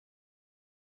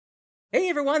Hey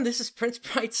everyone, this is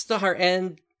PrinceBrightstar,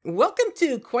 and welcome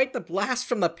to quite the blast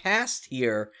from the past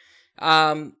here.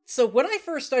 So when I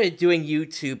first started doing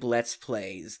YouTube Let's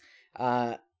Plays,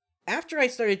 uh, after I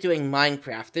started doing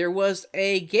Minecraft, there was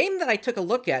a game that I took a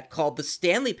look at called the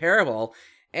Stanley Parable,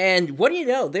 and what do you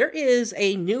know, there is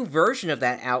a new version of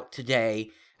that out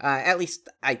today. At least,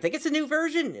 I think it's a new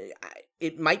version.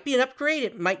 It might be an upgrade,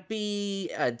 it might be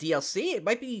a DLC, it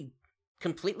might be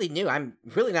completely new. I'm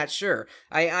really not sure.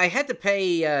 I had to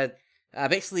pay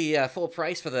basically full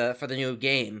price for the new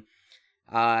game,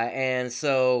 and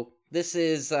so this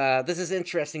is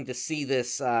interesting to see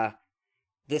this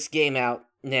game out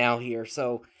now here.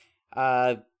 So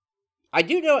uh, I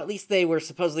do know at least they were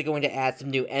supposedly going to add some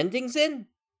new endings in,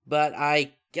 but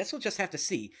I guess we'll just have to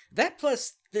see. That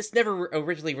plus this never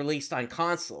originally released on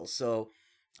consoles, so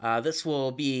this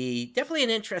will be definitely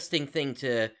an interesting thing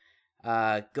to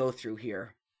go through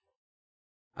here.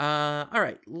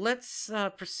 Alright, let's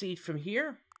proceed from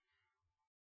here.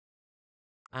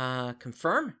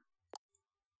 Confirm.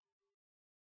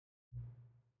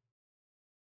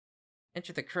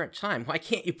 Enter the current time. Why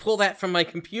can't you pull that from my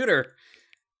computer?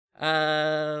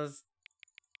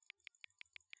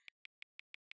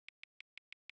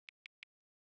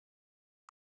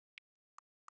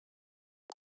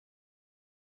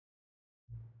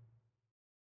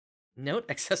 Note,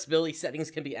 accessibility settings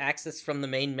can be accessed from the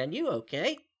main menu,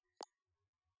 okay.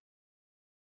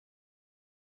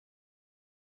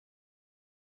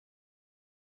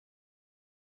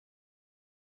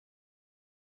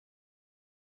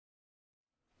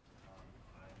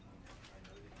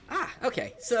 Ah,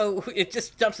 okay, so it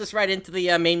just dumps us right into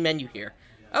the main menu here.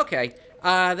 Okay,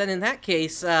 then in that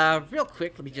case, real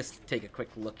quick, let me just take a quick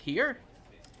look here.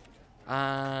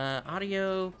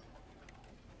 Audio.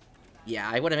 Yeah,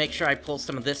 I want to make sure I pull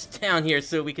some of this down here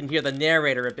so we can hear the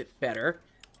narrator a bit better.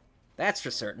 That's for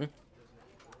certain.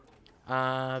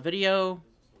 Video.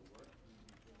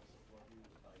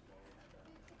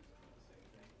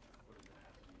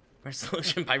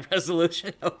 Resolution by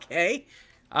resolution, okay.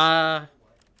 Alright,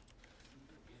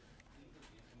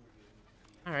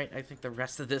 I think the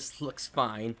rest of this looks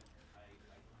fine.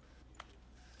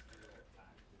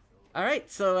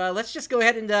 Alright, so let's just go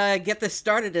ahead and get this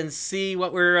started and see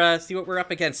what we're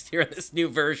up against here in this new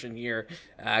version here,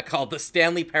 called the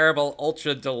Stanley Parable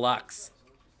Ultra Deluxe.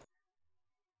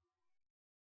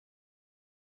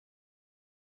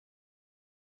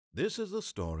 This is the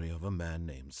story of a man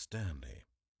named Stanley.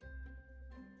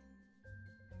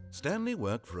 Stanley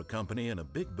worked for a company in a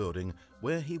big building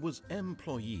where he was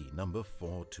employee number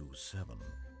 427.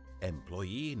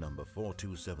 Employee number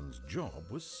 427's job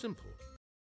was simple.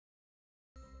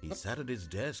 He sat at his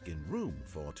desk in room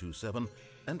 427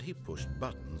 and he pushed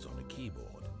buttons on a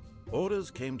keyboard. Orders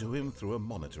came to him through a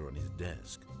monitor on his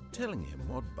desk, telling him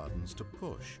what buttons to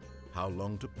push, how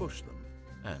long to push them,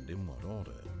 and in what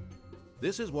order.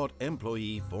 This is what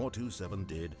employee 427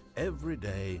 did every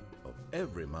day of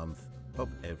every month of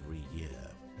every year.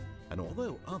 And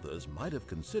although others might have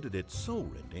considered it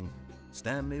soul-rending,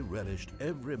 Stanley relished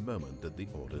every moment that the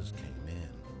orders came in,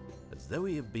 as though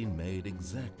he had been made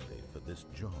exactly for this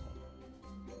job.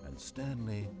 And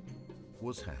Stanley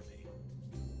was happy.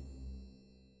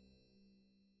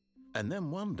 And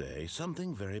then one day,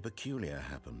 something very peculiar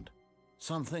happened.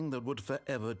 Something that would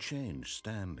forever change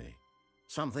Stanley.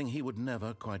 Something he would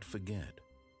never quite forget.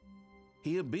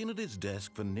 He had been at his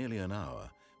desk for nearly an hour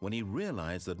when he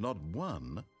realized that not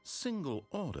one single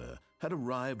order had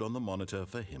arrived on the monitor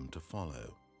for him to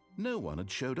follow. No one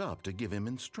had showed up to give him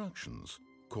instructions,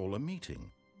 call a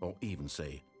meeting, or even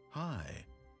say hi.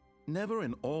 Never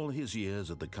in all his years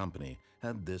at the company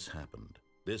had this happened,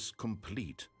 this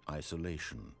complete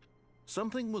isolation.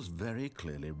 Something was very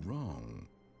clearly wrong.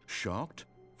 Shocked,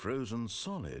 frozen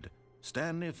solid,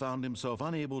 Stanley found himself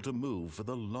unable to move for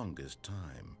the longest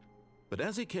time. But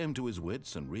as he came to his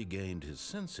wits and regained his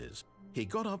senses, he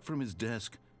got up from his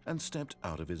desk and stepped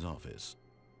out of his office.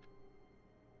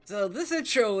 So this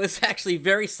intro is actually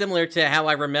very similar to how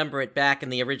I remember it back in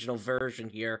the original version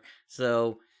here.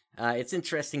 So it's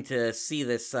interesting to see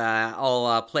this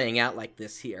all playing out like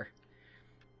this here.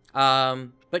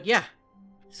 But yeah,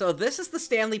 so this is the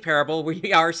Stanley Parable.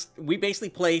 We basically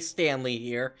play Stanley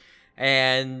here,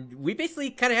 and we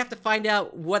basically kind of have to find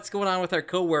out what's going on with our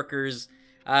coworkers,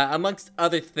 amongst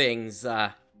other things,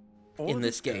 in this game. All of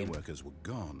his coworkers were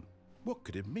gone. What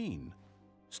could it mean?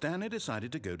 Stanley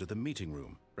decided to go to the meeting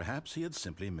room. Perhaps he had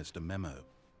simply missed a memo.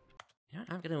 Yeah,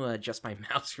 I'm going to adjust my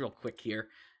mouse real quick here.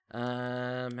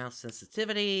 Mouse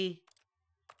sensitivity.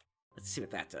 Let's see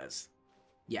what that does.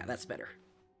 Yeah, that's better.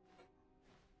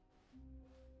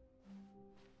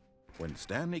 When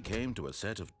Stanley came to a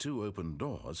set of 2 open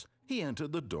doors, he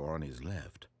entered the door on his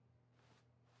left.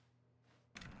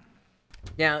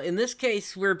 Now, in this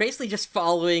case, we're basically just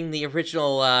following the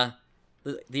original,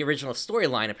 the original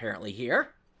storyline, apparently, here.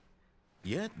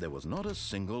 Yet there was not a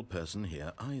single person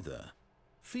here either.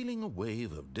 Feeling a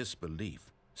wave of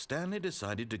disbelief, Stanley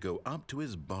decided to go up to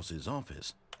his boss's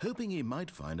office, hoping he might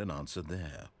find an answer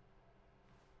there.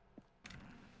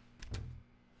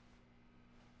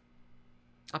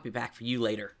 I'll be back for you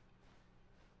later.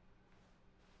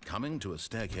 Coming to a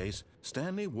staircase,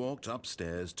 Stanley walked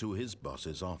upstairs to his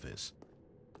boss's office.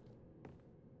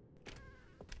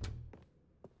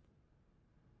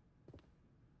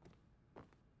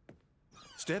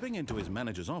 Stepping into his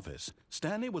manager's office,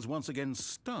 Stanley was once again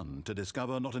stunned to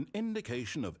discover not an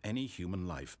indication of any human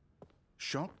life.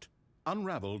 Shocked,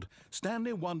 unraveled,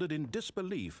 Stanley wondered in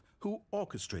disbelief who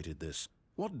orchestrated this,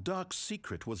 what dark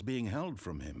secret was being held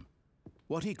from him.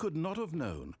 What he could not have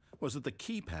known was that the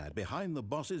keypad behind the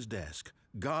boss's desk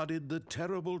guarded the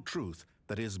terrible truth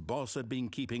that his boss had been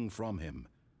keeping from him,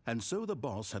 and so the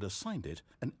boss had assigned it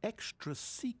an extra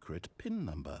secret PIN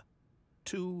number,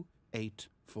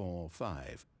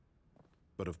 2845.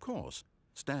 But of course,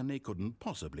 Stanley couldn't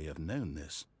possibly have known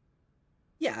this.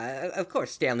 Yeah, of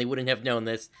course Stanley wouldn't have known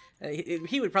this.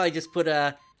 He would probably just put,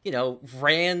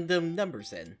 random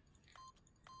numbers in.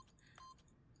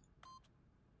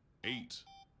 8.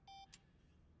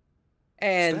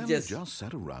 And Stanley just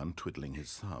sat around twiddling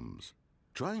his thumbs.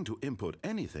 Trying to input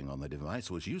anything on the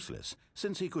device was useless,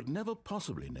 since he could never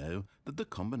possibly know that the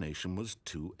combination was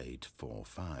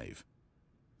 2845.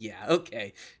 Yeah,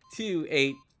 okay.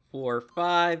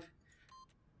 2845.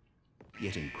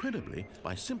 Yet incredibly,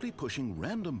 by simply pushing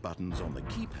random buttons on the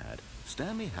keypad,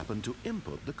 Stanley happened to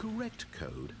input the correct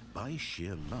code by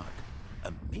sheer luck.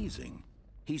 Amazing.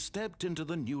 He stepped into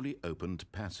the newly opened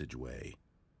passageway.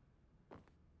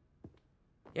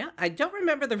 Yeah, I don't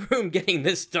remember the room getting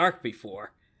this dark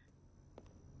before.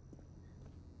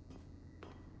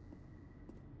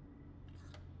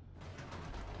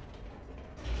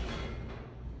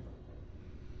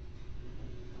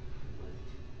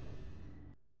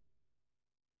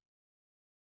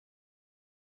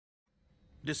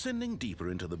 Descending deeper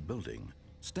into the building,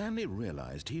 Stanley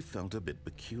realized he felt a bit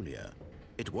peculiar.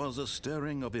 It was a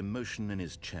stirring of emotion in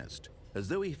his chest, as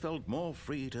though he felt more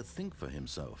free to think for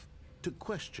himself, to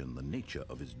question the nature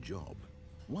of his job.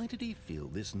 Why did he feel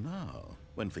this now,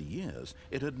 when for years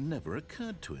it had never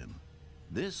occurred to him?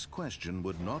 This question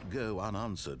would not go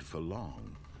unanswered for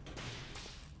long.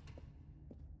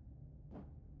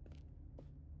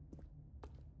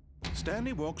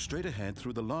 Stanley walked straight ahead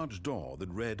through the large door that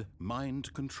read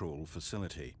Mind Control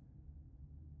Facility.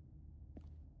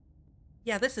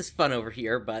 Yeah, this is fun over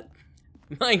here, but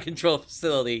mind control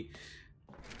facility.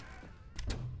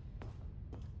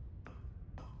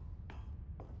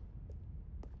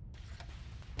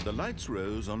 The lights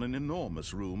rose on an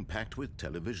enormous room packed with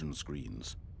television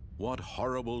screens. What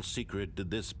horrible secret did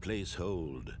this place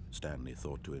hold? Stanley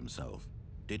thought to himself.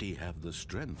 Did he have the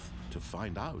strength to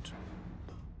find out?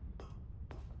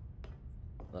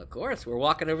 Well, of course, we're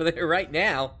walking over there right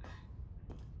now.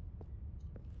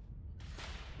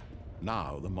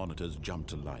 Now the monitors jumped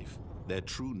to life, their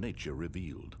true nature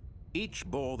revealed. Each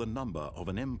bore the number of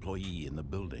an employee in the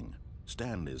building,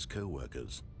 Stanley's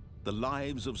co-workers. The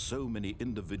lives of so many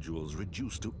individuals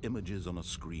reduced to images on a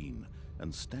screen,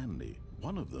 and Stanley,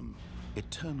 one of them,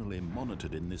 eternally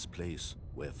monitored in this place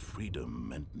where freedom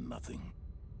meant nothing.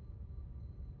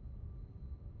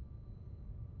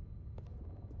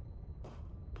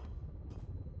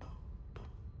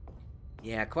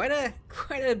 Yeah, quite a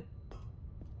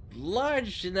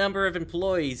large number of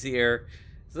employees here.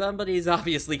 Somebody's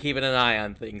obviously keeping an eye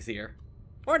on things here.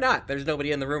 Or not, there's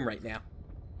nobody in the room right now.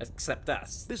 Except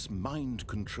us. This mind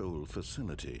control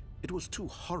facility, it was too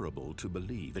horrible to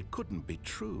believe. It couldn't be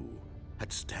true.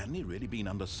 Had Stanley really been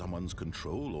under someone's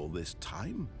control all this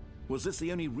time? Was this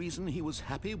the only reason he was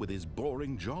happy with his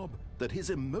boring job? That his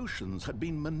emotions had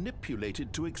been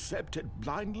manipulated to accept it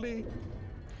blindly?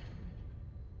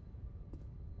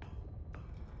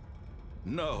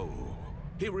 No,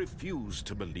 he refused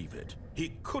to believe it.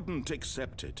 He couldn't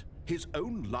accept it. His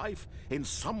own life in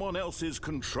someone else's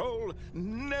control?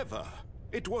 Never!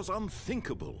 It was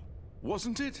unthinkable,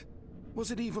 wasn't it? Was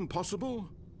it even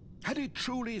possible? Had he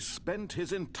truly spent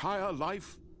his entire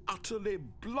life utterly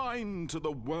blind to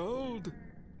the world?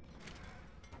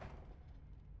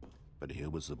 But here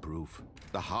was the proof,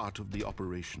 the heart of the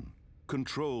operation.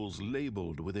 Controls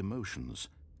labeled with emotions,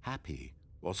 happy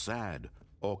or sad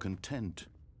or content,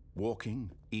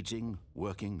 walking, eating,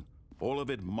 working, all of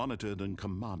it monitored and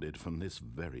commanded from this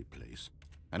very place.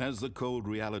 And as the cold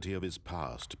reality of his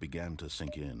past began to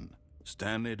sink in,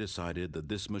 Stanley decided that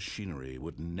this machinery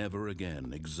would never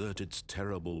again exert its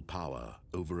terrible power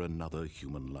over another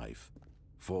human life,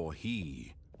 for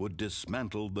he would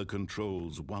dismantle the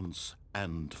controls once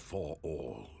and for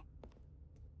all.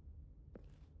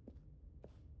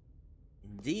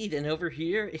 Indeed, and over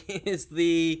here is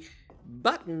the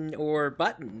button or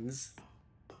buttons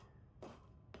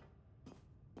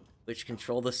which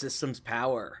control the system's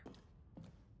power.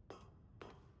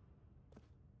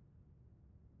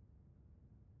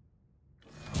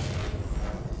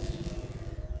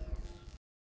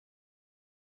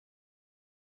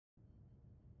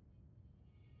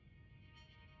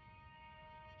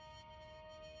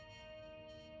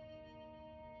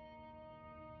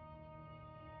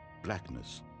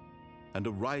 Blackness and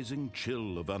a rising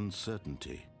chill of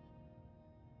uncertainty.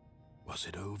 Was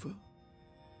it over?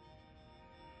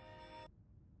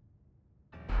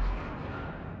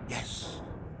 Yes.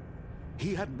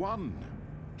 He had won.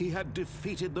 He had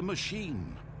defeated the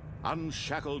machine,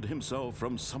 unshackled himself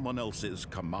from someone else's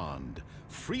command.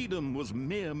 Freedom was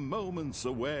mere moments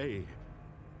away.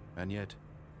 And yet,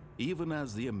 even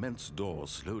as the immense door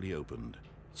slowly opened,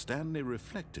 Stanley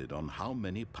reflected on how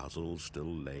many puzzles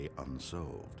still lay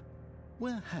unsolved.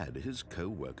 Where had his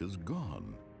co-workers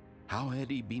gone? How had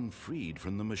he been freed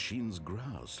from the machine's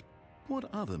grasp?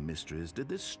 What other mysteries did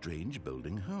this strange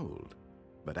building hold?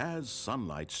 But as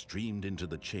sunlight streamed into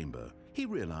the chamber, he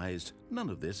realized none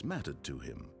of this mattered to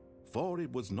him, for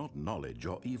it was not knowledge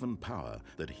or even power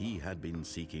that he had been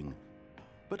seeking,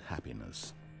 but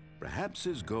happiness. Perhaps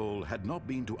his goal had not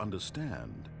been to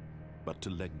understand, but to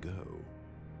let go.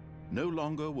 No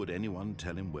longer would anyone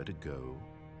tell him where to go,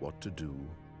 what to do,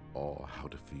 or how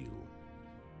to feel.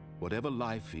 Whatever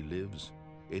life he lives,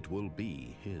 it will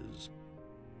be his.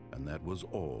 And that was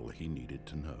all he needed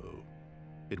to know.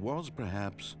 It was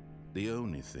perhaps the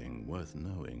only thing worth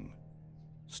knowing.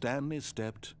 Stanley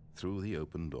stepped through the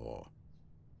open door.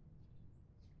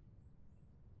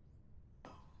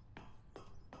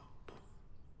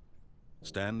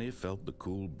 Stanley felt the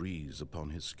cool breeze upon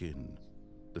his skin,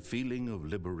 the feeling of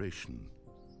liberation,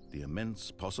 the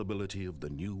immense possibility of the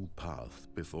new path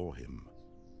before him.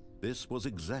 This was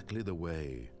exactly the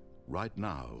way, right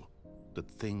now, that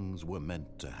things were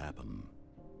meant to happen.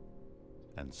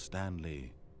 And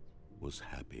Stanley was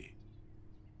happy.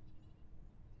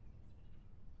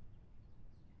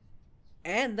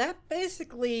 And that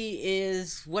basically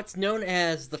is what's known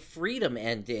as the freedom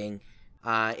ending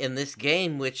in this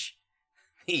game, which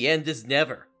the end is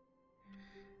never.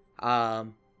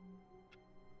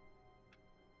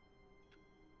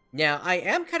 Now, I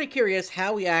am kind of curious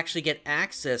how we actually get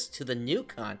access to the new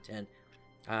content,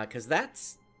 because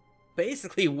that's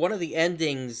basically one of the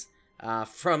endings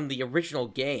from the original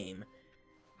game.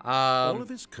 All of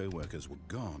his co-workers were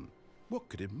gone. What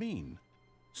could it mean?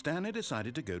 Stanley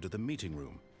decided to go to the meeting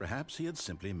room. Perhaps he had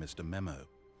simply missed a memo.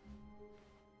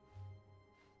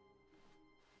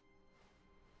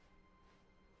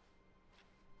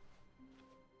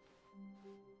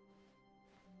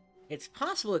 It's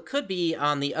possible it could be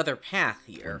on the other path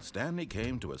here. When Stanley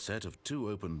came to a set of 2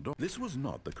 open doors, this was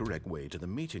not the correct way to the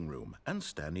meeting room, and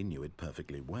Stanley knew it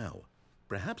perfectly well.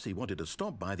 Perhaps he wanted to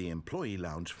stop by the employee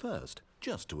lounge first,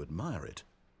 just to admire it.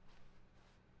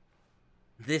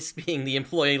 This being the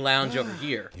employee lounge over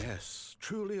here. Yes,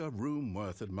 truly a room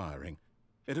worth admiring.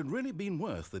 It had really been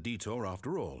worth the detour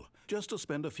after all, just to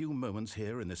spend a few moments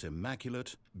here in this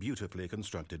immaculate, beautifully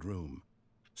constructed room.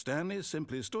 Stanley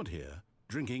simply stood here,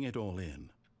 drinking it all in.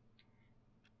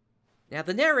 Now,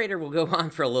 the narrator will go on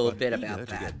for a little bit Eager about that.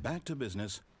 to get back to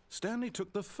business, Stanley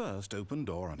took the first open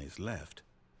door on his left.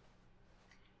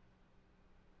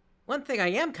 One thing I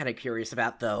am kind of curious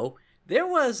about, though, there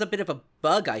was a bit of a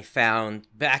bug I found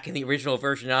back in the original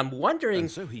version. I'm wondering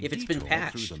So he if it's been detoured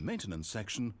patched. through the maintenance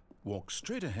section, walked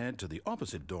straight ahead to the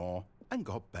opposite door, and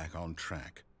got back on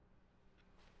track.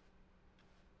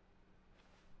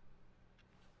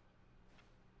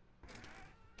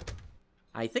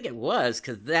 I think it was,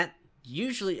 because that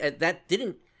usually, that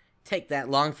didn't take that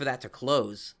long for that to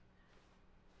close.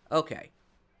 Okay.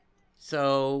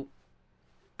 So,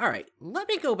 alright, let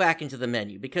me go back into the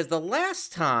menu, because the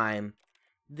last time,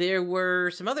 there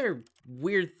were some other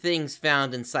weird things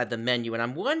found inside the menu, and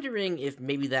I'm wondering if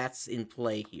maybe that's in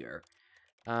play here.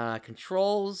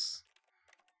 Controls.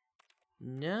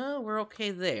 No, we're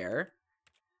okay there.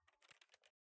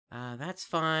 That's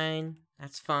fine.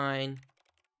 That's fine.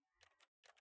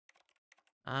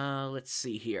 Let's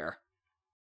see here.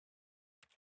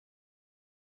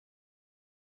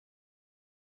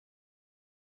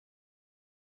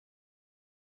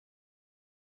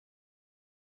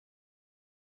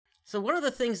 So one of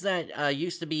the things that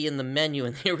used to be in the menu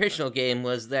in the original game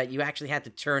was that you actually had to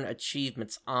turn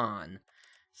achievements on.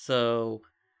 So,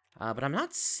 but I'm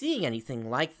not seeing anything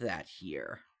like that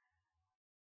here.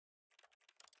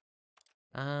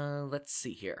 Let's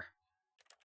see here.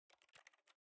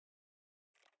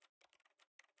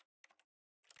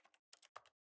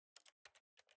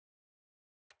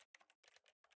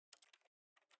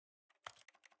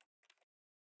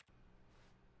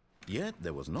 Yet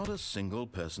there was not a single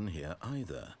person here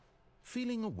either.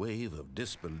 Feeling a wave of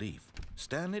disbelief,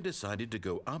 Stanley decided to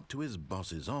go up to his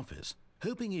boss's office,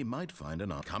 hoping he might find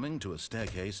an answer. Coming to a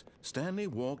staircase, Stanley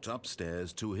walked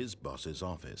upstairs to his boss's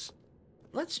office.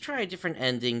 Let's try a different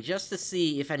ending just to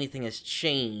see if anything has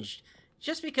changed.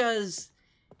 Just because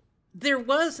there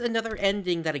was another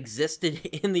ending that existed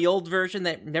in the old version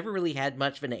that never really had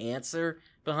much of an answer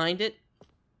behind it.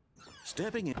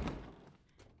 Stepping in.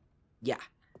 Yeah.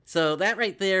 So that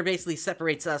right there basically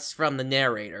separates us from the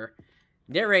narrator.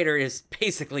 Narrator is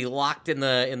basically locked in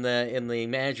the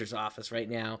manager's office right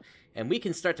now, and we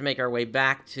can start to make our way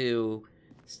back to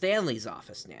Stanley's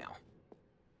office now.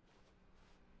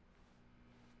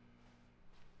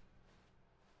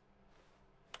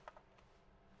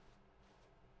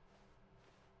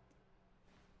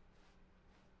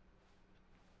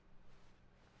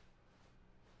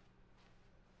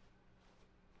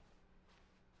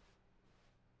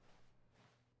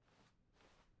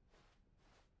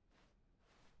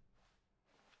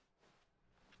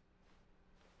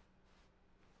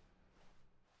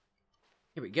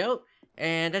 Here we go.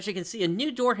 And as you can see, a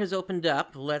new door has opened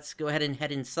up. Let's go ahead and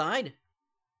head inside.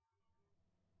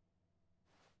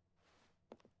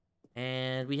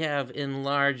 And we have in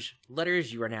large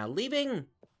letters, "You are now leaving."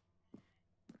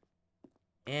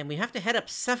 And we have to head up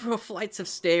several flights of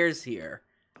stairs here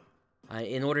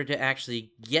in order to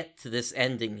actually get to this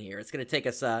ending here. It's going to take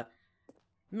us a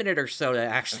minute or so to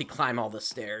actually climb all the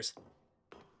stairs.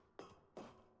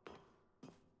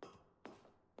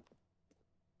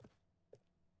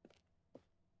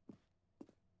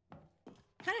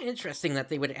 Kind of interesting that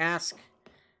they would ask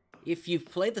if you've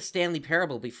played the Stanley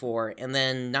Parable before and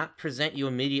then not present you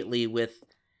immediately with,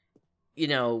 you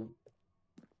know,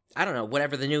 I don't know,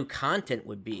 whatever the new content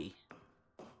would be.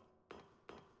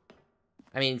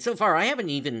 I mean, so far I haven't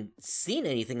even seen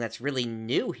anything that's really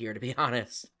new here, to be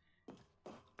honest.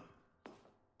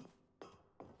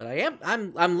 But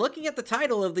I'm looking at the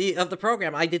title of the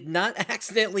program. I did not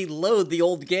accidentally load the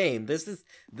old game. This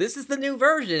is the new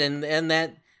version, and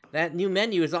that new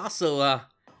menu is also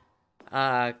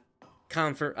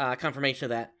confirmation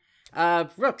of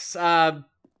that. Brooks,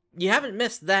 you haven't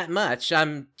missed that much.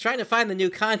 I'm trying to find the new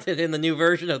content in the new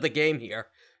version of the game here.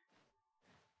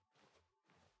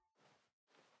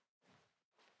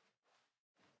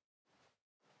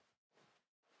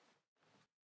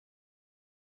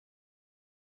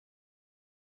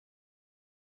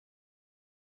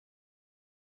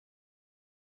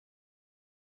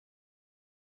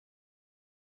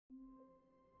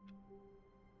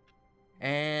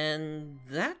 And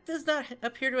that does not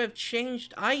appear to have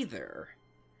changed either.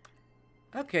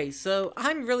 Okay, so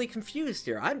I'm really confused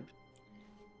here.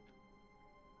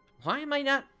 Why am I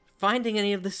not finding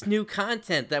any of this new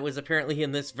content that was apparently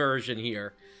in this version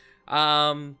here?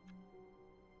 All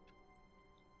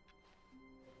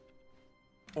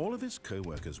of his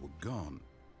co-workers were gone.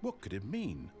 What could it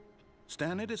mean?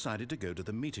 Stanley decided to go to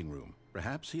the meeting room.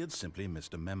 Perhaps he had simply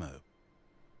missed a memo.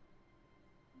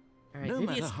 All right, No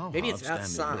matter how maybe hard it's outside.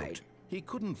 Stanley looked, he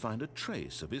couldn't find a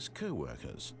trace of his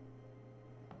co-workers.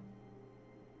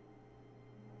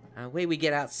 The way we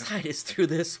get outside is through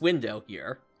this window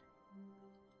here.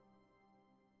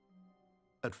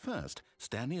 At first,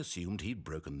 Stanley assumed he'd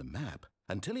broken the map,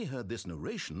 until he heard this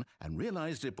narration and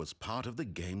realized it was part of the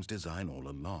game's design all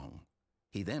along.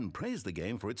 He then praised the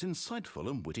game for its insightful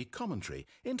and witty commentary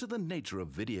into the nature of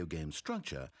video game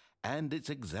structure and its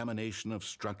examination of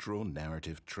structural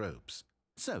narrative tropes.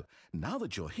 So, now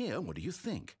that you're here, what do you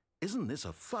think? Isn't this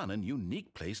a fun and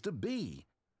unique place to be?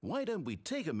 Why don't we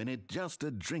take a minute just to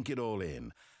drink it all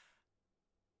in?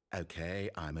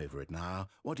 Okay, I'm over it now.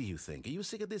 What do you think? Are you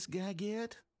sick of this gag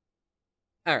yet?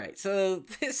 Alright, so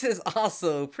this is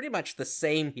also pretty much the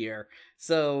same here.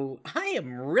 So, I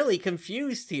am really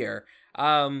confused here.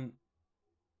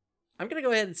 I'm gonna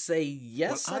go ahead and say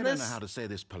yes Well, on I don't this. know how to say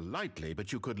this politely,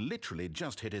 but you could literally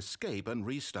just hit escape and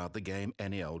restart the game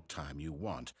any old time you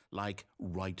want, like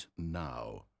right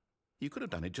now. You could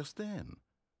have done it just then.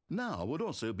 Now would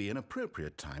also be an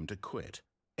appropriate time to quit.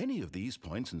 Any of these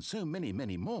points and so many,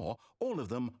 many more, all of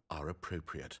them are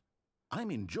appropriate. I'm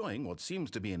enjoying what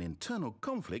seems to be an internal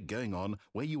conflict going on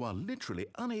where you are literally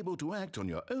unable to act on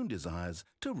your own desires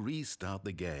to restart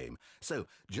the game. So,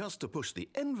 just to push the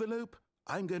envelope,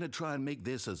 I'm going to try and make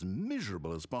this as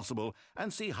miserable as possible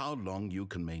and see how long you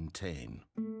can maintain.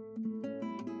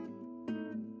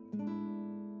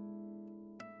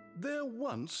 There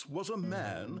once was a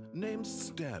man named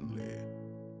Stanley,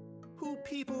 who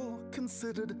people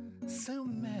considered so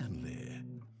manly.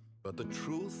 But the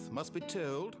truth must be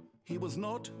told, he was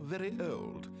not very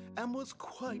old and was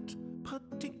quite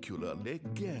particularly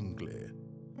gangly.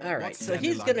 Alright, so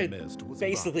he's gonna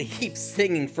basically keep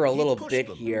singing for a little bit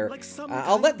here.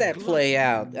 I'll let that play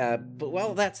out, but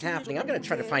while that's happening, I'm gonna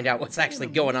try to find out what's actually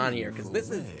going on here, because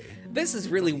this is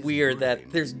really weird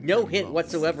that there's no hint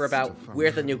whatsoever about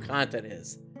where the new content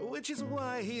is. Which is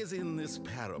why he is in this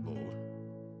parable,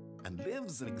 and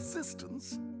lives an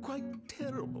existence quite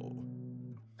terrible.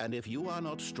 And if you are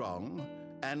not strong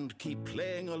and keep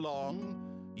playing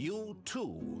along, you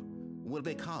too will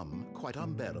become quite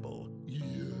unbearable. Yes.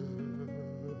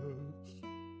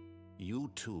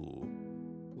 You too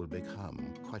will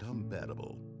become quite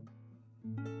unbearable.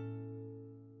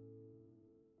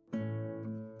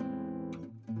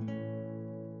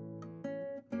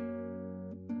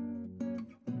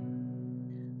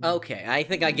 Okay, I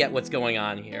think I get what's going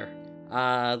on here.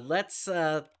 Let's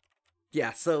go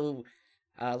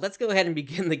ahead and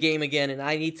begin the game again, and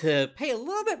I need to pay a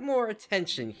little bit more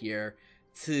attention here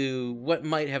to what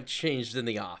might have changed in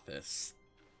the office.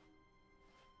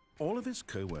 All of his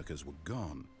co-workers were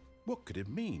gone. What could it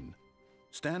mean?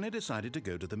 Stanley decided to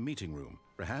go to the meeting room.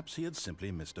 Perhaps he had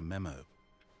simply missed a memo.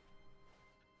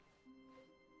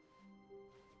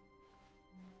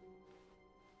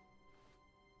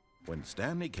 When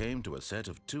Stanley came to a set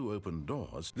of 2 open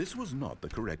doors, this was not the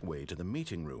correct way to the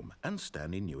meeting room, and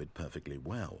Stanley knew it perfectly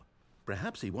well.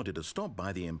 Perhaps he wanted to stop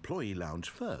by the employee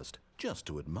lounge first, just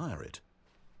to admire it.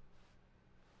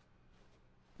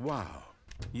 Wow,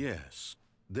 yes,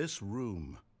 this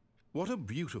room. What a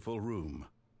beautiful room.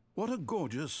 What a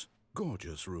gorgeous,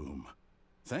 gorgeous room.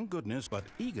 Thank goodness, but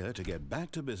eager to get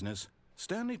back to business,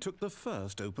 Stanley took the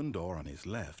first open door on his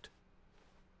left.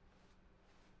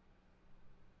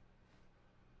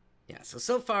 Yeah,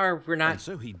 so far we're not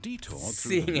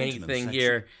seeing anything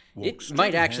here. It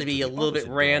might actually be a little bit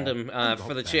random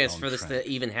for the chance for this to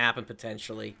even happen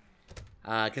potentially,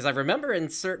 because I remember in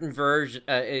certain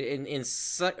in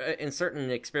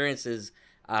certain experiences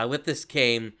with this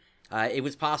game, it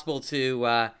was possible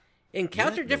to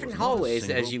encounter different hallways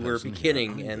as you were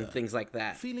beginning and things like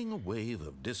that. Feeling a wave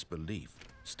of disbelief,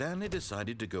 Stanley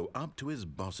decided to go up to his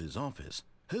boss's office,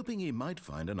 hoping he might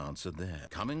find an answer there.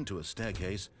 Coming to a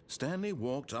staircase, Stanley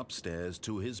walked upstairs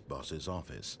to his boss's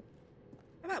office.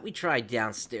 How about we try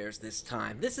downstairs this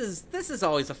time? This is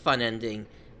always a fun ending,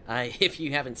 if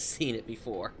you haven't seen it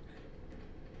before.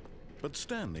 But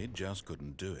Stanley just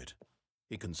couldn't do it.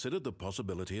 He considered the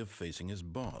possibility of facing his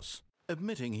boss.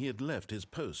 Admitting he had left his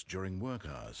post during work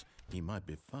hours, he might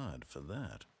be fired for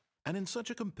that. And in such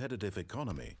a competitive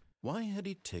economy, why had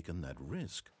he taken that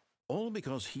risk? All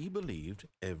because he believed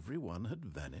everyone had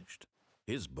vanished?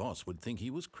 His boss would think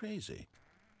he was crazy.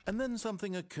 And then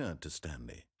something occurred to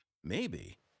Stanley.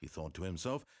 Maybe, he thought to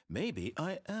himself, maybe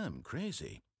I am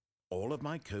crazy. All of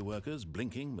my co-workers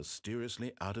blinking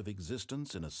mysteriously out of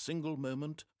existence in a single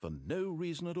moment for no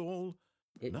reason at all?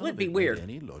 It None would of be it weird. made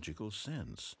any logical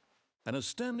sense. And as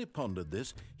Stanley pondered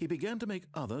this, he began to make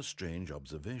other strange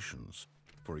observations.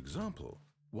 For example,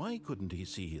 why couldn't he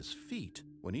see his feet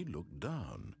when he looked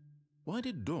down? Why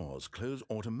did doors close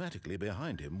automatically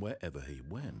behind him wherever he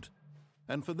went?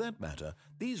 And for that matter,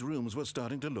 these rooms were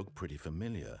starting to look pretty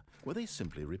familiar. Were they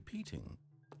simply repeating?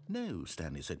 No,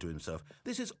 Stanley said to himself,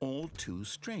 this is all too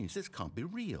strange. This can't be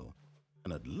real.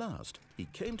 And at last, he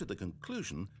came to the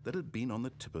conclusion that had been on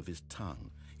the tip of his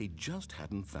tongue. He just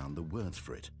hadn't found the words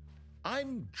for it.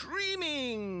 "I'm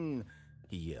dreaming!"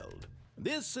 he yelled.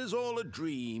 "This is all a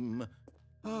dream."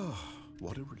 Oh,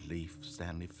 what a relief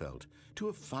Stanley felt to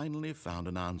have finally found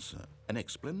an answer, an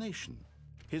explanation.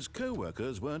 His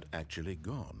co-workers weren't actually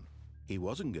gone. He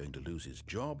wasn't going to lose his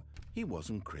job. He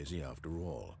wasn't crazy after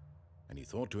all. And he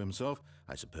thought to himself,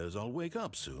 I suppose I'll wake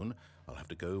up soon. I'll have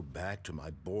to go back to my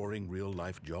boring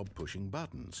real-life job pushing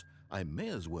buttons. I may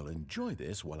as well enjoy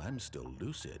this while I'm still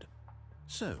lucid.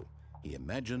 So, he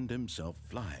imagined himself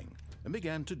flying and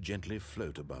began to gently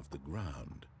float above the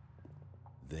ground.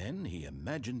 Then he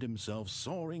imagined himself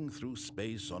soaring through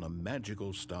space on a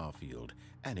magical starfield,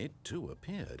 and it too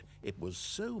appeared. It was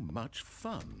so much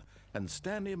fun, and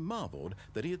Stanley marveled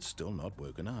that he had still not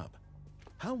woken up.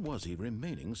 How was he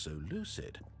remaining so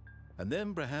lucid? And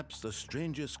then perhaps the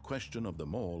strangest question of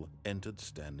them all entered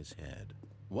Stanley's head.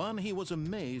 One he was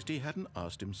amazed he hadn't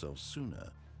asked himself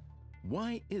sooner.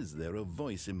 Why is there a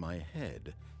voice in my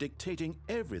head dictating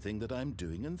everything that I'm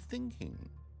doing and thinking?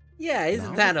 Yeah,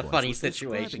 isn't that a funny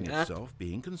situation, huh? Itself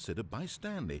being considered by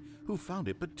Stanley, who found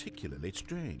it particularly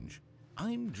strange.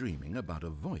 I'm dreaming about a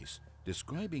voice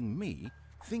describing me,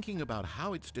 thinking about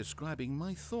how it's describing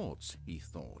my thoughts, he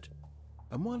thought.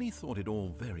 And while he thought it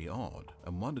all very odd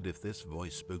and wondered if this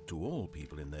voice spoke to all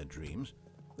people in their dreams,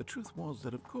 the truth was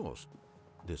that, of course,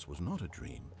 this was not a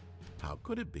dream. How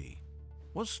could it be?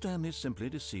 Was Stanley simply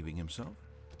deceiving himself,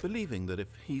 believing that if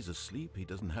he's asleep, he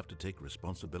doesn't have to take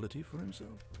responsibility for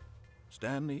himself?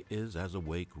 Stanley is as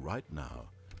awake right now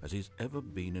as he's ever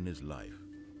been in his life.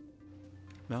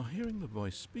 Now, hearing the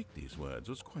voice speak these words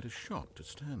was quite a shock to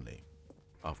Stanley.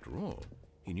 After all,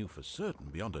 he knew for certain,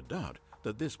 beyond a doubt,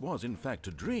 that this was in fact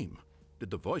a dream. Did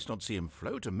the voice not see him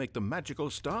float and make the magical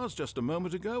stars just a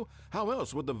moment ago? How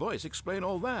else would the voice explain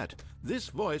all that? This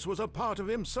voice was a part of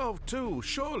himself too.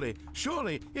 Surely,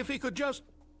 if he could just...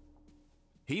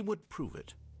 He would prove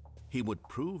it. He would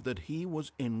prove that he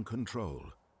was in control,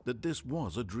 that this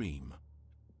was a dream.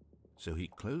 So he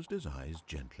closed his eyes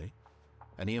gently,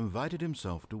 and he invited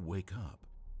himself to wake up.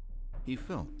 He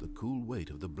felt the cool weight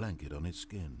of the blanket on his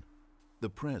skin, the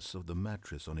press of the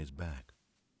mattress on his back,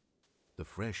 the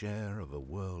fresh air of a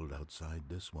world outside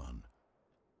this one.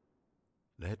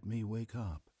 Let me wake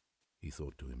up, he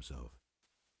thought to himself.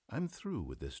 I'm through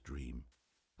with this dream.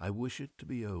 I wish it to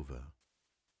be over.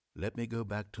 Let me go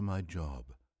back to my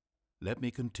job. Let me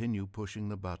continue pushing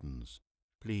the buttons.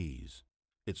 Please,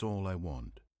 it's all I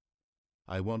want.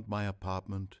 I want my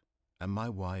apartment and my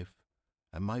wife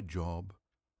and my job.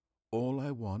 All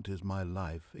I want is my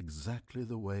life exactly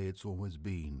the way it's always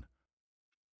been.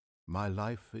 My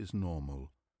life is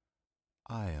normal.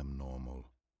 I am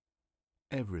normal.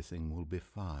 Everything will be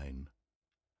fine.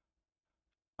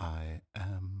 I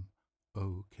am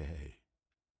okay.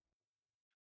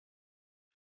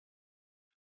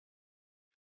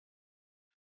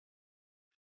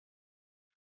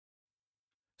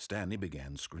 Stanley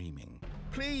began screaming.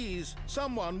 Please,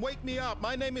 someone, wake me up.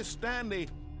 My name is Stanley.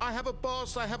 I have a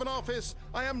boss. I have an office.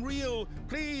 I am real.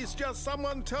 Please, just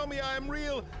someone tell me I am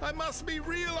real. I must be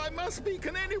real. I must be.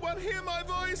 Can anyone hear my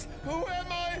voice? Who am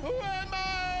I? Who am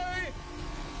I?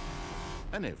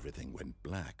 And everything went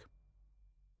black.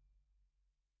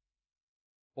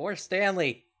 Poor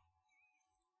Stanley.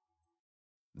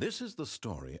 This is the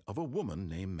story of a woman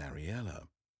named Mariella.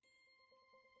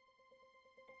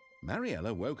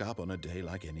 Mariella woke up on a day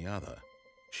like any other.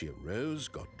 She arose,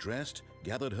 got dressed,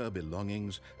 gathered her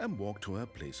belongings, and walked to her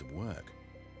place of work.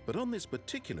 But on this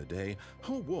particular day,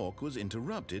 her walk was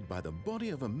interrupted by the body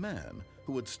of a man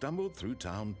who had stumbled through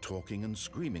town talking and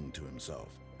screaming to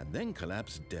himself, and then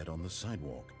collapsed dead on the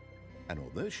sidewalk. And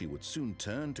although she would soon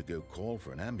turn to go call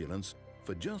for an ambulance,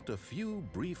 for just a few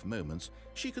brief moments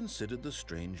she considered the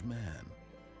strange man.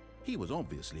 He was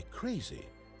obviously crazy,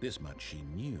 this much she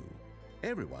knew.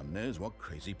 Everyone knows what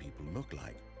crazy people look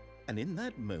like. And in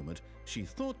that moment, she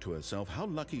thought to herself how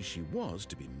lucky she was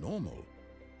to be normal.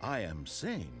 I am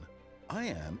sane. I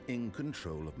am in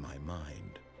control of my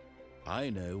mind. I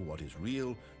know what is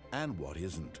real and what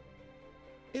isn't.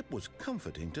 It was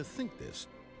comforting to think this,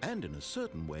 and in a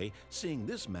certain way, seeing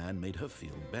this man made her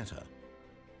feel better.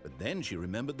 But then she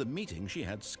remembered the meeting she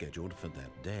had scheduled for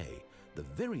that day, the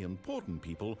very important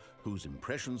people whose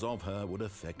impressions of her would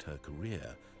affect her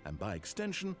career, and by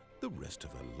extension, the rest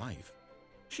of her life.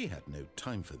 She had no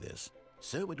time for this,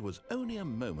 so it was only a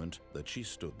moment that she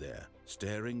stood there,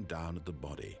 staring down at the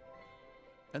body.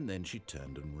 And then she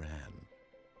turned and ran.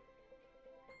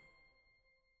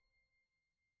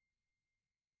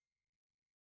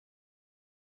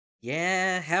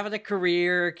 Yeah, having a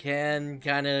career can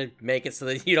kind of make it so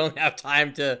that you don't have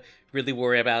time to really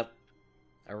worry about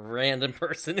a random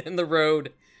person in the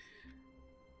road.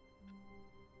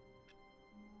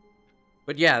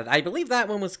 But yeah, I believe that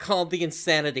one was called the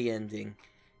Insanity Ending.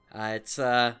 It's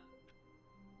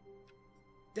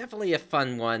definitely a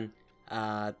fun one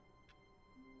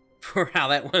for how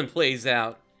that one plays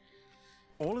out.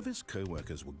 All of his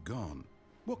co-workers were gone.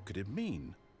 What could it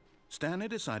mean? Stanley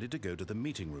decided to go to the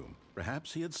meeting room.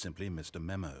 Perhaps he had simply missed a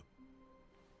memo.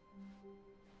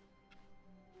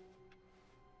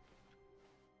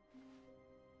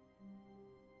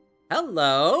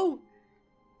 Hello!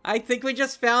 I think we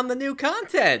just found the new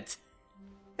content!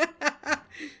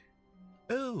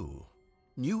 Oh,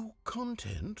 new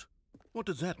content? What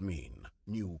does that mean,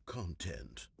 new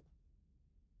content?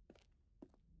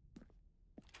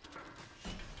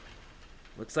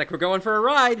 Looks like we're going for a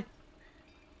ride.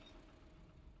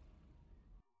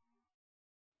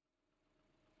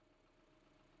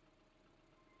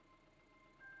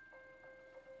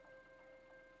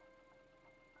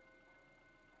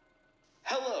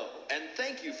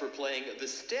 you for playing the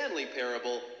Stanley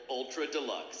Parable Ultra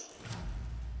Deluxe.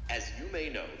 As you may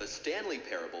know, the Stanley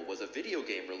Parable was a video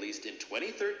game released in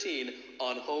 2013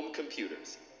 on home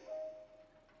computers.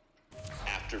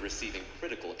 After receiving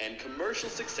critical and commercial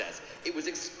success, it was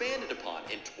expanded upon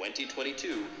in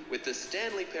 2022 with the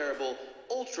Stanley Parable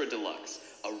Ultra Deluxe,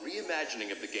 a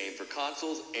reimagining of the game for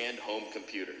consoles and home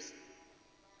computers.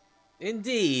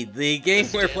 Indeed, the game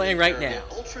we're playing right now.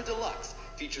 Ultra Deluxe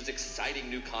features exciting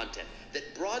new content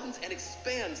that broadens and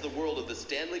expands the world of the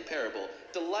Stanley Parable,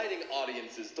 delighting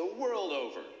audiences the world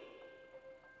over.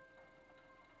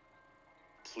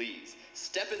 Please,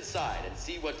 step inside and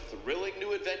see what thrilling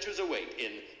new adventures await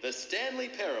in the Stanley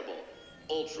Parable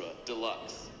Ultra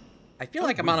Deluxe. I feel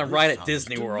like I'm on a ride at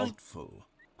Disney World. Delightful.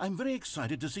 I'm very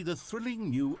excited to see the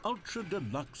thrilling new Ultra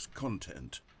Deluxe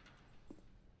content.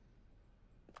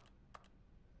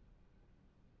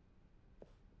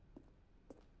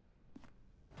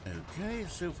 Okay,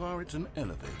 so far it's an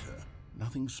elevator.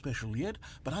 Nothing special yet,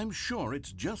 but I'm sure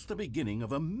it's just the beginning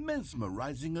of a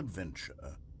mesmerizing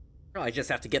adventure. Probably just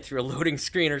have to get through a loading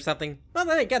screen or something. Well,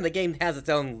 then again, the game has its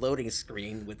own loading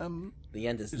screen with the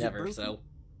end is never, so...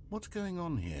 What's going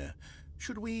on here?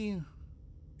 Should we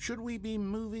be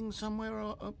moving somewhere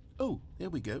or... Oh, there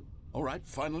we go. All right,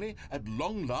 finally, at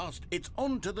long last, it's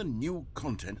on to the new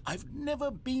content. I've never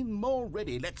been more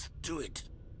ready. Let's do it.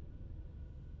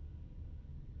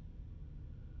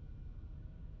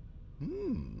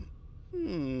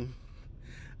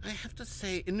 I have to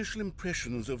say, initial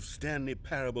impressions of Stanley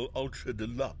Parable Ultra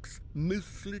Deluxe,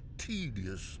 mostly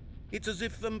tedious. It's as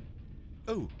if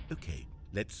Oh, okay.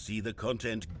 Let's see the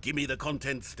content. Gimme the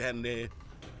content, Stanley.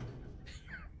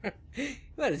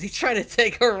 What, is he trying to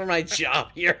take over my job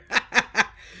here?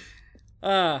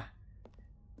 All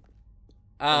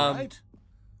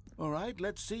right,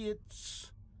 let's see.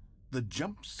 It's the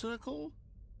jump circle?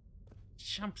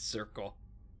 Jump circle?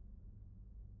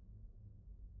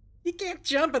 You can't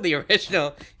jump in the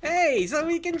original. Hey, so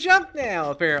we can jump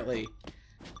now, apparently.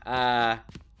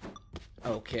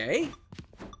 Okay.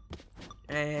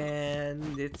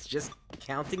 And it's just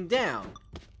counting down.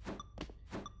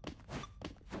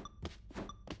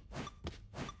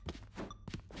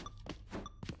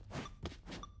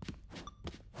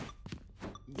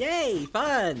 Yay,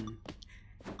 fun!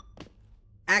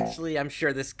 Actually, I'm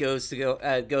sure this goes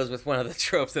with one of the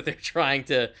tropes that they're trying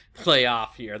to play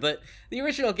off here. The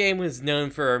original game was known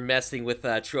for messing with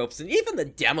tropes, and even the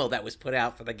demo that was put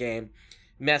out for the game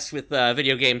messed with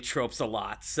video game tropes a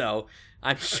lot. So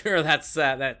I'm sure that's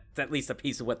at least a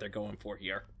piece of what they're going for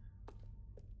here.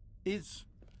 Is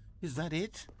that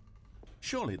it?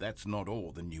 Surely that's not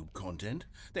all the new content.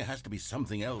 There has to be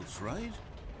something else, right?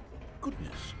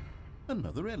 Goodness,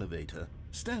 another elevator.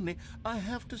 Stanley, I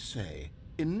have to say,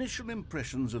 initial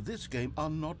impressions of this game are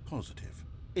not positive.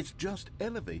 It's just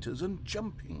elevators and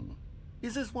jumping.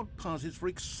 Is this what passes for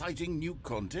exciting new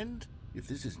content? If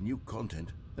this is new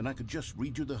content, then I could just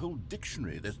read you the whole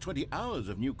dictionary. There's 20 hours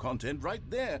of new content right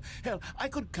there. Hell, I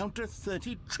could count to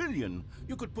 30 trillion.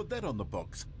 You could put that on the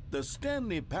box. The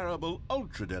Stanley Parable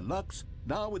Ultra Deluxe,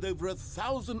 now with over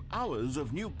 1,000 hours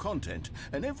of new content.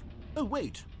 And oh,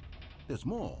 wait. There's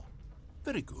more.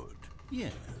 Very good.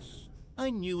 Yes. I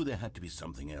knew there had to be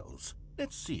something else.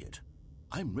 Let's see it.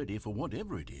 I'm ready for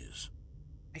whatever it is.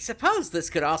 I suppose this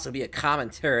could also be a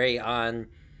commentary on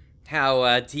how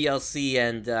DLC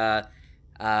and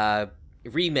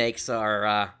remakes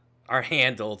are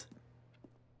handled.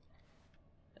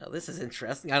 Well, this is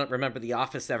interesting. I don't remember The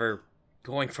Office ever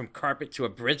going from carpet to a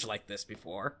bridge like this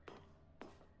before.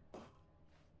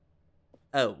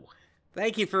 Oh,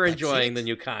 thank you for enjoying the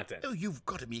new content. Oh, you've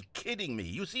got to be kidding me.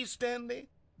 You see, Stanley?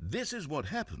 This is what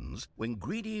happens when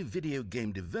greedy video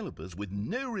game developers with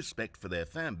no respect for their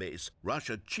fan base rush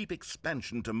a cheap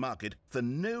expansion to market for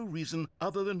no reason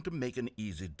other than to make an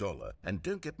easy dollar. And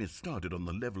don't get me started on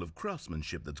the level of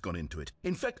craftsmanship that's gone into it.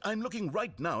 In fact, I'm looking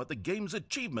right now at the game's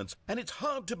achievements, and it's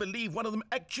hard to believe one of them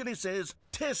actually says,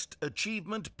 "Test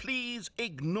achievement, please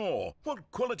ignore." What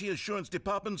quality assurance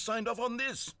department signed off on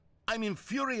this? I'm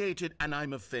infuriated and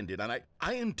I'm offended, and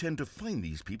I intend to find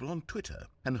these people on Twitter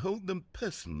and hold them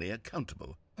personally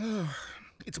accountable.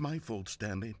 It's my fault,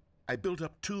 Stanley. I built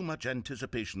up too much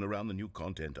anticipation around the new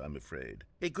content, I'm afraid.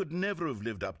 It could never have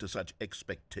lived up to such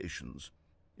expectations.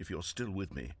 If you're still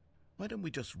with me, why don't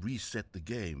we just reset the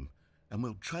game and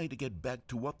we'll try to get back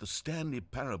to what the Stanley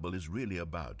Parable is really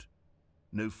about.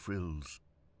 No frills,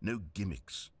 no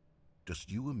gimmicks.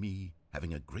 Just you and me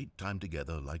having a great time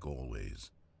together like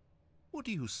always. What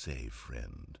do you say,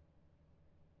 friend?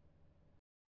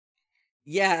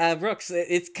 Yeah, Brooks,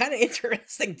 it's kind of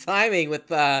interesting timing with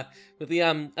the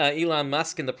Elon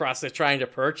Musk in the process of trying to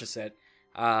purchase it.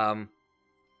 Um,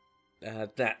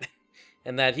 that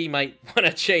and that he might want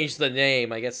to change the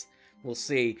name. I guess we'll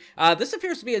see. This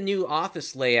appears to be a new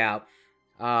office layout.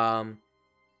 Um,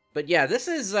 but yeah, this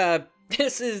is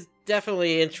this is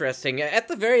definitely interesting. At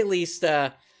the very least,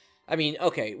 I mean,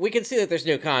 okay, we can see that there's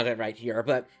new content right here,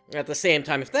 but at the same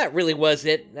time, if that really was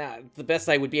it, the best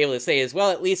I would be able to say is,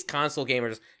 well, at least console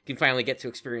gamers can finally get to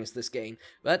experience this game.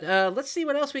 But let's see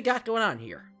what else we got going on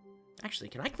here. Actually,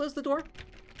 can I close the door?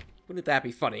 Wouldn't that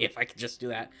be funny if I could just do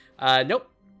that? Nope.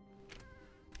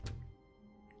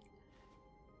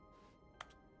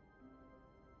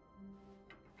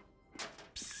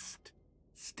 Psst!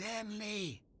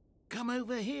 Stanley! Come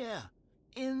over here!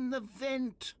 In the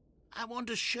vent! I want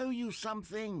to show you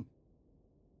something!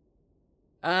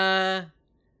 What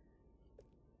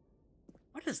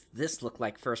does this look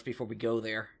like first before we go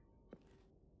there?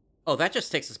 Oh, that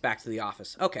just takes us back to the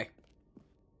office. Okay.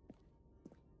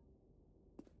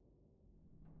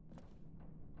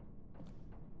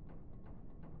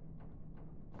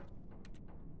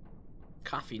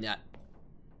 Coffee nut.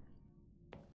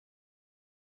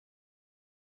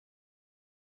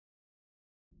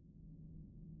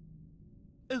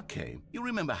 Okay, you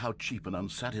remember how cheap and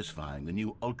unsatisfying the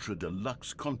new Ultra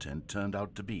Deluxe content turned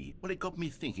out to be? Well, it got me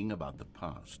thinking about the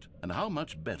past, and how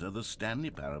much better the Stanley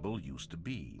Parable used to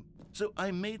be. So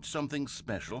I made something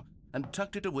special and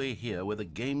tucked it away here where the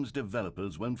game's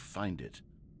developers won't find it.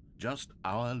 Just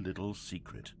our little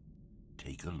secret.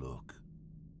 Take a look.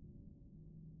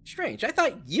 Strange, I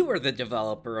thought you were the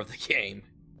developer of the game.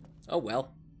 Oh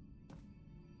well.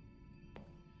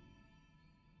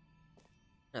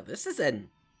 Now this is an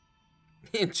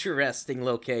interesting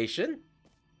location.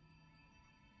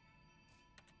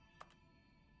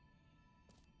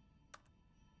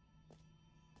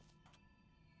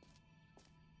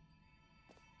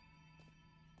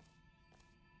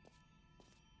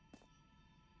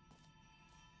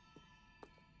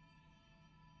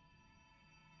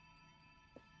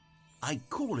 I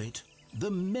call it the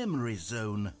Memory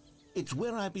Zone. It's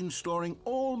where I've been storing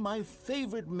all my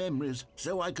favorite memories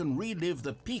so I can relive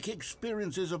the peak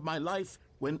experiences of my life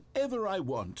whenever I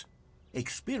want.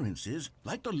 Experiences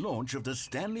like the launch of the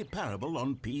Stanley Parable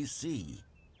on PC.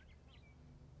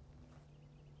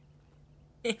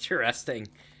 Interesting.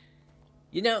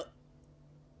 You know,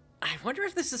 I wonder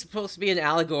if this is supposed to be an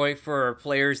allegory for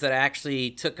players that actually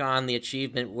took on the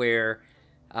achievement where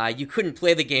you couldn't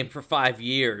play the game for 5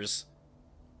 years,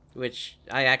 which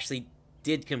I actually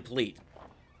did complete.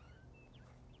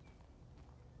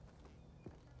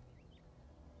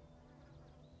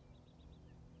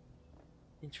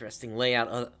 Interesting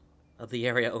layout of the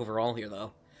area overall here,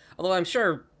 though. Although I'm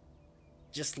sure,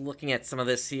 just looking at some of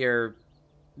this here,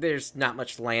 there's not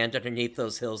much land underneath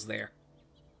those hills there.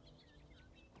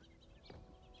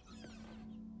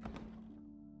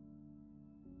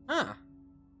 Huh.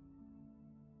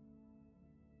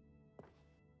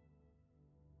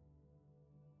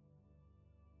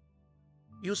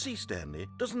 You see, Stanley,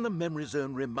 doesn't the Memory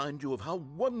Zone remind you of how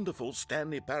wonderful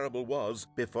Stanley Parable was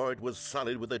before it was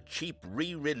sullied with a cheap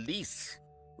re-release?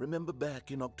 Remember back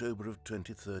in October of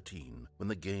 2013, when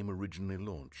the game originally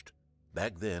launched?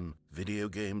 Back then, video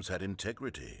games had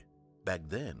integrity. Back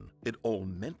then, it all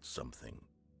meant something.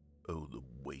 Oh, the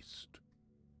waste.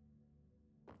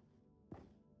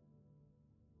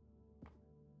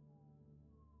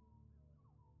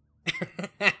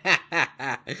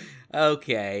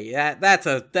 Okay, that's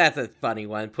a funny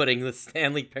one. Putting the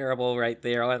Stanley Parable right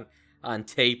there on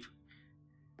tape.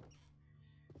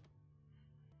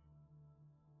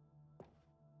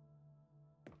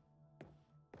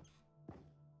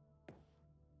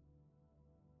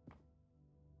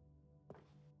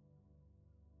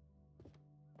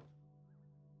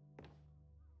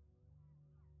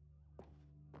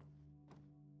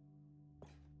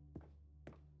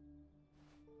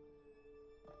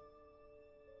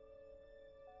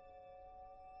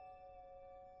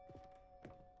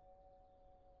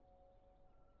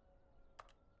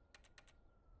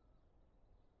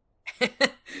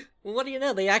 What do you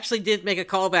know? They actually did make a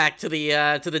callback to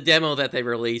the demo that they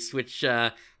released, which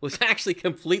was actually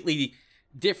completely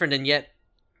different and yet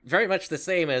very much the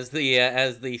same as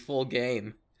the full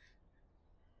game.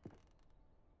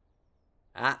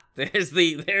 Ah, there's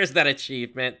that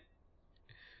achievement.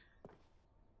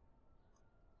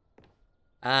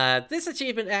 This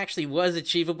achievement actually was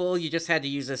achievable. You just had to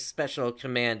use a special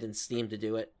command in Steam to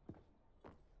do it.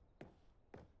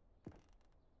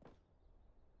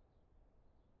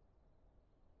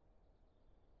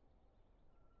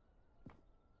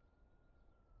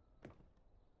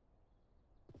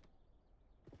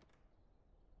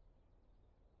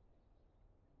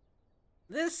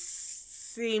 This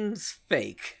seems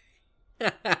fake.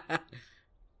 I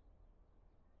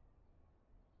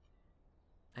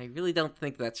really don't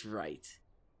think that's right.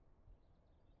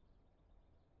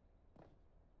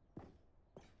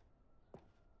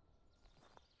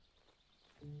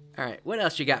 Alright, what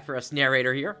else you got for us,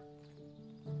 narrator, here?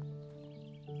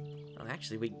 Oh,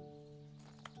 actually, we...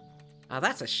 Oh,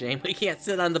 that's a shame. We can't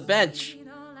sit on the bench.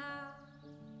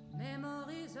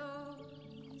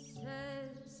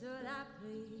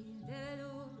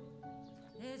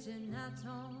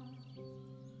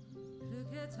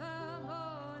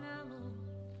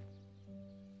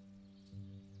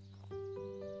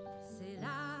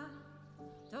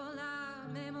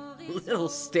 Little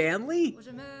Stanley?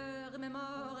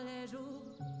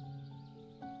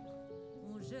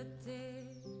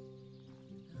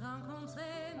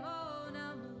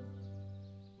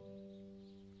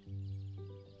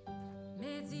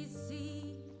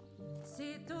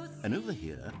 And over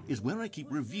here is where I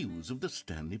keep reviews of the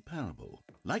Stanley Parable.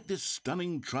 Like this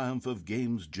stunning triumph of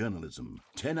games journalism,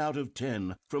 10 out of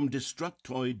 10 from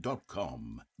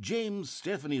Destructoid.com. James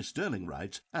Stephanie Sterling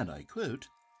writes, and I quote,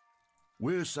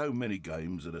 "Where so many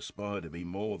games that aspire to be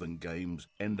more than games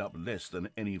end up less than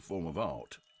any form of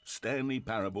art, Stanley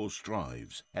Parable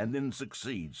strives and then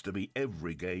succeeds to be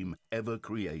every game ever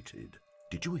created."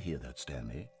 Did you hear that,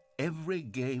 Stanley? Every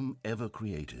game ever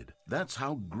created. That's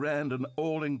how grand and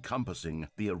all-encompassing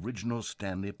the original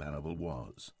Stanley Parable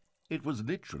was. It was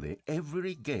literally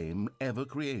every game ever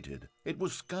created. It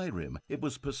was Skyrim, it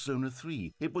was Persona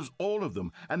 3, it was all of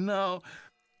them, and now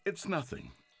it's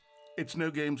nothing. It's no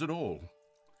games at all.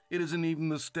 It isn't even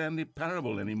the Stanley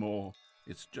Parable anymore.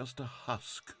 It's just a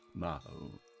husk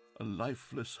now. A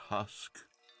lifeless husk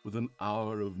with an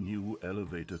hour of new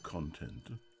elevator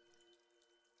content.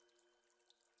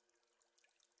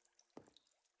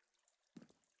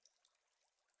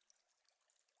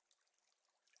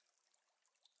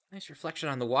 Nice reflection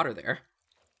on the water there.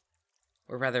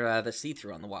 Or rather, the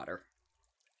see-through on the water.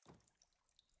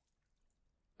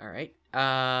 Alright,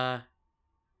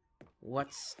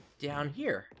 what's down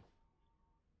here?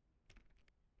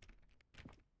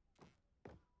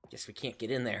 Guess we can't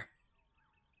get in there.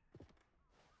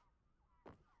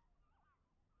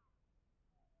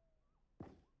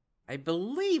 I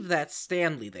believe that's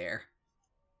Stanley there.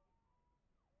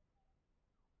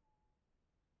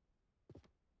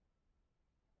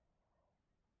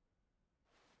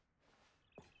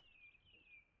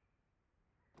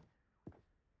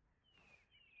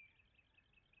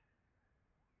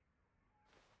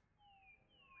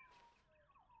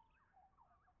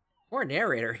 Poor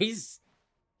narrator, he's...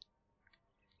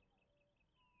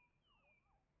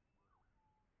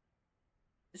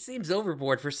 It seems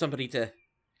overboard for somebody to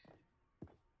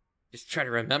just try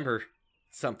to remember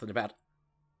something about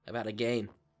a game.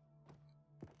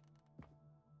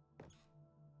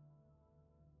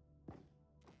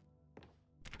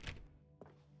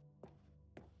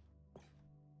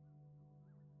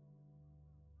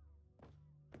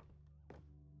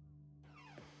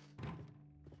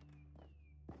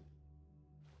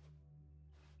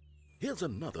 Here's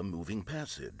another moving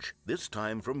passage, this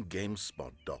time from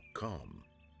GameSpot.com.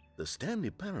 The Stanley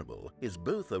Parable is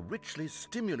both a richly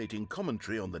stimulating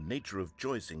commentary on the nature of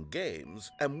choice in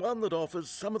games, and one that offers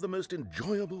some of the most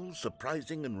enjoyable,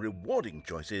 surprising, and rewarding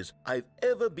choices I've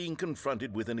ever been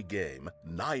confronted with in a game.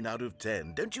 9 out of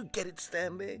 10. Don't you get it,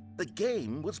 Stanley? The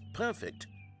game was perfect.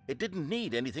 It didn't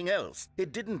need anything else.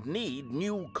 It didn't need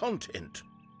new content.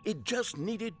 It just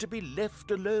needed to be left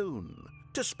alone,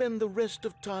 to spend the rest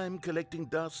of time collecting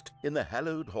dust in the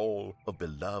hallowed hall of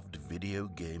beloved video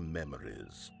game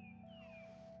memories.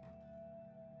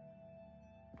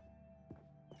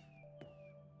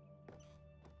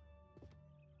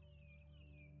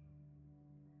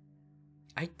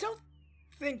 I don't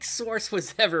think Source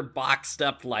was ever boxed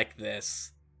up like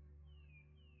this.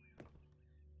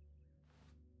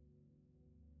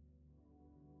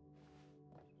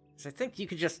 So I think you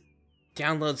could just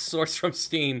download Source from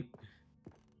Steam.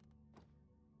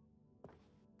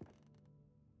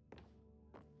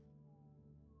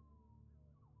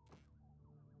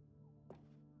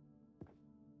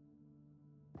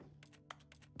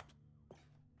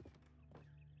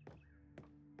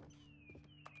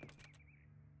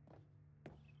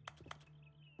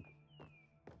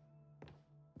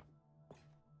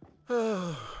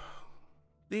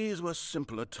 These were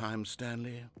simpler times,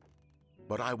 Stanley.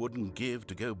 But I wouldn't give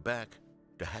to go back,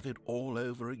 to have it all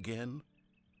over again.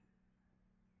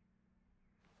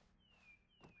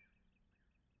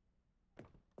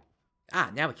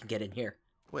 Ah, now we can get in here.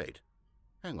 Wait,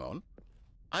 hang on.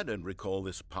 I don't recall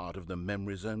this part of the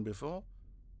memory zone before.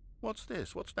 What's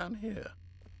this? What's down here?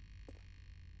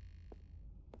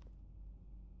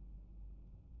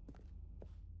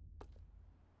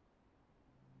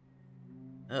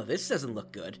 Oh, this doesn't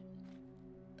look good.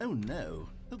 Oh no.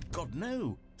 Oh God,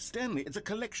 no. Stanley, it's a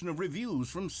collection of reviews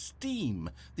from Steam,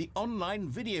 the online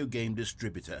video game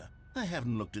distributor. I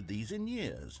haven't looked at these in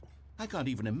years. I can't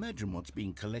even imagine what's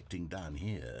been collecting down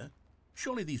here.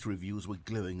 Surely these reviews were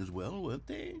glowing as well, weren't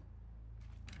they?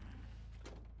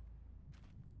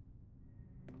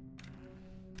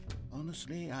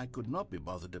 Honestly, I could not be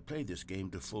bothered to play this game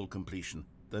to full completion.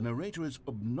 The narrator is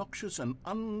obnoxious and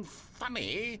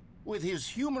unfunny, with his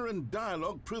humor and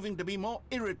dialogue proving to be more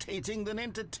irritating than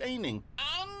entertaining.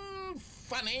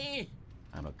 Unfunny!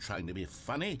 I'm not trying to be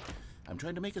funny. I'm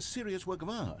trying to make a serious work of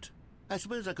art. I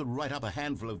suppose I could write up a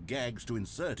handful of gags to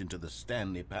insert into the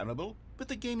Stanley Parable, but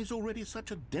the game is already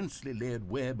such a densely layered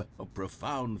web of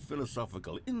profound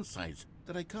philosophical insights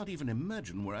that I can't even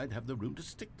imagine where I'd have the room to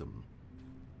stick them.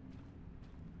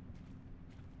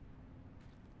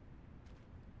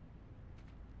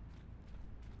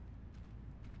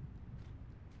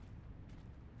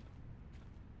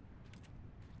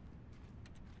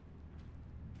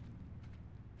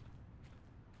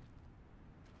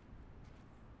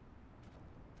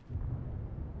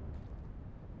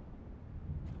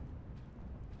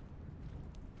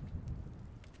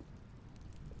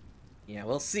 Yeah,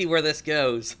 we'll see where this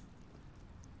goes.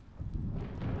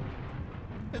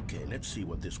 Okay, let's see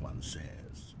what this one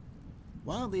says.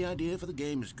 While the idea for the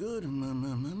game is good,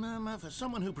 for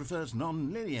someone who prefers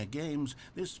non-linear games,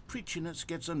 this preachiness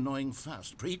gets annoying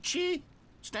fast. Preachy?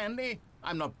 Stanley?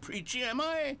 I'm not preachy, am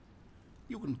I?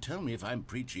 You can tell me if I'm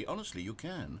preachy. Honestly, you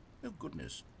can. Oh,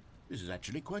 goodness. This is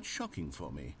actually quite shocking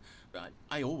for me.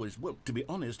 Well, to be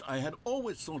honest, I had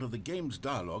always thought of the game's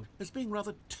dialogue as being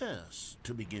rather terse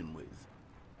to begin with.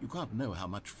 You can't know how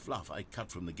much fluff I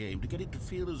cut from the game to get it to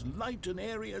feel as light and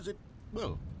airy as it...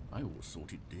 Well, I always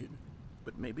thought it did,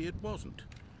 but maybe it wasn't.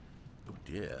 Oh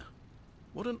dear.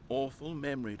 What an awful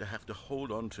memory to have to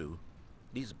hold on to.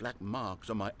 These black marks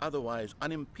on my otherwise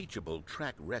unimpeachable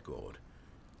track record.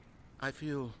 I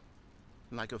feel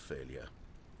like a failure.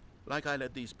 Like I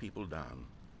let these people down.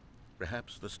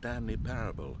 Perhaps the Stanley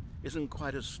Parable isn't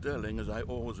quite as sterling as I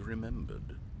always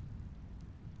remembered.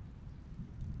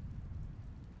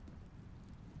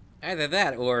 Either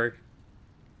that, or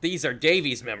these are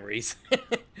Davy's memories.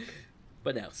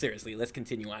 But no, seriously, let's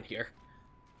continue on here.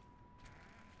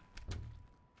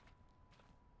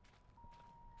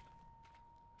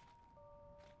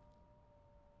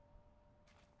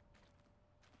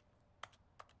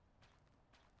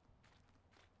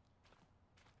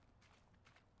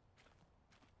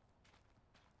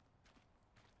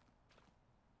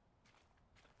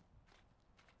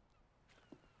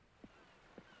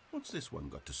 What's this one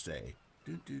got to say?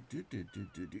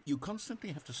 You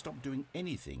constantly have to stop doing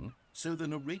anything so the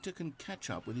narrator can catch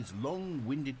up with his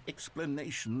long-winded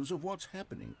explanations of what's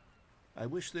happening. I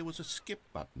wish there was a skip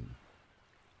button.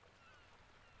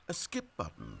 A skip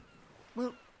button?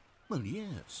 Well,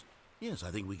 yes. Yes,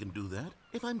 I think we can do that.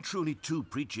 If I'm truly too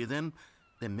preachy, then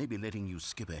maybe letting you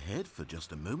skip ahead for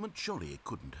just a moment, surely it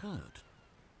couldn't hurt.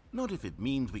 Not if it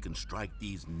means we can strike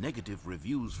these negative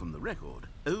reviews from the record.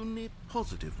 Only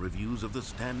positive reviews of the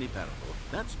Stanley Parable.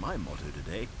 That's my motto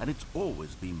today, and it's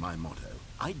always been my motto.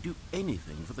 I'd do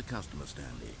anything for the customer,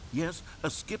 Stanley. Yes, a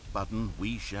skip button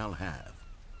we shall have.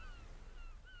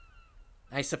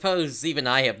 I suppose even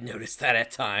I have noticed that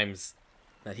at times.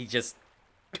 That he just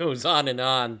goes on and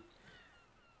on.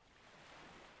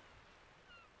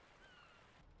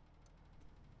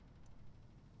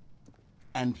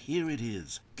 And here it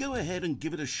is. Go ahead and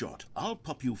give it a shot. I'll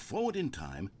pop you forward in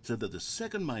time so that the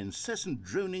second my incessant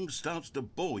droning starts to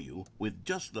bore you, with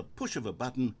just the push of a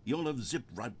button, you'll have zipped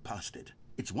right past it.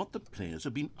 It's what the players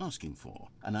have been asking for,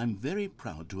 and I'm very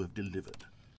proud to have delivered.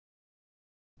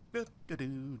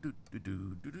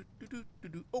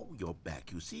 Oh, you're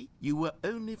back, you see. You were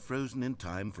only frozen in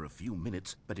time for a few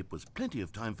minutes, but it was plenty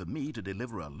of time for me to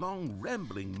deliver a long,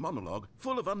 rambling monologue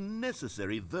full of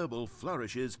unnecessary verbal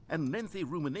flourishes and lengthy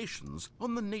ruminations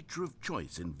on the nature of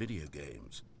choice in video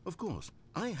games. Of course,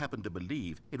 I happen to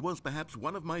believe it was perhaps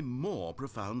one of my more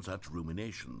profound such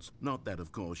ruminations. Not that,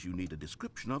 of course, you need a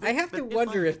description of it. I have to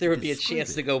wonder if there would be a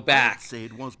chance to go back say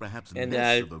it was perhaps and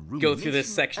less of a go through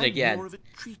this section again. more of a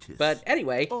treatise. But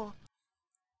anyway...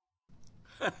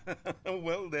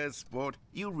 Well there, sport.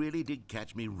 You really did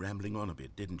catch me rambling on a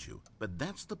bit, didn't you? But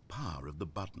that's the power of the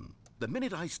button. The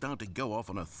minute I start to go off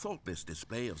on a thoughtless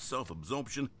display of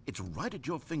self-absorption, it's right at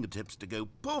your fingertips to go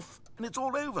poof, and it's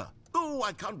all over. Oh,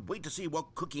 I can't wait to see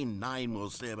what Cookie 9 will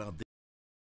say about this.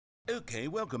 Okay,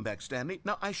 welcome back, Stanley.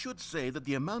 Now, I should say that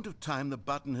the amount of time the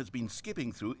button has been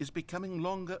skipping through is becoming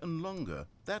longer and longer.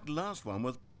 That last one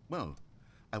was, well,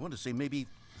 I want to say maybe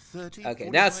 30, Okay,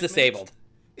 now it's 45 disabled. minutes.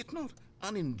 It's not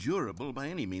unendurable by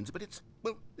any means, but it's,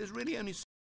 well, there's really only...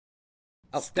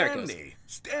 Oh, there it goes.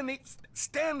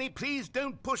 Stanley, please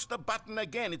don't push the button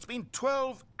again. It's been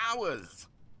 12 hours.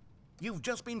 You've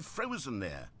just been frozen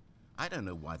there. I don't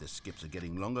know why the skips are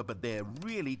getting longer, but they're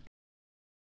really...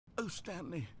 Oh,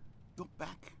 Stanley, you're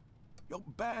back. You're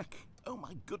back. Oh,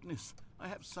 my goodness. I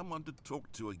have someone to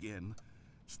talk to again.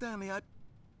 Stanley, I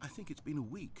think it's been a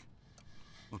week.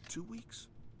 Or 2 weeks.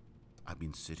 I've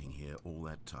been sitting here all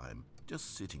that time.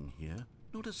 Just sitting here.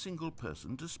 Not a single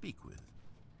person to speak with.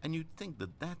 And you'd think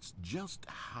that that's just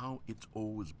how it's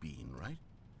always been, right?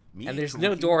 Me And there's talking,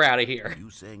 no door out of here. you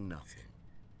saying nothing.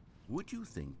 Would you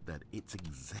think that it's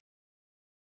exactly...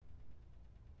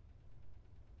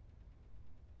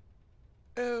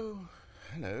 Oh,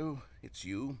 hello. It's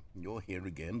you. You're here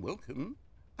again. Welcome.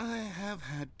 I have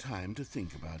had time to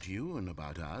think about you and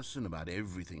about us and about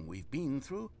everything we've been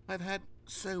through. I've had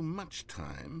so much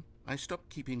time. I stopped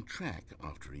keeping track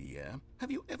after a year.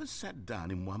 Have you ever sat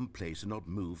down in one place and not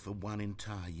moved for one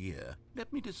entire year?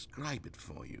 Let me describe it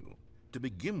for you. To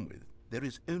begin with, there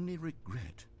is only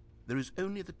regret. There is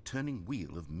only the turning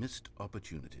wheel of missed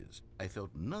opportunities. I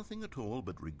felt nothing at all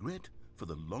but regret for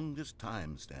the longest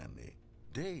time, Stanley.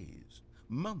 Days,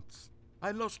 months.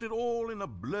 I lost it all in a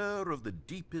blur of the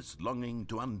deepest longing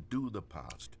to undo the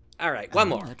past. All right, one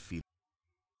more.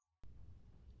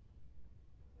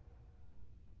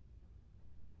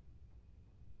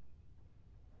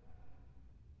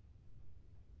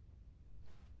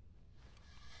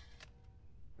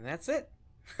 And that's it.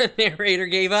 The narrator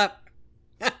gave up.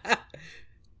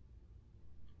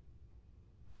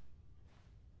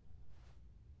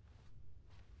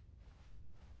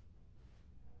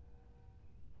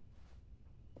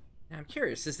 I'm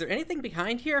curious, is there anything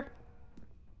behind here?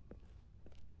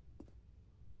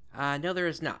 No, there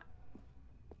is not.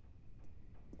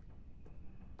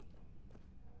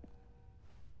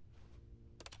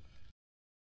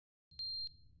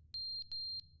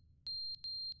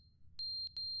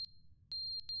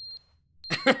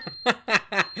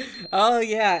 Oh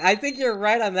yeah, I think you're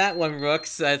right on that one,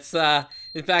 Rooks. It's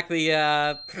in fact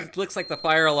the looks like the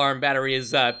fire alarm battery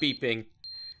is beeping.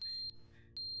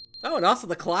 Oh, and also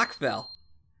the clock fell.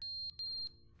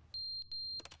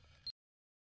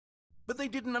 But they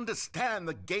didn't understand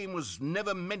the game was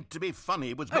never meant to be funny.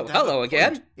 It was Oh, meant to have hello a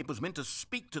again. point. It was meant to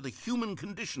speak to the human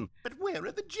condition. But where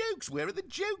are the jokes? Where are the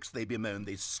jokes? They bemoaned,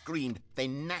 they screamed, they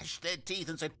gnashed their teeth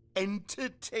and said,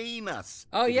 entertain us.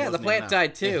 Oh It yeah, the wasn't plant enough.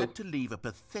 died They too. had to leave a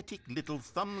pathetic little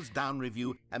thumbs-down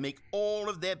review and make all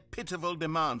of their pitiful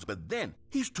demands. But then,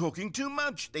 he's talking too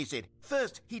much, they said.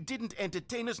 First, he didn't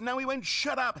entertain us, now he won't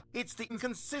shut up. It's the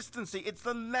inconsistency, it's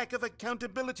the lack of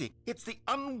accountability, it's the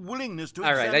unwillingness to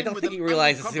All right, I don't think he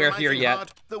realizes we're here yet.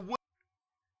 Heart,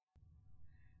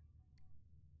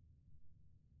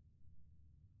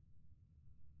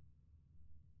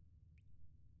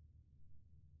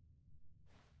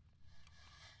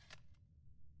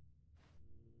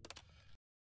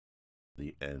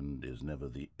 the end is never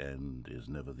the end, is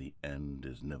never the end,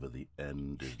 is never the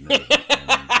end, is never the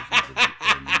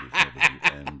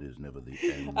end, is never the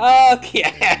end,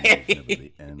 Okay.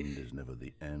 the end is never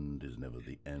the end, is never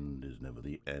the end, is never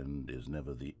the end, is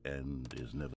never the end,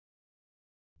 is never.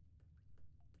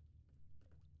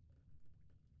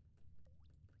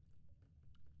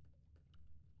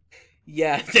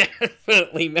 Yeah,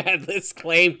 definitely Madness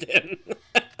claimed him.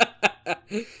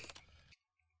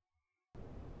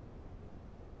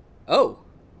 Oh.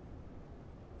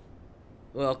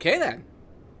 Well, okay then.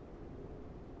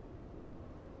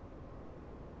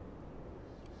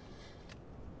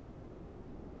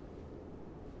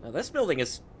 Now this building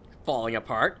is falling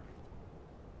apart.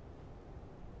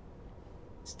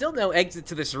 Still no exit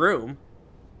to this room.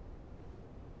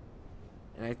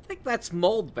 And I think that's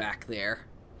mold back there.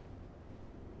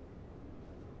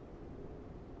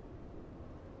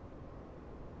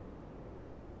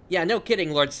 Yeah, no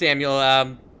kidding, Lord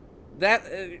Samuel. That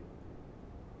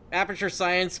Aperture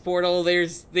Science Portal.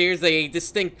 There's a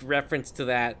distinct reference to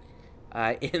that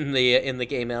in the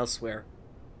game elsewhere.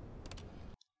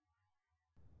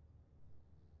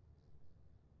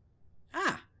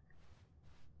 Ah,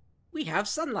 we have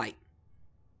sunlight.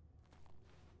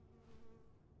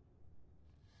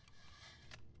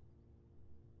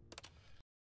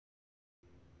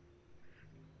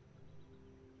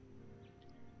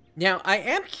 Now, I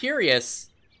am curious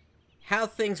how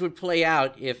things would play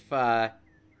out if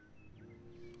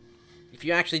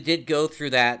you actually did go through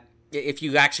that, if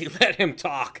you actually let him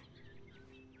talk.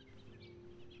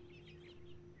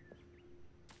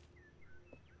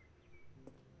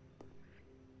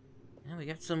 we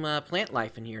got some plant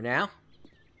life in here now.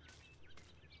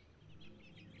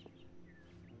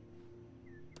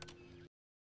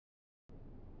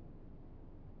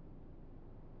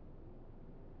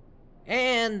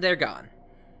 And they're gone.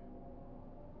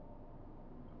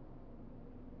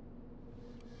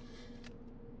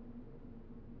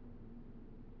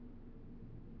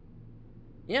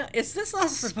 Yeah, is this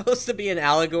also supposed to be an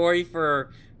allegory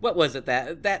for, what was it,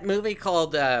 that movie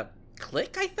called,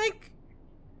 Click, I think?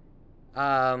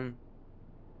 I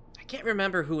can't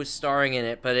remember who was starring in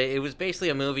it, but it was basically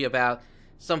a movie about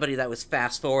somebody that was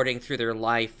fast-forwarding through their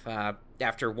life,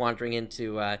 after wandering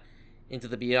into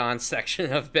the Beyond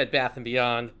section of Bed Bath &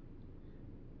 Beyond.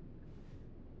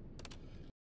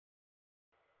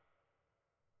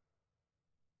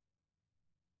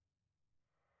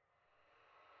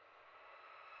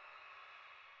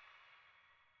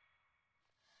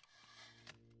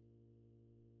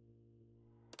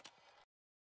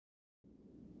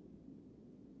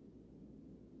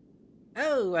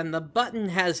 Oh, and the button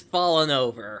has fallen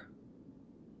over.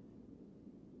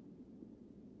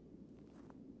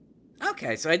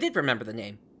 Okay, so I did remember the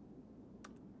name.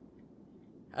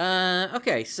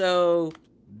 Okay, so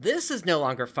this is no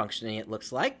longer functioning, it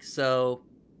looks like, so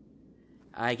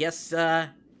I guess,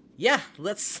 yeah,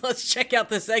 let's check out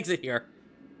this exit here.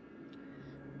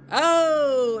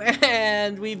 Oh,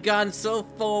 and we've gone so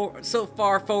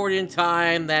far forward in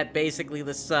time that basically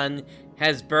the sun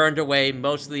has burned away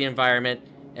most of the environment,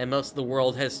 and most of the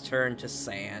world has turned to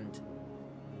sand.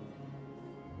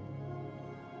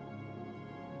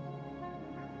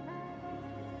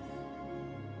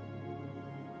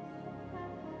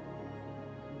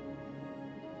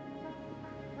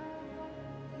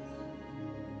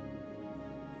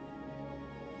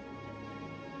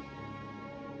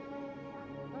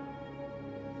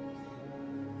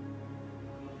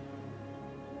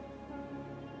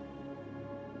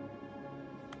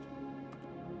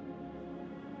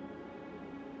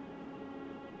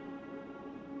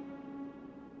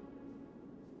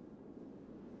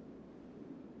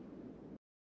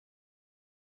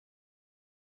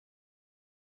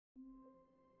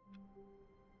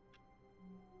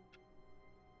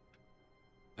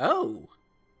 Oh.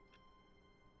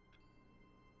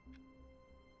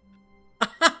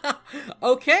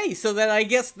 Okay, so then I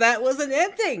guess that was an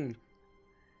ending.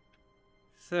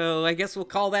 So I guess we'll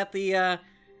call that the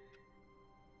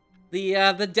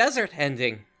desert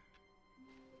ending.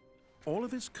 All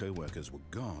of his co-workers were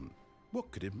gone.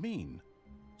 What could it mean?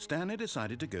 Stanley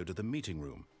decided to go to the meeting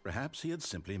room. Perhaps he had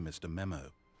simply missed a memo.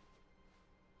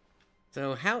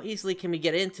 So how easily can we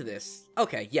get into this?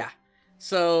 Okay, yeah.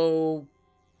 So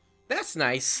that's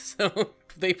nice. So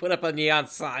they put up a neon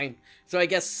sign. So I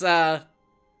guess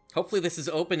hopefully this is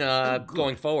open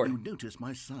going forward. You notice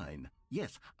my sign.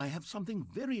 Yes, I have something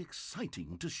very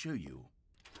exciting to show you.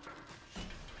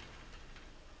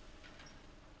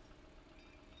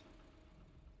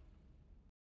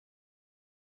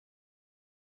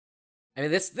 I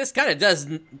mean, this kind of does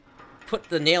put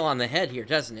the nail on the head here,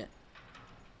 doesn't it?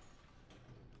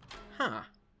 Huh.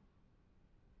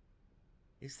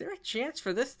 Is there a chance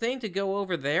for this thing to go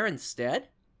over there instead?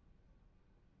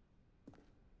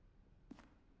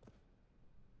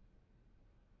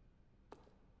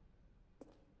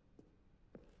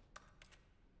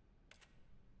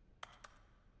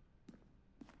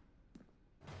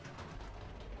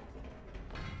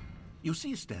 You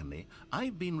see, Stanley,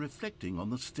 I've been reflecting on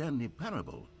the Stanley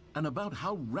Parable and about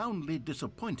how roundly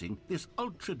disappointing this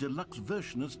ultra-deluxe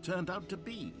version has turned out to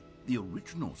be. The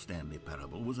original Stanley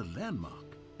Parable was a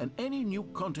landmark, and any new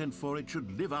content for it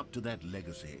should live up to that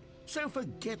legacy. So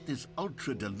forget this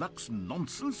ultra-deluxe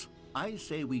nonsense. I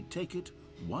say we take it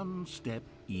one step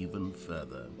even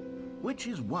further. Which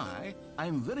is why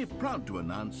I'm very proud to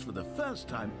announce for the first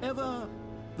time ever,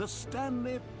 the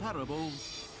Stanley Parable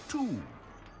 2.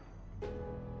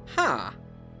 Huh.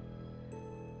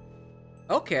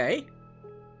 Okay.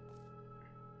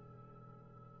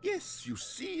 Yes, you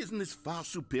see, isn't this far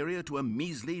superior to a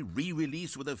measly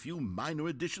re-release with a few minor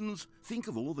additions? Think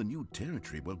of all the new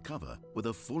territory we'll cover with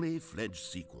a fully fledged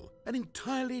sequel. An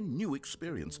entirely new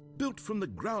experience, built from the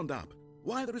ground up.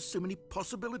 Why, there are so many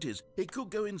possibilities. It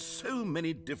could go in so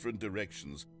many different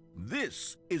directions.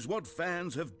 This is what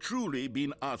fans have truly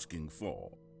been asking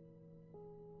for.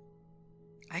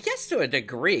 I guess to a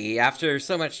degree, after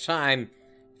so much time,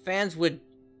 fans would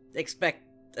expect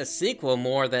a sequel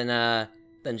more than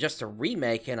just a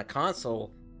remake and a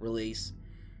console release.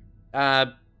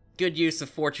 Good use of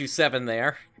 427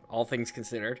 there, all things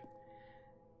considered.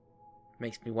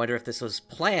 Makes me wonder if this was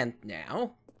planned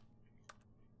now.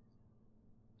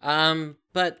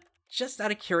 But just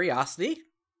out of curiosity,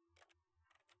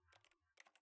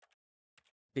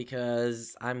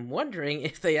 because I'm wondering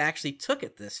if they actually took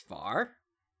it this far.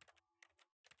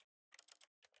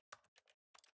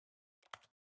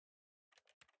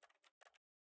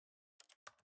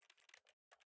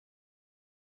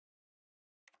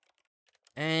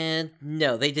 And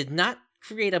no, they did not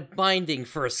create a binding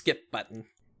for a skip button.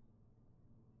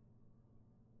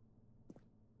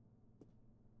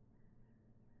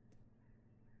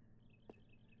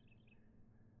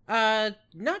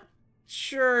 Not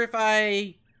sure if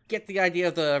I get the idea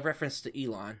of the reference to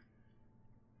Elon.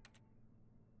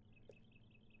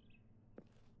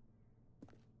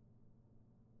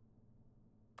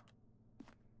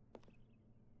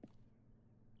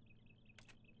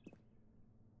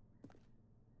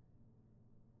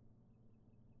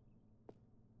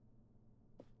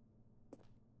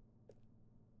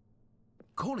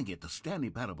 Calling it the Stanley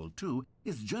Parable 2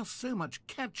 is just so much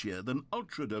catchier than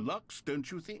Ultra Deluxe, don't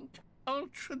you think?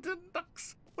 Ultra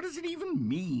Deluxe? What does it even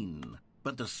mean?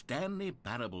 But the Stanley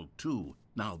Parable 2,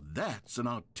 now that's an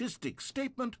artistic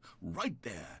statement right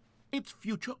there. It's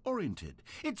future-oriented.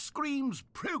 It screams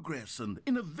progress and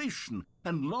innovation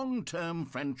and long-term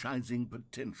franchising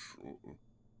potential.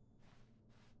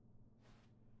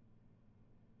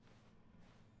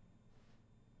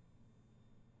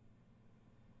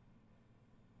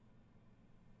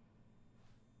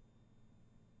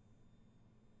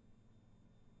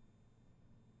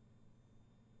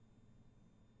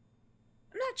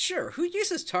 I'm not sure. Who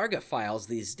uses Targa files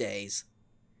these days?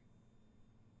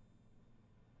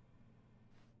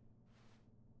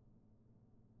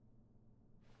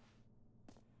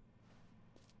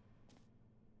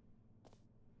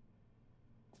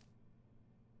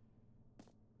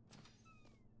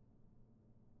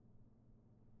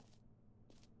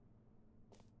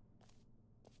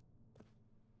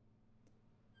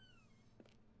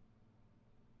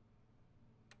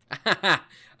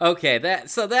 Okay,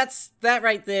 that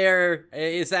right there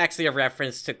is actually a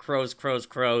reference to Crows,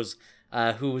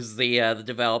 who was the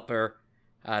developer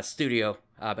studio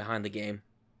behind the game.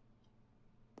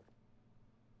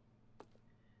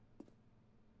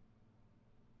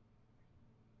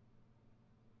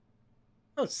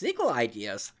 Oh, sequel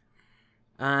ideas.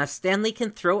 Stanley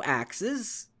can throw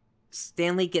axes.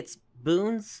 Stanley gets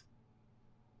boons.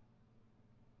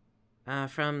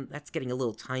 That's getting a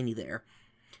little tiny there.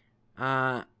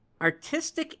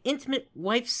 Artistic intimate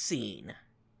wife scene.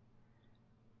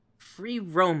 Free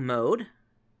roam mode.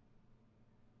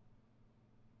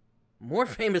 More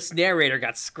famous narrator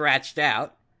got scratched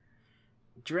out.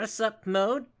 Dress up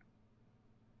mode.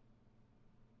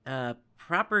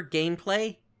 Proper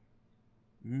gameplay.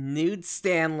 Nude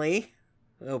Stanley.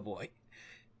 Oh boy.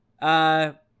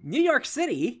 New York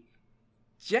City.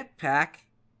 Jetpack.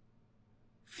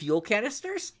 Fuel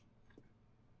canisters?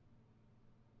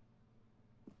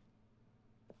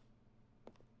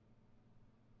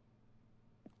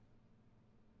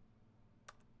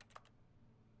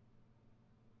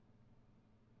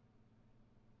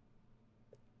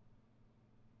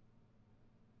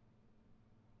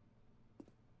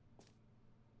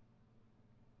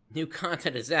 New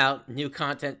content is out. New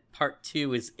content part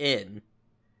 2 is in.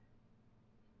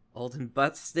 Old and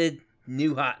busted.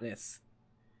 New hotness.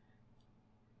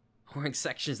 Boring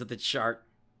sections of the chart.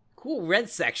 Cool red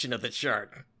section of the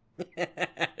chart.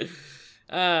 Ain't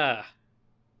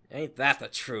that the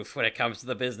truth when it comes to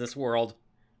the business world?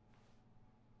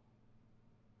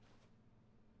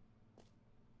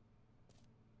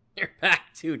 You're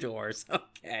back 2 doors.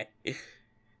 Okay.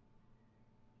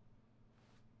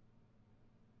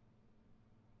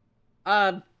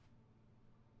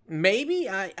 Maybe?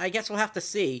 I guess we'll have to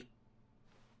see.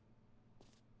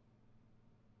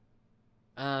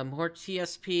 More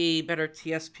TSP, better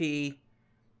TSP,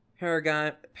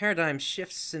 paradigm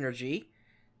shift synergy,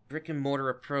 brick and mortar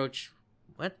approach.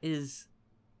 What is...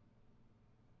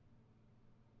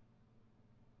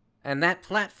 And that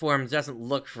platform doesn't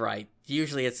look right.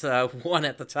 Usually it's 1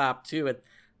 at the top, 2 at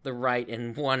the right,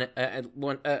 and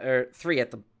 3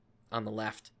 at the on the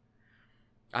left.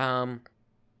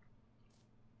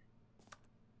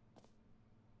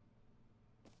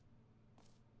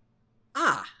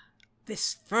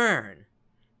 This fern.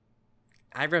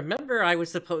 I remember I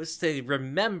was supposed to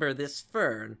remember this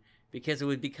fern because it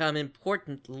would become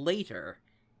important later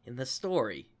in the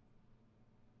story.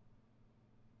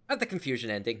 Of the confusion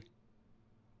ending.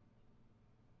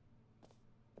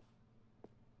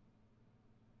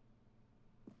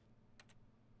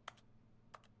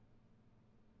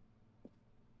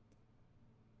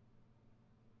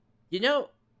 You know,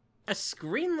 a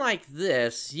screen like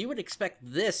this, you would expect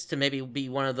this to maybe be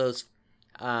one of those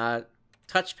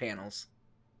touch panels.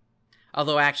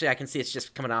 Although, actually, I can see it's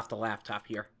just coming off the laptop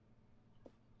here.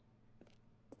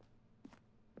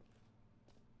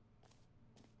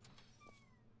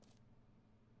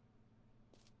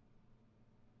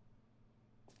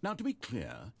 Now, to be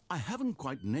clear, I haven't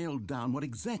quite nailed down what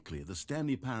exactly the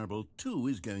Stanley Parable 2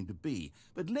 is going to be,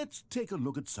 but let's take a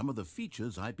look at some of the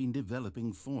features I've been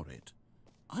developing for it.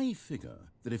 I figure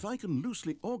that if I can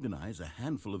loosely organize a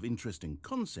handful of interesting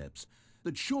concepts,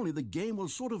 that surely the game will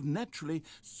sort of naturally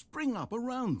spring up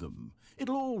around them.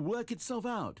 It'll all work itself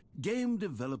out. Game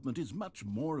development is much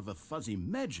more of a fuzzy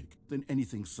magic than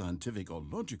anything scientific or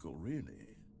logical, really.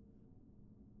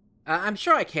 I'm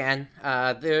sure I can.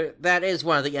 That is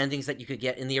one of the endings that you could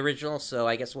get in the original, so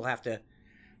I guess we'll have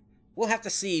to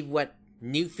see what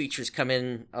new features come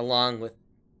in along with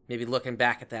maybe looking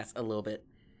back at that a little bit.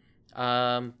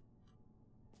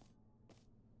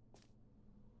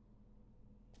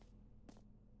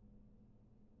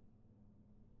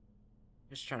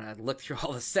 Just trying to look through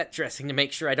all the set dressing to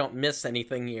make sure I don't miss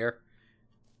anything here.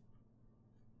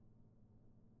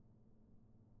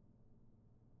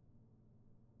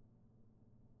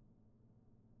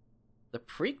 The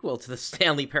prequel to the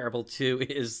Stanley Parable 2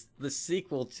 is the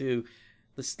sequel to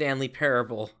the Stanley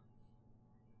Parable.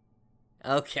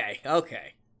 Okay.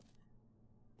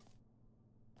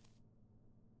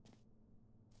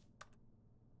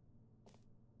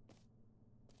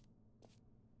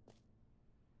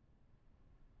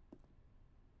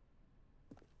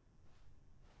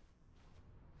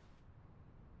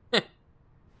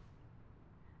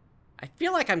 I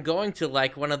feel like I'm going to,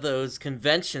 like, one of those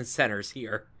convention centers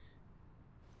here.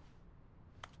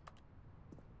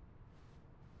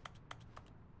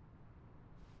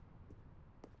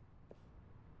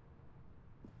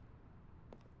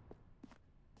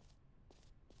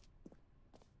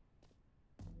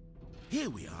 Here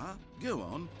we are. Go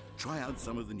on, try out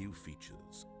some of the new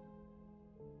features.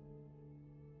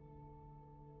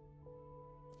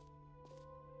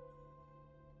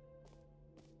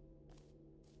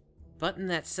 Button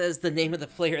that says the name of the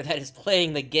player that is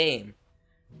playing the game.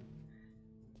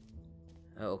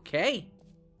 Okay.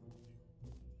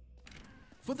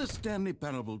 For the Stanley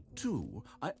Parable 2,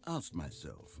 I asked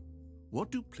myself,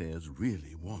 what do players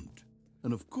really want?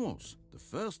 And of course, the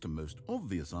first and most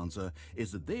obvious answer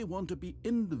is that they want to be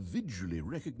individually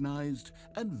recognized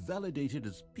and validated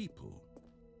as people.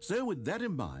 So with that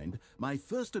in mind, my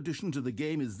first addition to the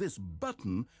game is this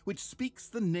button which speaks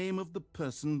the name of the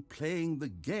person playing the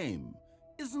game.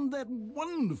 Isn't that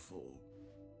wonderful?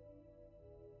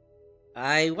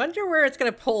 I wonder where it's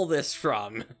gonna pull this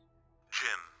from.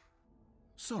 Jim.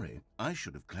 Sorry, I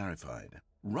should have clarified.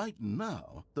 Right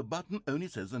now, the button only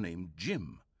says the name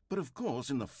Jim. But of course,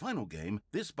 in the final game,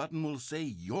 this button will say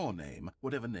your name,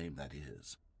 whatever name that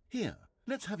is. Here,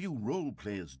 let's have you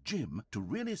role-play as Jim to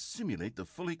really simulate the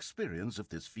full experience of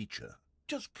this feature.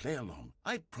 Just play along.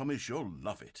 I promise you'll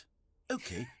love it.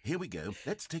 Okay, here we go.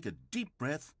 Let's take a deep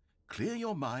breath, clear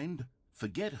your mind,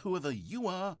 forget whoever you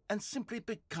are, and simply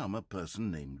become a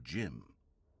person named Jim.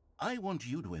 I want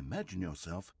you to imagine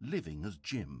yourself living as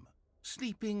Jim,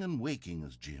 sleeping and waking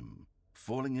as Jim,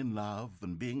 falling in love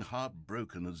and being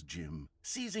heartbroken as Jim,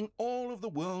 seizing all of the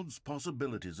world's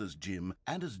possibilities as Jim,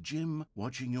 and as Jim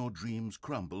watching your dreams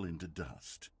crumble into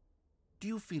dust. Do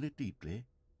you feel it deeply?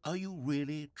 Are you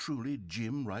really, truly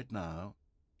Jim right now?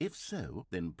 If so,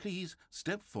 then please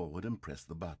step forward and press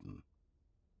the button.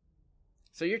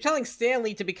 So you're telling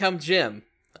Stanley to become Jim.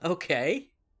 Okay.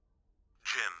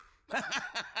 Jim.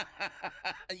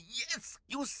 Yes,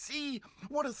 you see?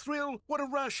 What a thrill, what a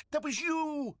rush. That was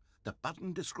you. The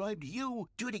button described you.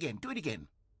 Do it again, do it again.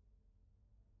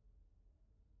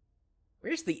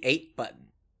 Where's the 8 button?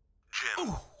 Jim.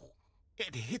 Oh,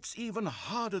 it hits even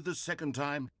harder the second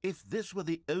time. If this were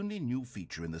the only new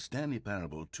feature in the Stanley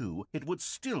Parable 2, it would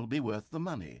still be worth the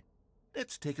money.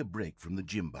 Let's take a break from the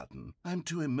Jim button. I'm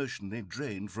too emotionally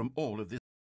drained from all of this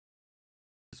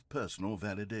personal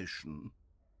validation.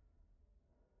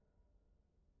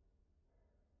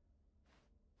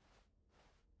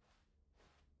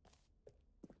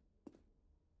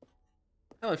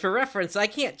 Oh, and for reference, I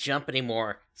can't jump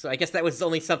anymore, so I guess that was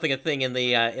only a thing in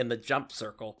the jump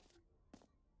circle.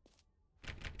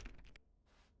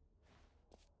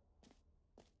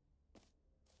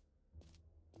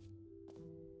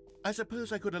 I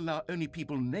suppose I could allow only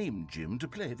people named Jim to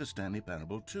play the Stanley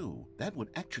Parable 2. That would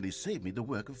actually save me the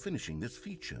work of finishing this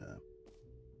feature.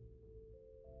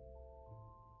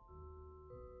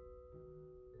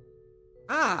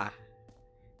 Ah!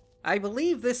 I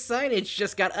believe this signage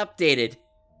just got updated.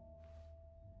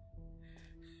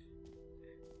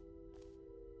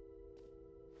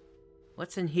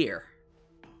 What's in here?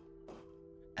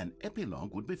 An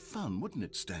epilogue would be fun, wouldn't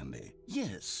it, Stanley?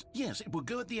 Yes, it will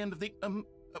go at the end of the,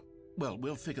 well,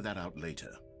 we'll figure that out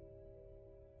later.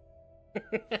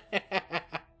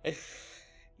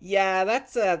 Yeah,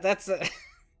 that's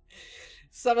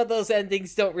some of those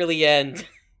endings don't really end.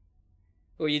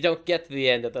 Or you don't get to the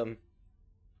end of them.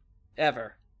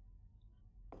 Ever.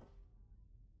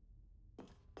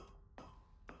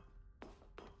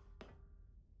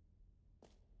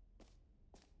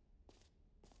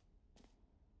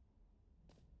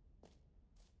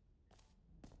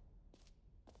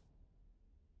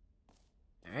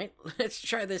 Alright, let's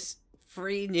try this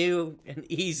free, new, and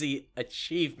easy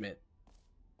achievement.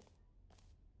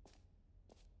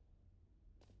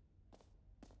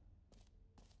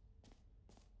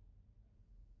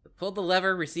 Pull the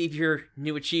lever, receive your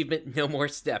new achievement, no more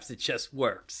steps, it just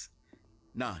works.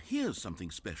 Now here's something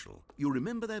special. You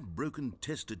remember that broken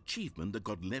test achievement that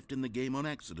got left in the game on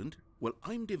accident? Well,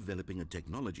 I'm developing a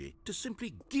technology to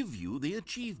simply give you the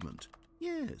achievement.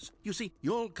 Yes, you see,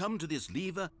 you'll come to this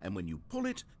lever, and when you pull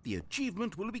it, the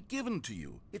achievement will be given to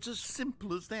you. It's as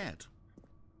simple as that.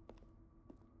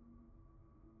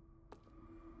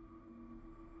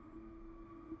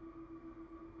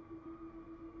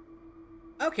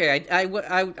 Okay,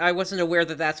 I wasn't aware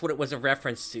that that's what it was a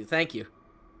reference to. Thank you.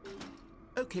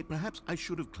 Okay, perhaps I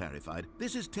should have clarified.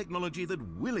 This is technology that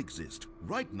will exist.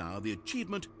 Right now, the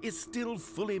achievement is still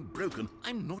fully broken.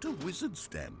 I'm not a wizard,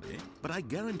 Stanley, but I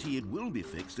guarantee it will be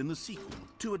fixed in the sequel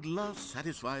to at last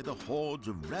satisfy the hordes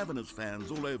of ravenous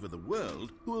fans all over the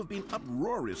world who have been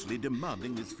uproariously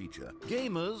demanding this feature.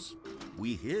 Gamers,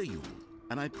 we hear you,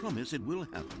 and I promise it will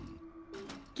happen.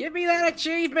 Give me that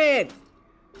achievement!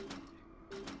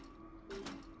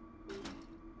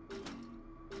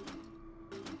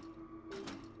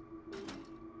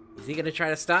 Is he gonna try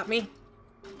to stop me?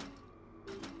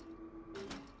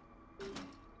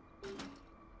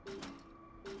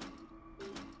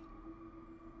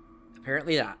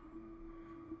 Apparently not.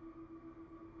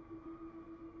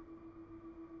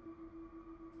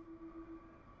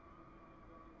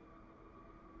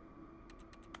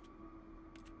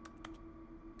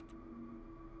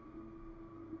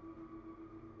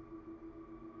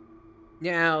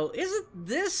 Now, isn't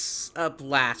this a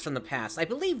blast from the past? I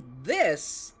believe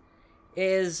this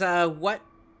is what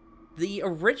the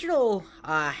original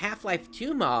Half-Life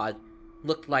 2 mod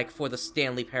looked like for the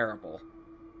Stanley Parable.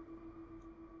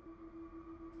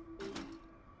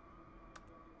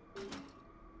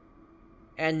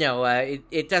 And no,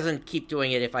 it doesn't keep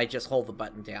doing it if I just hold the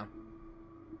button down.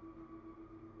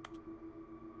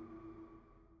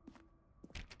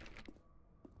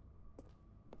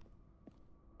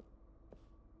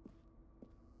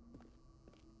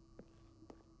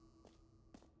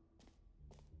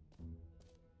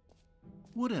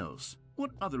 What else?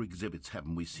 What other exhibits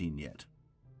haven't we seen yet?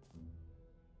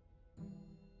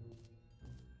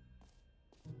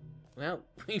 Well,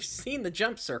 we've seen the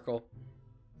jump circle. You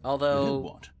Although... know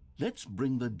what? Let's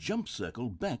bring the jump circle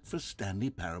back for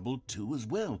Stanley Parable 2 as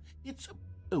well. It's...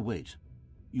 Oh, wait.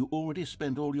 You already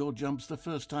spent all your jumps the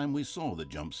first time we saw the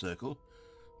jump circle.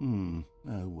 Oh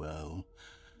well.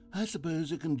 I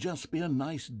suppose it can just be a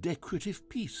nice decorative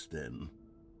piece then.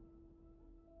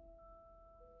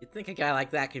 You'd think a guy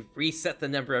like that could reset the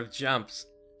number of jumps.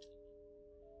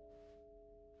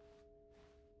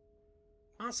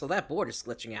 Also, that board is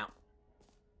glitching out.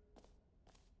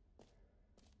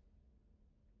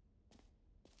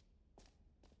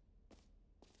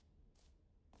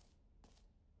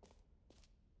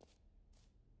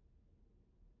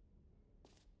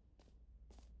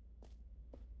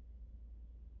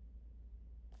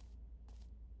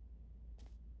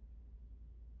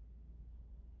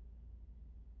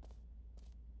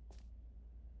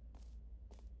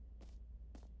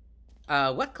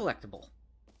 What collectible?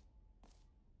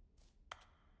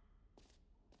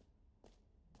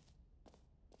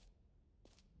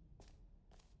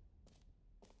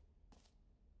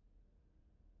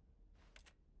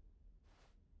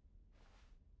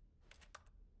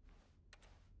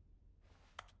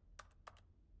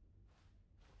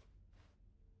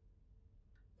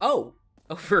 Oh,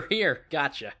 over here.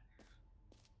 Gotcha.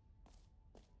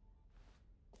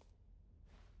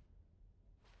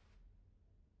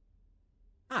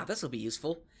 Ah, this will be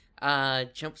useful.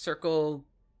 Jump circle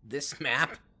this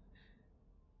map.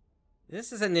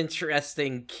 This is an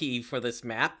interesting key for this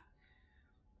map.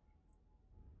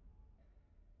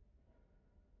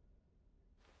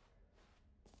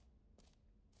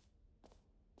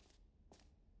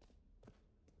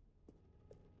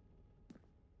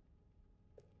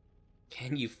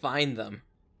 Can you find them?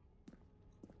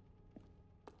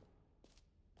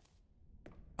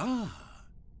 Ah,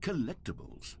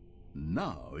 collectibles.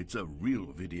 Now it's a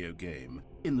real video game.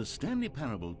 In the Stanley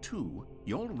Parable 2,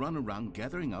 you'll run around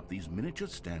gathering up these miniature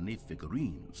Stanley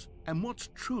figurines. And what's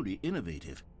truly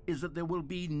innovative is that there will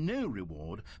be no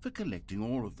reward for collecting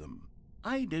all of them.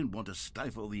 I don't want to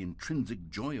stifle the intrinsic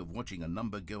joy of watching a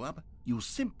number go up. You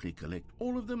simply collect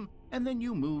all of them, and then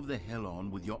you move the hell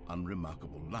on with your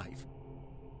unremarkable life.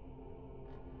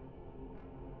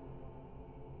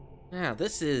 Now,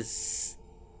 this is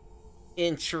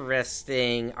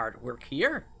interesting artwork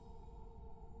here.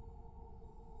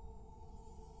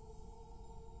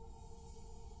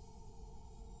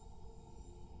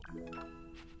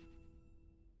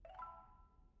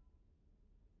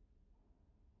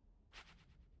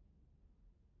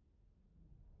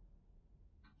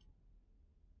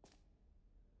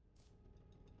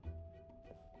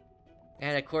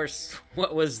 And of course,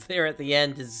 what was there at the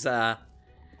end is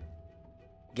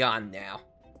gone now.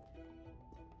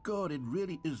 God, it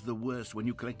really is the worst when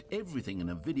you collect everything in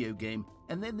a video game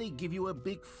and then they give you a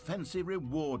big fancy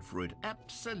reward for it.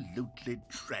 Absolutely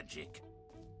tragic.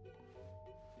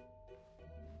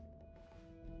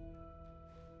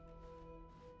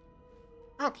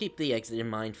 I'll keep the exit in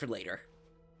mind for later.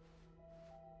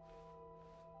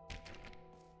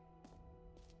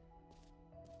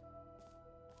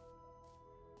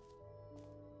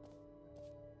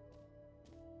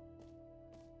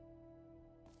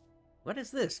 What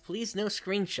is this? Please no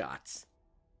screenshots.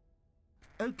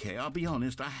 Okay, I'll be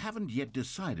honest, I haven't yet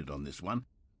decided on this one.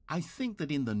 I think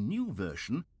that in the new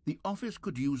version, the office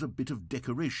could use a bit of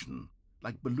decoration,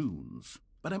 like balloons.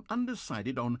 But I'm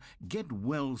undecided on Get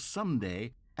Well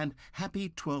Someday and Happy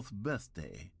 12th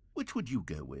Birthday. Which would you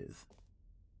go with?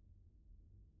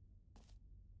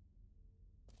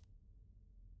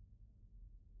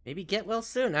 Maybe Get Well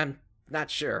Soon, I'm not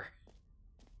sure.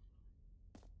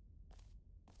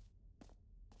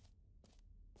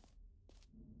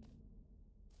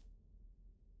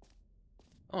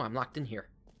 Oh, I'm locked in here.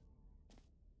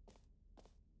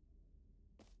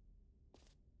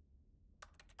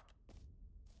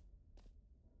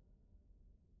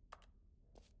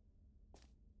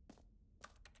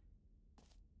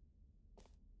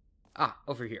 Ah,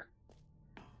 over here.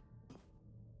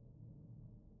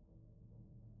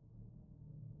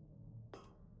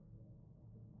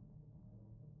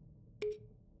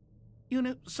 You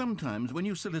know, sometimes when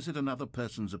you solicit another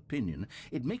person's opinion,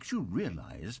 it makes you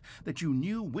realize that you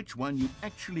knew which one you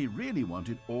actually really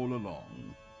wanted all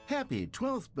along. Happy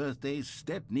 12th birthday,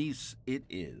 step-niece, it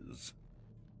is.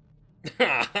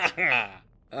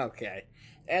 Okay.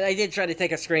 And I did try to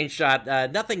take a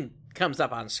screenshot. Nothing comes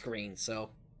up on screen, so...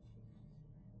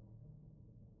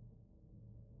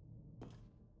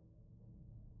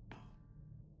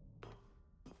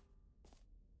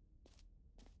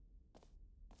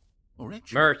 Or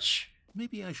actually, Merch.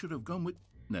 maybe I should have gone with...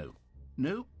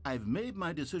 No, I've made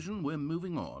my decision, we're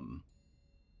moving on.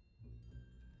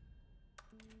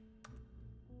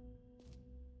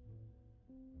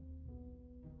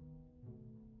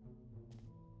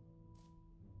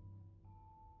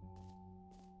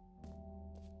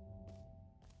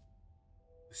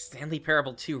 Stanley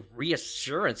Parable 2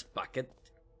 Reassurance Bucket.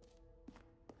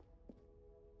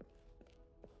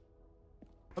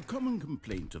 A common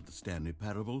complaint of the Stanley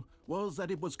Parable was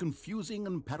that it was confusing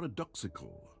and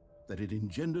paradoxical, that it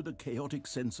engendered a chaotic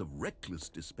sense of reckless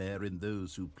despair in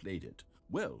those who played it.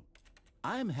 Well,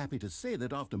 I'm happy to say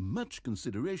that after much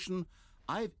consideration,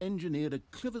 I've engineered a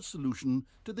clever solution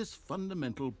to this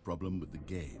fundamental problem with the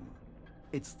game.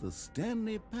 It's the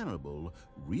Stanley Parable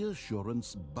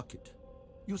Reassurance Bucket.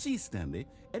 You see, Stanley,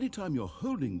 anytime you're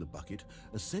holding the bucket,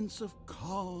 a sense of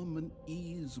calm and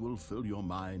ease will fill your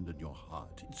mind and your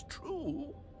heart. It's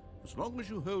true. As long as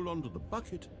you hold on to the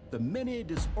bucket, the many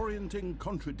disorienting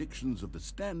contradictions of the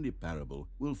Stanley Parable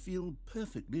will feel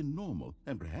perfectly normal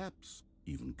and perhaps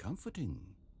even comforting.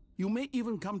 You may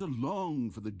even come to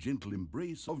long for the gentle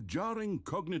embrace of jarring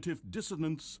cognitive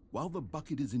dissonance while the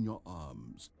bucket is in your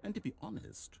arms. And to be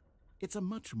honest, it's a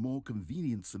much more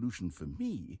convenient solution for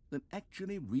me than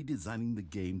actually redesigning the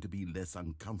game to be less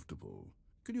uncomfortable.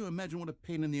 Can you imagine what a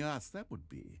pain in the ass that would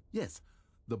be? Yes,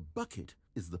 the bucket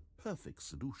is the perfect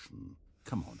solution.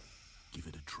 Come on, give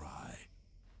it a try.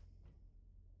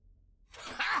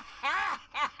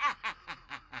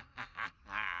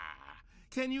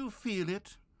 Can you feel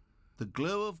it? The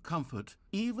glow of comfort,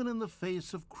 even in the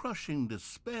face of crushing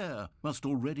despair, must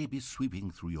already be sweeping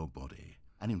through your body.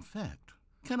 And in fact,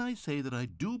 can I say that I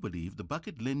do believe the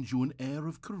bucket lends you an air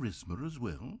of charisma as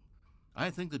well? I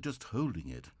think that just holding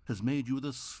it has made you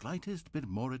the slightest bit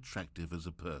more attractive as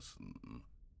a person.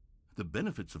 The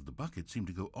benefits of the bucket seem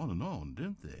to go on and on,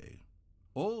 don't they?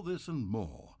 All this and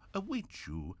more awaits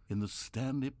you in the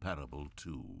Stanley Parable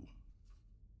 2.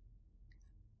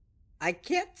 I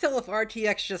can't tell if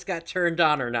RTX just got turned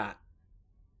on or not.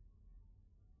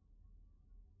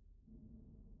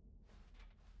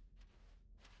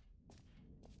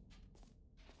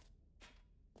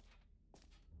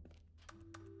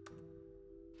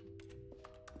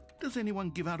 Does anyone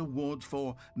give out awards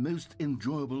for most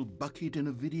enjoyable bucket in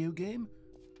a video game?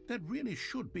 That really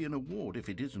should be an award if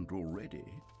it isn't already.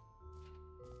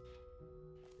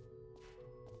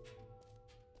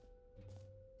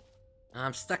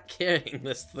 I'm stuck carrying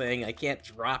this thing. I can't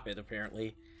drop it,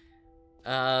 apparently.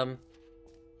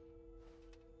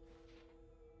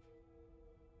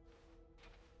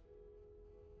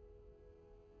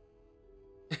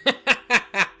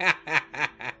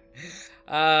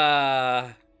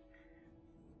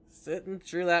 Sitting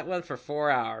through that one for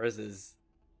 4 hours is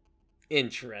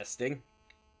interesting.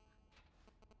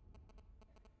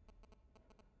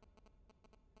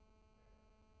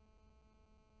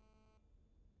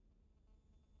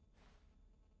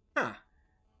 Huh.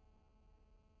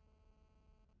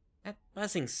 That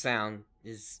buzzing sound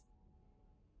is...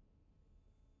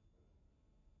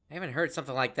 I haven't heard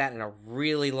something like that in a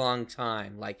really long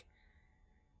time. Like,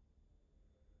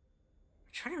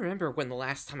 I'm trying to remember when the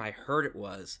last time I heard it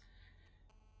was.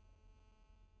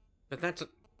 But that's,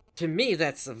 to me,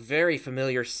 that's a very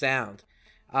familiar sound.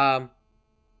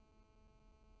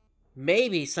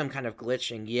 Maybe some kind of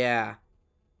glitching, yeah.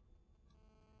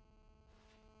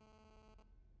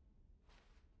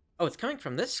 Oh, it's coming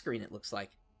from this screen, it looks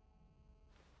like.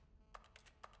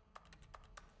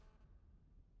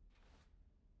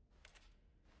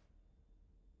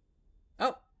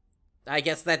 Oh, I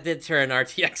guess that did turn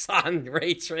RTX on,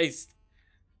 ray traced.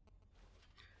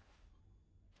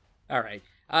 Alright.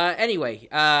 Anyway,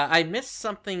 I missed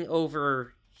something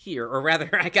over here, or rather,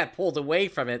 I got pulled away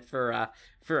from it for a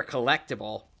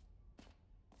collectible.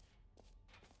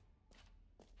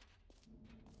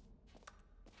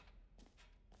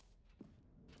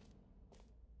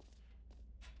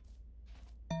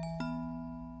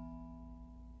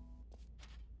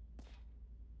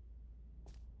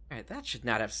 Alright, that should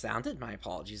not have sounded. My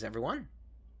apologies, everyone.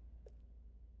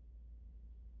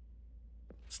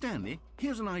 Stanley,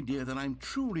 here's an idea that I'm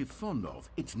truly fond of.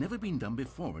 It's never been done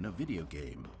before in a video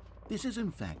game. This is, in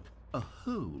fact, a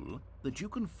hole that you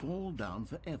can fall down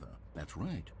forever. That's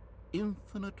right.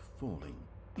 Infinite falling.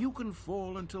 You can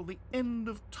fall until the end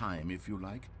of time, if you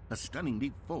like. A stunning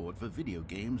leap forward for video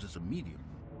games as a medium.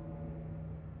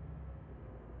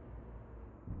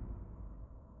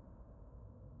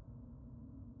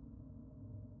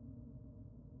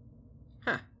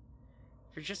 Huh.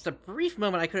 For just a brief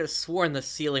moment, I could have sworn the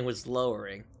ceiling was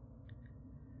lowering.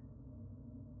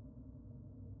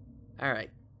 Alright.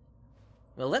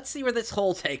 Well, let's see where this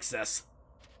hole takes us.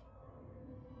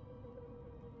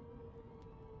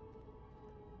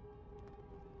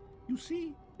 You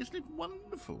see, isn't it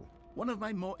wonderful? One of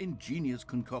my more ingenious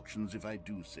concoctions, if I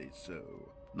do say so.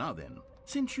 Now then,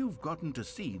 since you've gotten to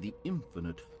see the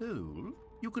infinite hole,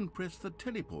 you can press the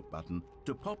teleport button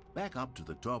to pop back up to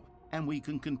the top, and we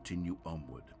can continue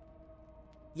onward.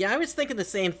 Yeah, I was thinking the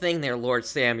same thing there, Lord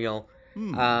Samuel.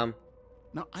 Now,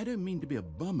 I don't mean to be a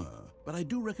bummer, but I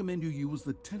do recommend you use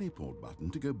the teleport button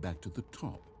to go back to the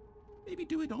top. Maybe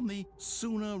do it on the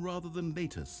sooner rather than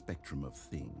later spectrum of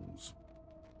things.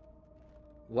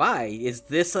 Why? Is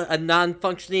this a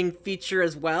non-functioning feature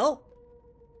as well?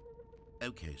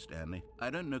 Okay, Stanley, I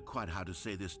don't know quite how to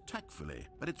say this tactfully,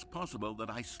 but it's possible that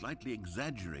I slightly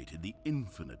exaggerated the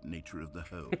infinite nature of the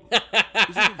hole.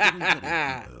 Is it a very, very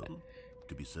deep hole?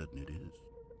 To be certain it is.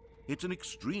 It's an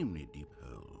extremely deep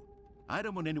hole. I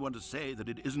don't want anyone to say that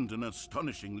it isn't an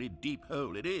astonishingly deep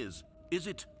hole. It is. Is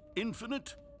it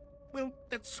infinite? Well,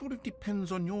 that sort of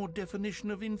depends on your definition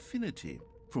of infinity.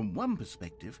 From one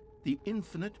perspective, the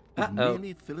infinite is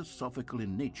merely philosophical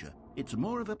in nature. It's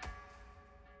more of a...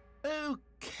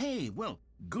 Okay, well,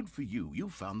 good for you. You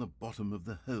found the bottom of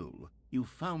the hole. You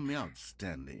found me out,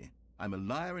 Stanley. I'm a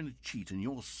liar and a cheat, and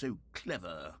you're so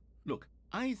clever. Look,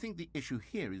 I think the issue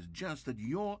here is just that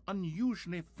you're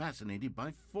unusually fascinated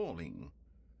by falling.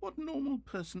 What normal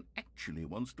person actually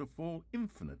wants to fall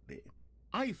infinitely?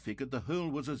 I figured the hole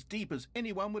was as deep as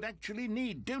anyone would actually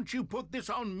need. Don't you put this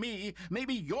on me.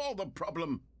 Maybe you're the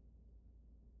problem.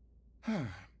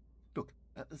 Look,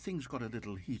 things got a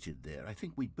little heated there. I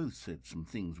think we both said some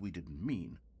things we didn't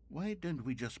mean. Why don't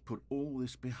we just put all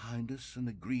this behind us and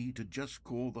agree to just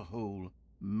call the hole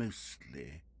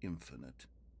mostly infinite?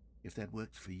 If that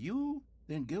works for you,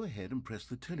 then go ahead and press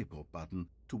the teleport button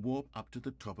to warp up to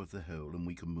the top of the hole and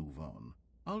we can move on.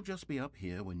 I'll just be up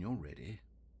here when you're ready.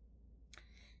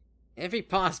 Every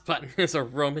pause button is a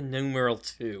Roman numeral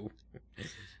 2.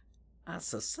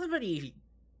 So somebody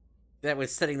that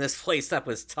was setting this place up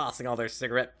was tossing all their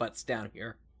cigarette butts down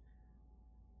here.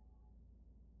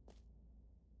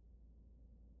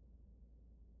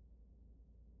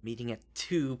 Meeting at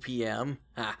 2 p.m.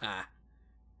 Haha.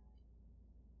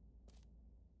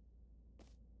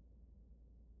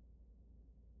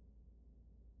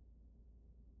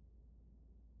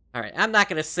 Alright, I'm not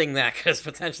gonna sing that because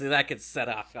potentially that could set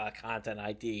off content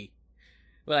ID.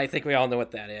 But I think we all know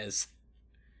what that is.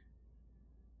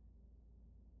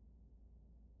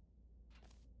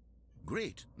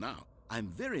 Great. Now, I'm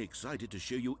very excited to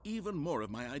show you even more of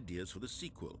my ideas for the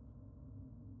sequel.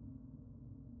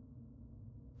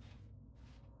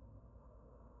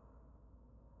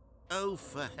 Oh,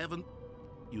 for heaven...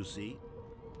 You see?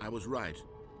 I was right.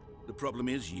 The problem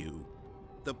is you.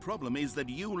 The problem is that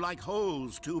you like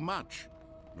holes too much.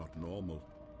 Not normal.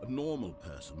 A normal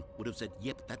person would have said,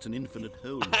 yep, that's an infinite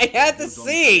hole. I had to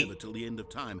see! Till the end of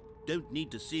time. Don't need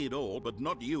to see it all, but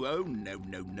not you. Oh, no,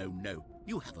 no, no, no.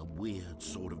 You have a weird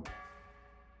sort of...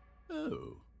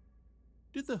 Oh.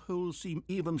 Did the hole seem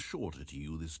even shorter to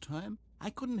you this time? I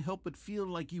couldn't help but feel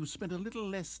like you spent a little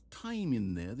less time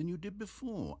in there than you did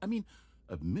before. I mean,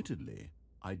 admittedly,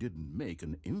 I didn't make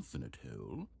an infinite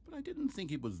hole, but I didn't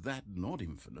think it was that not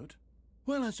infinite.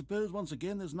 Well, I suppose once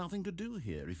again there's nothing to do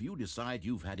here. If you decide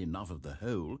you've had enough of the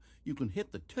hole, you can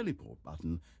hit the teleport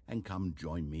button and come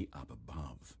join me up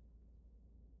above.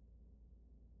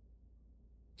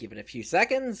 Give it a few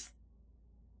seconds.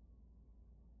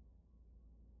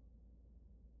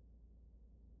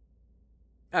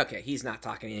 Okay, he's not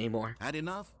talking anymore. Had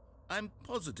enough? I'm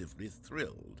positively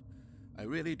thrilled. I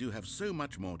really do have so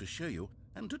much more to show you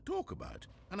and to talk about,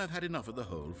 and I've had enough of the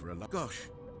hole for a long... Gosh,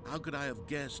 how could I have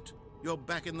guessed? You're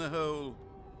back in the hole.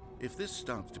 If this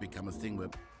starts to become a thing where...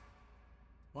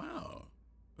 Wow.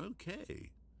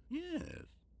 Okay. Yes.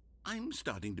 I'm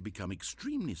starting to become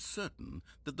extremely certain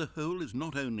that the hole is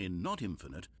not only not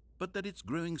infinite, but that it's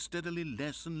growing steadily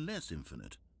less and less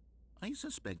infinite. I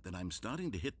suspect that I'm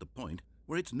starting to hit the point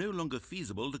where it's no longer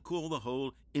feasible to call the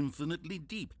hole infinitely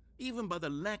deep, even by the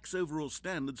lax overall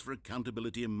standards for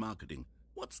accountability and marketing.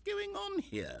 What's going on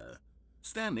here?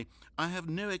 Stanley, I have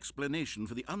no explanation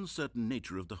for the uncertain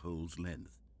nature of the hole's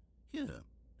length. Here,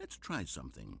 let's try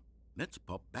something. Let's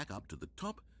pop back up to the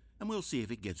top, and we'll see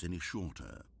if it gets any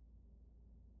shorter.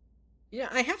 Yeah,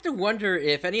 I have to wonder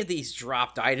if any of these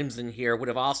dropped items in here would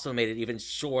have also made it even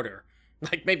shorter.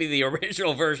 Like, maybe the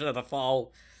original version of the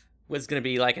fall was going to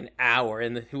be like an hour,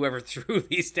 and whoever threw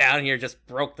these down here just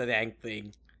broke the dang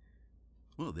thing.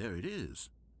 Well, there it is.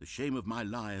 The shame of my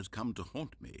lie has come to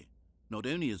haunt me. Not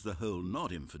only is the hole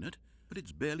not infinite, but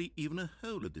it's barely even a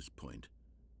hole at this point.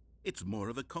 It's more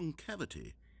of a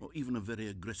concavity, or even a very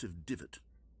aggressive divot.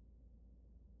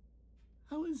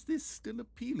 How is this still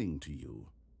appealing to you?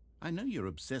 I know you're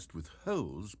obsessed with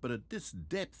holes, but at this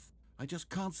depth, I just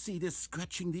can't see this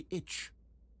scratching the itch.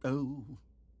 Oh,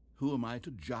 who am I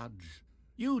to judge?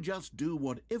 You just do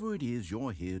whatever it is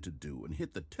you're here to do and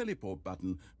hit the teleport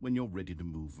button when you're ready to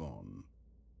move on.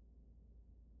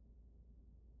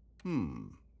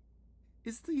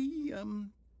 Is the,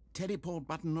 teleport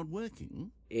button not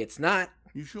working? It's not.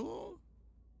 You sure?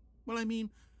 Well, I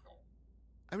mean,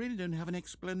 I really don't have an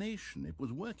explanation. It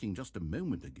was working just a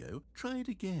moment ago. Try it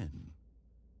again.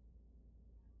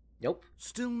 Nope.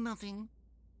 Still nothing?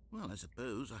 Well, I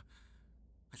suppose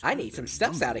I need some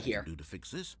steps out of here. Do to fix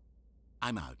this.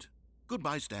 I'm out.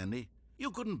 Goodbye, Stanley. You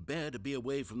couldn't bear to be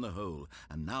away from the hole,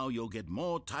 and now you'll get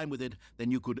more time with it than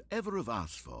you could ever have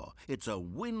asked for. It's a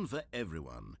win for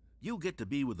everyone. You get to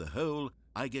be with the hole,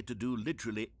 I get to do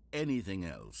literally anything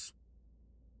else.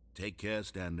 Take care,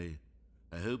 Stanley.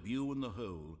 I hope you and the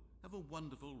hole have a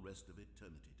wonderful rest of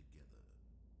eternity together.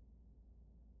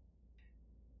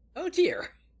 Oh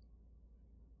dear.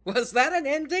 Was that an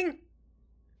ending?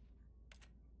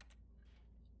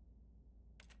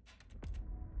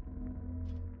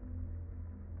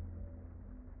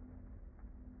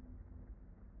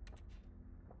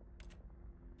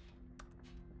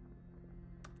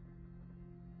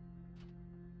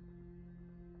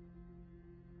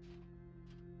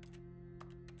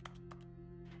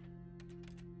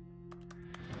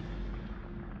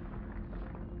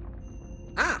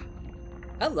 Ah!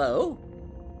 Hello!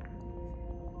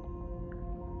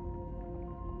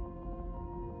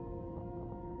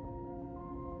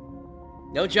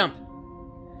 No jump.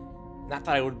 Not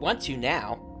that I would want to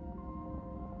now.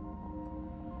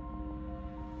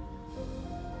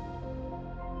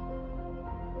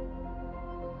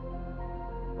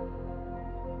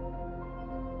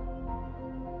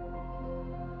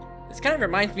 This kind of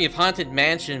reminds me of Haunted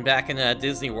Mansion back in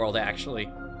Disney World, actually.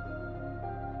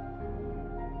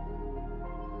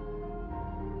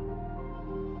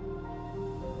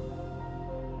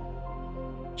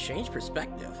 Change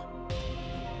perspective.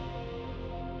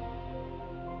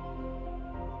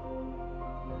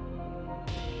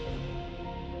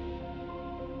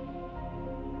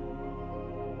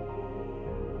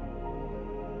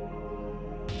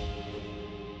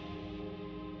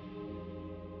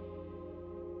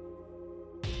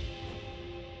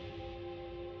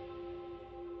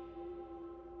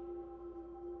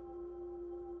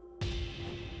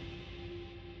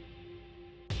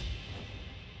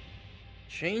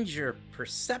 Change your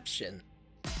perception.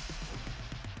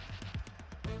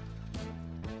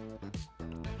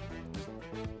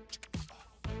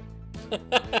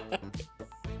 Another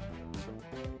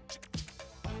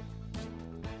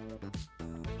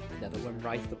one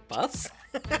rides the bus?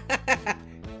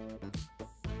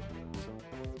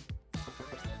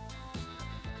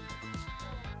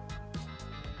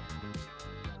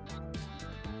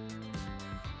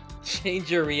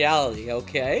 Change your reality,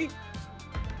 okay?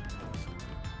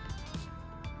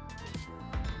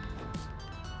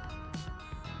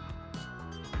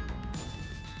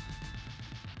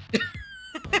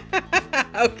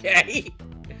 Okay.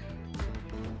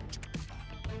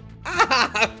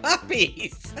 Ah,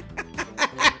 puppies.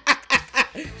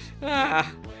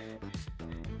 Ah.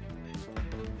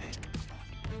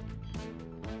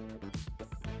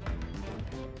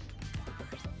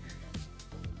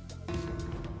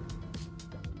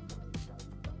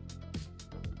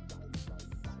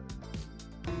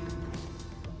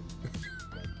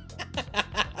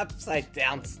 Upside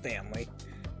down, Stanley.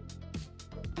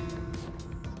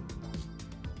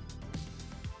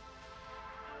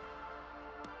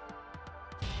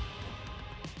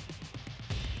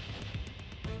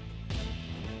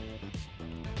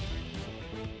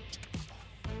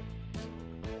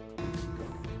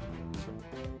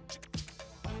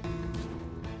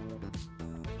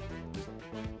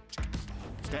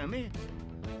 Stanley?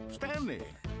 Stanley!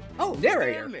 Oh,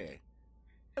 narrator. Stanley!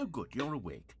 Oh, good, you're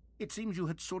awake. It seems you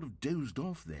had sort of dozed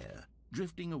off there,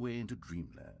 drifting away into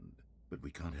dreamland. But we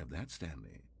can't have that,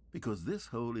 Stanley, because this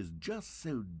hole is just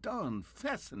so darn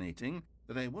fascinating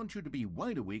that I want you to be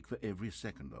wide awake for every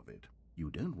second of it. You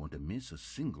don't want to miss a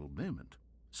single moment.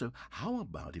 So how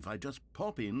about if I just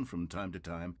pop in from time to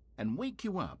time and wake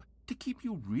you up to keep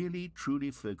you really, truly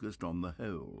focused on the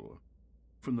hole?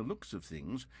 From the looks of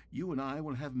things, you and I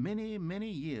will have many, many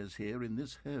years here in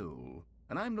this hole,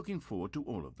 and I'm looking forward to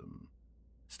all of them.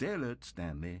 Stay alert,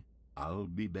 Stanley. I'll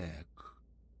be back.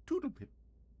 Toodlepip.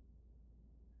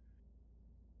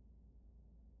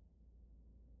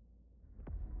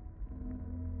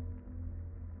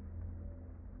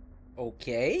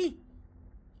 Okay.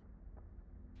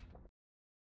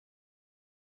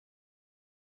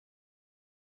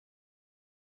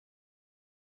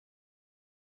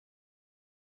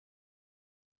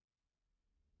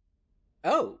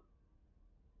 Oh.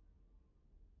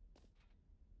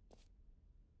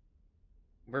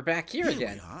 We're back here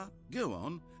again. We are. Go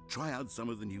on. Try out some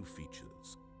of the new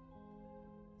features.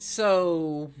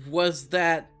 So, was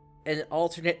that an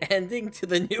alternate ending to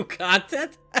the new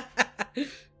content?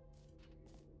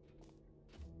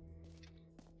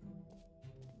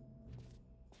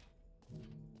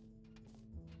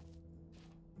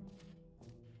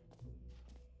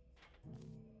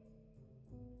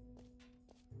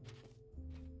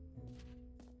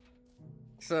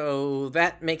 So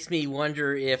that makes me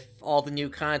wonder if all the new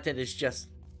content is just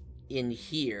in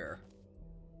here.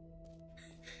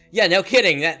 Yeah, no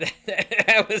kidding.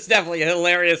 That was definitely a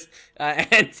hilarious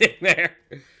ending there.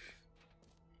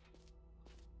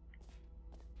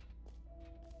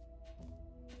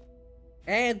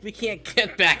 And we can't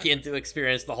get back in to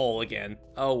experience the hole again.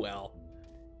 Oh well.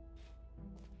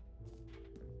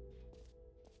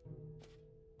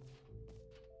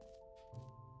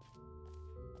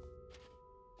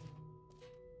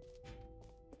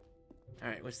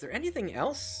 Alright, was there anything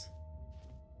else?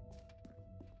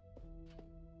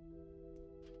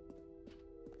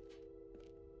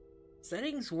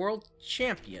 Settings World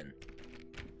Champion.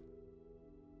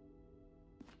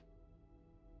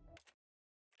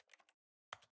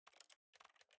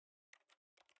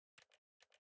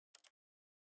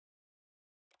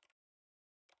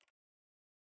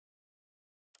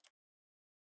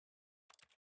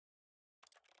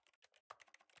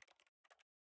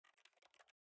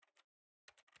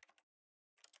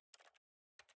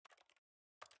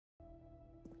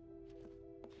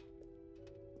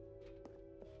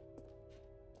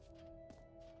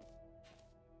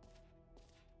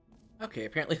 Okay,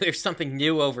 apparently there's something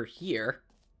new over here.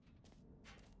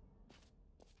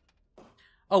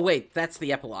 Oh, wait, that's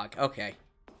the epilogue. Okay.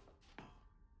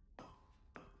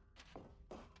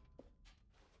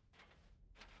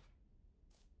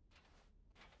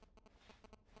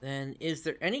 Then, is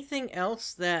there anything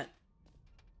else that...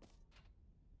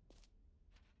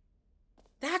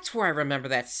 That's where I remember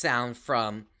that sound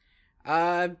from.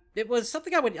 It was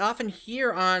something I would often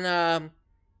hear on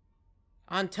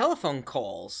telephone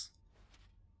calls.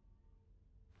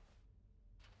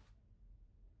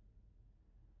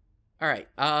 Alright,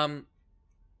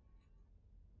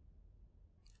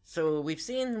 so we've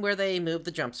seen where they moved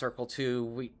the jump circle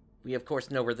to. We of course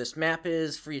know where this map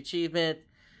is, free achievement,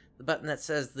 the button that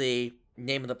says the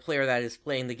name of the player that is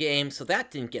playing the game, so that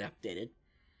didn't get updated.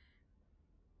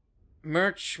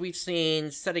 Merch, we've seen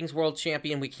settings world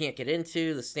champion we can't get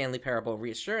into, the Stanley Parable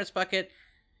reassurance bucket.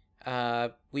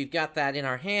 We've got that in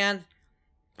our hand.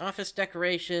 Office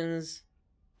decorations.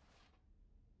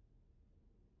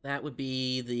 That would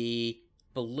be the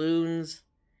balloons.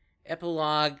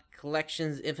 Epilogue,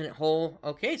 collections, infinite hole.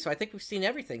 Okay, so I think we've seen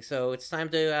everything, so it's time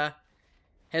to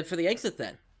head for the exit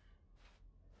then.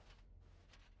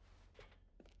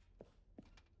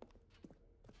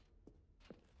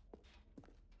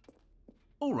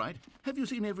 All right, have you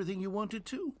seen everything you wanted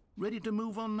to? Ready to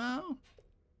move on now?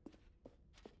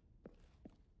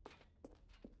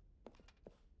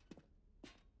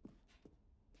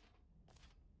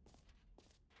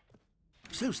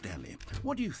 So, Stanley,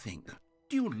 what do you think?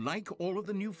 Do you like all of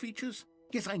the new features?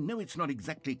 Yes, I know it's not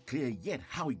exactly clear yet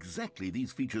how exactly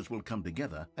these features will come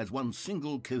together as one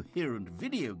single coherent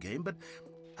video game, but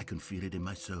I can feel it in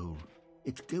my soul.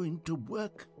 It's going to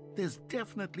work. There's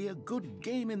definitely a good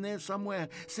game in there somewhere.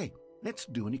 Say, let's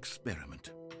do an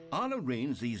experiment. I'll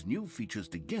arrange these new features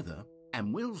together,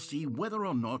 and we'll see whether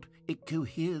or not it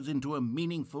coheres into a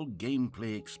meaningful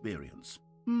gameplay experience.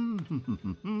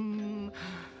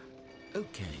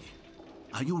 Okay.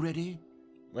 Are you ready?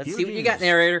 Let's Here see what it you got, is.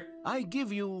 narrator. I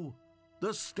give you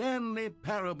the Stanley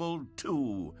Parable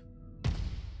 2.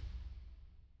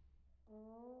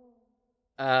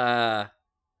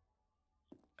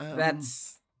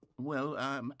 That's... Well,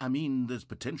 I mean, there's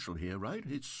potential here, right?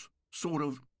 It's sort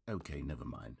of... Okay, never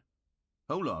mind.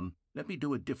 Hold on. Let me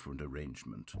do a different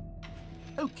arrangement.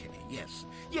 Okay, yes,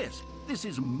 this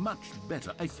is much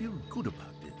better. I feel good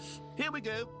about this. Here we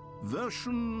go.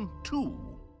 Version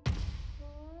 2.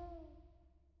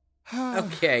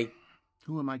 Okay.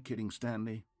 Who am I kidding,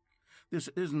 Stanley? This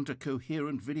isn't a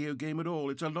coherent video game at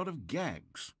all. It's a lot of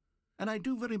gags. And I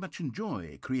do very much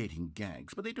enjoy creating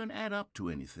gags, but they don't add up to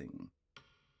anything.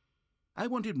 I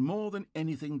wanted more than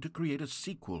anything to create a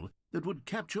sequel that would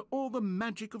capture all the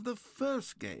magic of the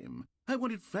first game. I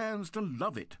wanted fans to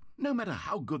love it. No matter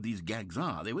how good these gags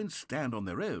are, they won't stand on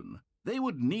their own. They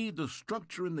would need the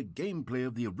structure and the gameplay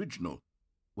of the original.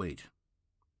 Wait,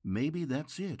 maybe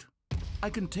that's it. I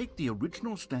can take the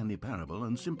original Stanley Parable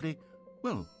and simply,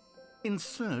 well,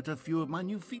 insert a few of my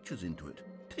new features into it.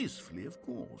 Tastefully, of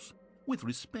course. With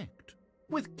respect.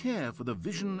 With care for the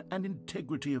vision and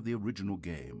integrity of the original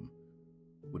game.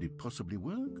 Would it possibly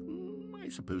work? I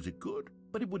suppose it could.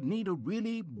 But it would need a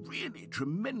really, really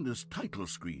tremendous title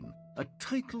screen. A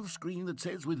title screen that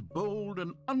says with bold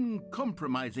and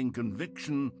uncompromising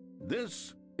conviction,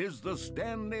 "This is the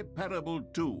Stanley Parable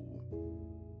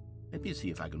 2. Let me see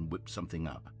if I can whip something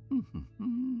up.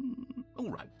 All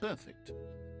right, perfect.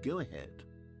 Go ahead.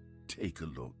 Take a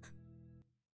look.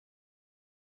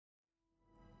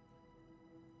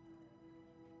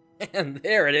 And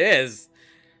there it is.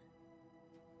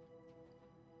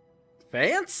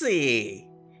 Fancy.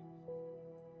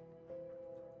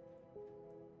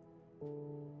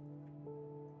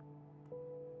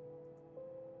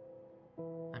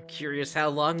 I'm curious how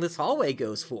long this hallway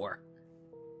goes for.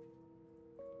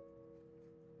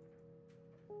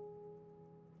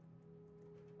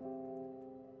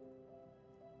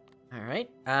 Alright,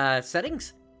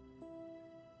 settings?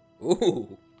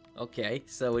 Ooh, okay,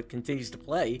 so it continues to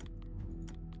play.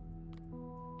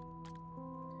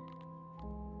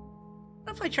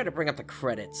 What if I try to bring up the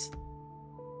credits?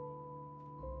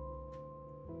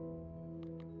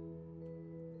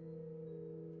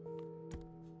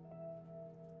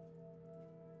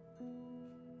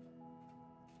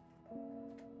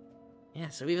 Yeah,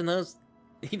 so even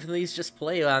these just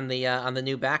play on the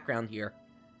new background here.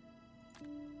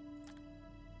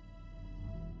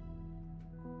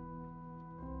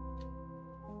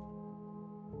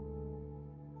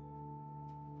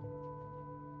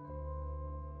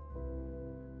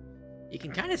 You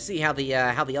can kind of see how the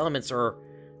elements are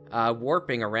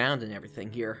warping around and everything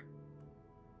here.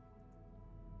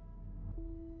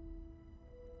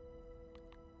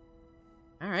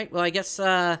 All right, well, I guess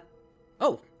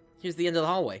oh, Here's the end of the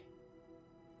hallway.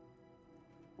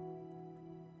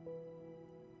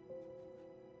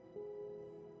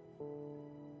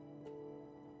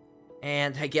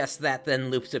 And I guess that then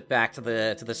loops it back to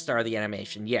the start of the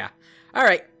animation. Yeah. All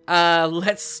right.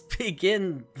 Let's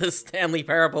begin the Stanley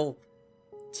Parable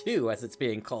 2, as it's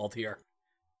being called here.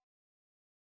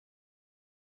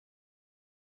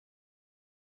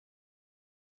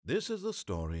 This is the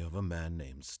story of a man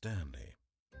named Stanley.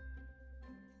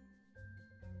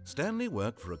 Stanley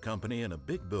worked for a company in a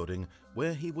big building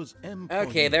where he was employee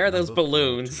Okay, there are those number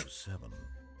balloons. 427.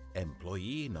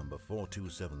 Employee number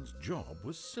 427's job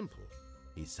was simple.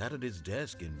 He sat at his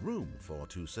desk in room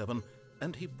 427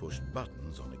 and he pushed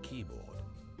buttons on a keyboard.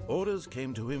 Orders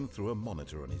came to him through a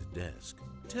monitor on his desk,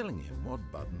 telling him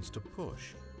what buttons to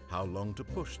push, how long to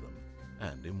push them,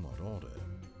 and in what order.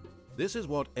 This is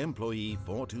what employee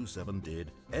 427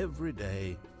 did every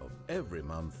day of every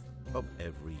month of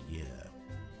every year.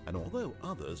 And although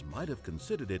others might have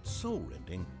considered it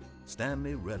soul-rending,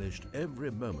 Stanley relished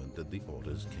every moment that the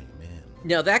orders came in.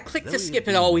 No, that click to skip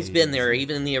had always been there,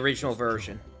 even in the original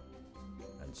version.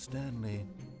 And Stanley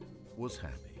was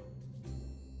happy.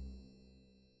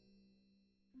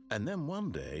 And then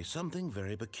one day, something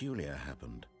very peculiar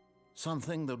happened.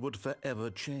 Something that would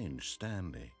forever change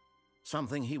Stanley.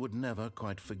 Something he would never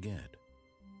quite forget.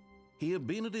 He had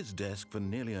been at his desk for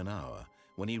nearly an hour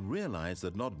when he realized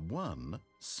that not one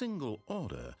single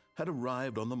order had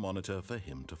arrived on the monitor for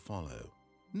him to follow.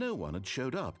 No one had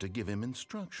showed up to give him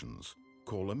instructions,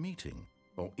 call a meeting,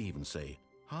 or even say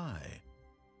hi.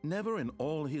 Never in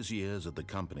all his years at the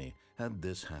company had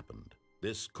this happened,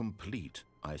 this complete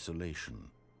isolation.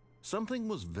 Something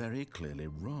was very clearly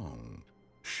wrong.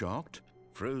 Shocked,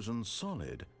 frozen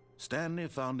solid, Stanley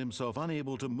found himself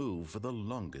unable to move for the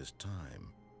longest time.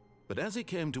 But as he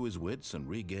came to his wits and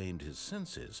regained his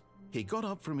senses, he got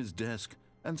up from his desk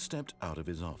and stepped out of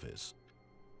his office.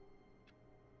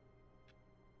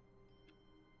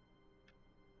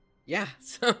 Yeah,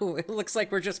 so it looks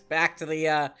like we're just back to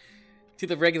the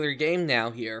regular game now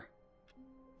here.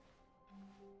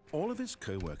 All of his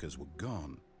co-workers were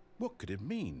gone. What could it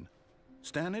mean?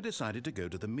 Stanley decided to go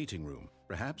to the meeting room.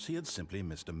 Perhaps he had simply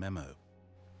missed a memo.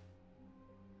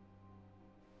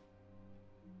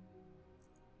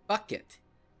 Bucket.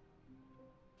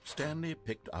 Stanley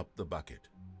picked up the bucket.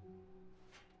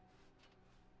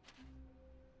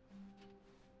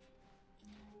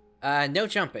 No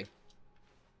jumping.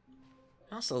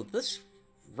 Also, this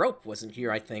rope wasn't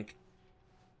here, I think.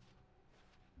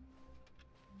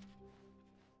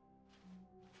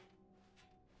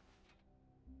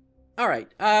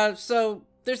 Alright, so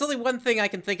there's only one thing I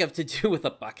can think of to do with a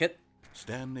bucket.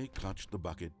 Stanley clutched the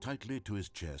bucket tightly to his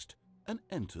chest and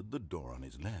entered the door on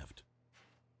his left.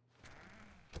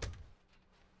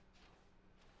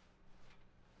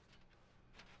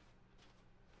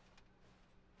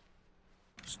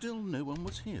 Still no one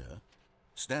was here.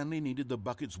 Stanley needed the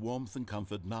bucket's warmth and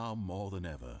comfort now more than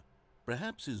ever.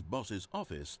 Perhaps his boss's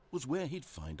office was where he'd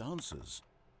find answers.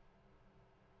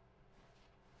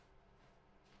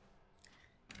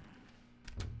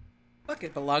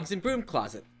 Bucket belongs in broom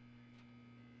closet.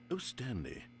 Oh,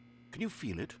 Stanley, can you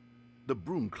feel it? The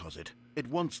broom closet. It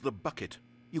wants the bucket.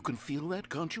 You can feel that,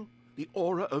 can't you? The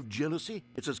aura of jealousy?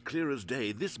 It's as clear as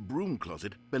day. This broom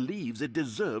closet believes it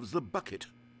deserves the bucket.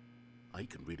 I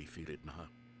can really feel it now.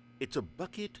 It's a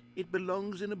bucket. It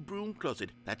belongs in a broom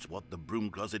closet. That's what the broom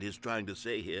closet is trying to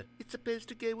say here. It's supposed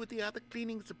to go with the other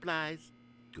cleaning supplies.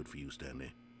 Good for you,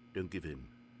 Stanley. Don't give in.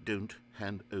 Don't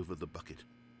hand over the bucket.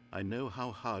 I know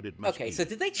how hard it must be. Okay, so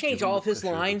did they change all of his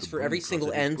lines for every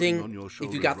single ending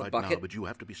if you got the bucket? Now, but you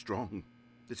have to be strong.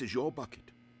 This is your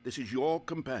bucket. This is your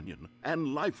companion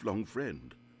and lifelong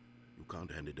friend. You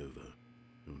can't hand it over.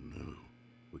 Oh, no.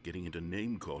 We're getting into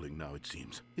name-calling now, it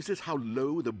seems. Is this how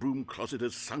low the broom closet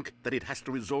has sunk, that it has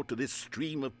to resort to this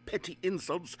stream of petty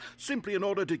insults simply in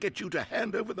order to get you to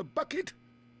hand over the bucket?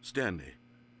 Stanley,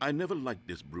 I never liked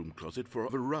this broom closet for a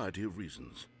variety of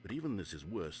reasons, but even this is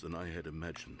worse than I had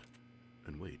imagined.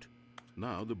 And wait,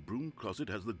 now the broom closet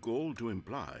has the gall to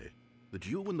imply that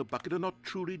you and the bucket are not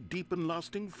truly deep and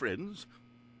lasting friends?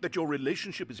 That your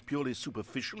relationship is purely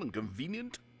superficial and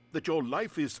convenient? That your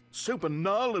life is so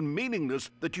banal and meaningless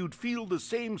that you'd feel the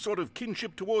same sort of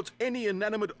kinship towards any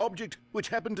inanimate object which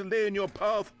happened to lay in your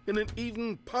path in an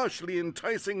even partially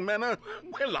enticing manner?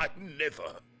 Well, I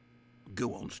never.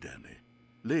 Go on, Stanley.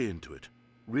 Lay into it.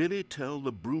 Really tell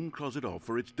the broom closet off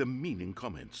for its demeaning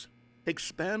comments.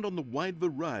 Expand on the wide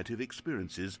variety of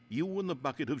experiences you and the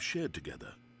bucket have shared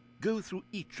together. Go through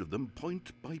each of them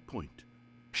point by point.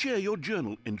 Share your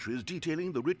journal entries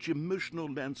detailing the rich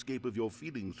emotional landscape of your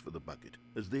feelings for the bucket,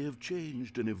 as they have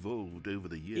changed and evolved over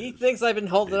the years. He thinks I've been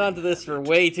holding on to this for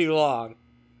way too long.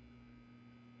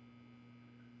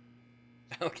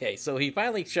 Okay, so he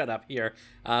finally shut up here,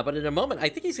 but in a moment, I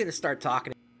think he's going to start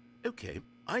talking. Okay,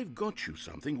 I've got you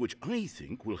something which I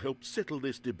think will help settle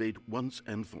this debate once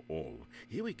and for all.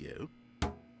 Here we go.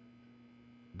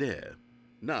 There.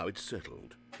 Now it's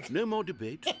settled. No more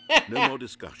debate, no more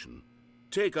discussion.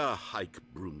 Take a hike,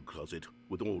 broom closet,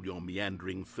 with all your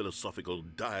meandering philosophical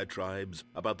diatribes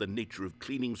about the nature of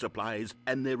cleaning supplies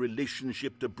and their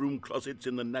relationship to broom closets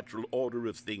in the natural order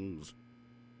of things.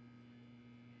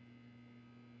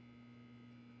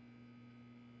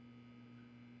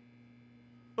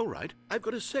 All right, I've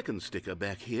got a second sticker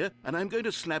back here, and I'm going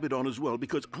to slap it on as well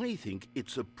because I think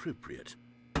it's appropriate.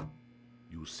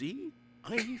 You see,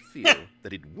 I feel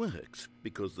that it works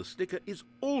because the sticker is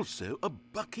also a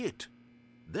bucket.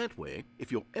 That way,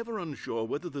 if you're ever unsure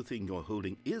whether the thing you're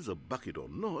holding is a bucket or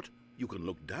not, you can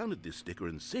look down at this sticker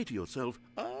and say to yourself,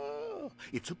 ah,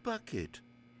 it's a bucket.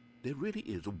 There really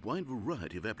is a wide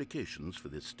variety of applications for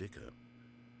this sticker.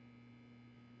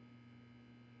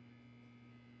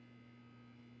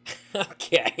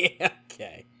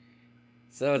 Okay.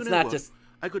 So it's not just...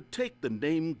 I could take the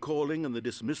name-calling and the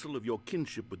dismissal of your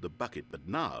kinship with the bucket, but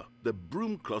now the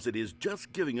broom closet is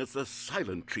just giving us the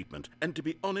silent treatment. And to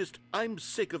be honest, I'm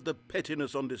sick of the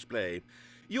pettiness on display.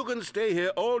 You can stay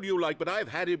here all you like, but I've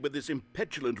had it with this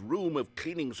impetulant room of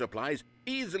cleaning supplies.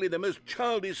 Easily the most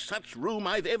childish such room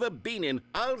I've ever been in.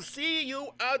 I'll see you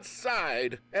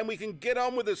outside, and we can get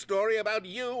on with the story about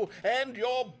you and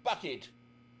your bucket.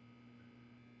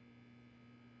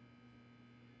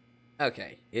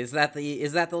 Okay, is that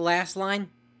the last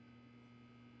line?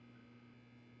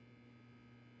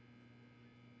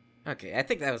 Okay, I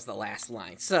think that was the last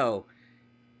line. So,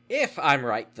 if I'm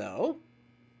right though,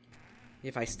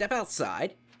 if I step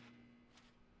outside,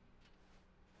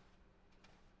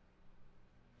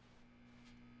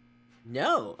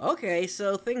 no. Okay,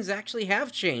 so things actually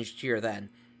have changed here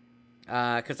then.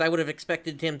 Because I would have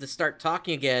expected him to start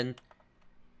talking again,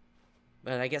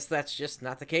 but I guess that's just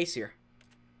not the case here.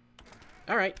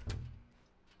 Alright.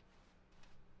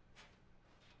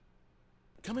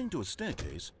 Coming to a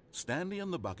staircase, Stanley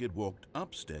and the bucket walked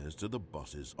upstairs to the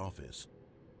boss's office.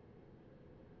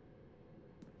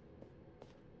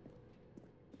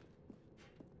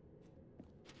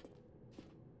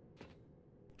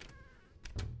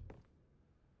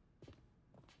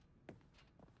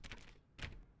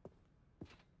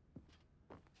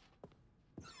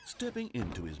 Stepping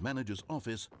into his manager's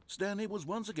office, Stanley was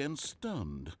once again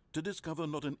stunned to discover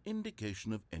not an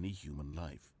indication of any human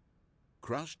life.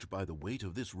 Crushed by the weight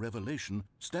of this revelation,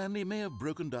 Stanley may have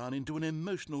broken down into an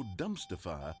emotional dumpster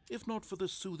fire if not for the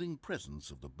soothing presence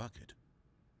of the bucket.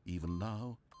 Even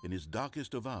now, in his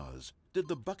darkest of hours, did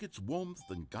the bucket's warmth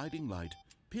and guiding light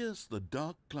pierce the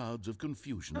dark clouds of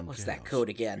confusion and chaos. What was that code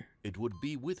again? It would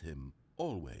be with him,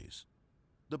 always.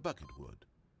 The bucket would.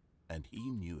 And he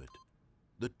knew it.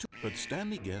 But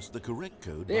Stanley guessed the correct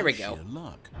code by sheer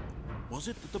luck. Was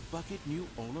it that the bucket knew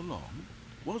all along?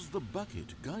 Was the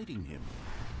bucket guiding him?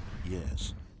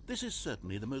 Yes, this is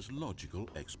certainly the most logical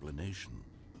explanation.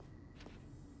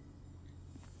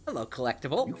 Hello,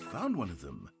 collectible. You found one of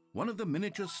them. One of the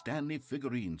miniature Stanley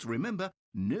figurines. Remember,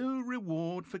 no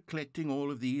reward for collecting all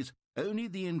of these, only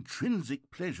the intrinsic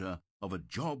pleasure of a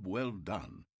job well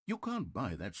done. You can't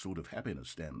buy that sort of happiness,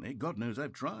 Stanley. God knows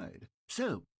I've tried.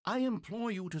 So, I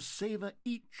implore you to savor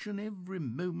each and every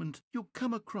moment you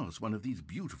come across one of these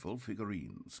beautiful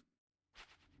figurines.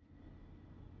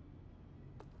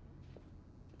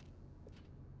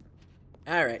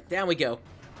 Alright, down we go.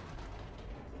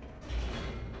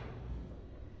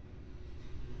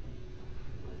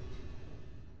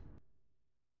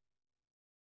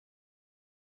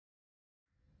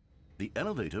 The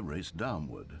elevator raced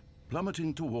downward,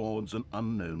 plummeting towards an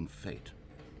unknown fate.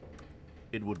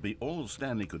 It would be all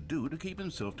Stanley could do to keep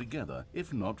himself together,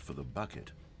 if not for the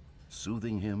bucket.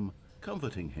 Soothing him,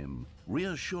 comforting him,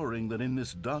 reassuring that in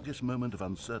this darkest moment of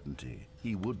uncertainty,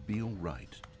 he would be all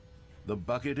right. The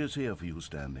bucket is here for you,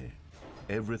 Stanley.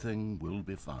 Everything will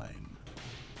be fine.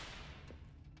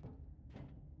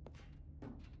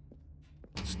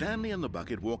 Stanley and the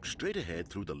bucket walked straight ahead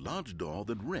through the large door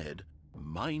that read,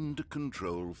 Mind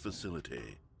Control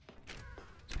Facility.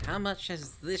 How much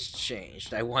has this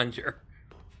changed, I wonder?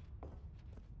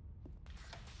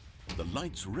 The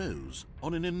lights rose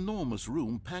on an enormous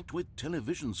room packed with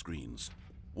television screens.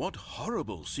 What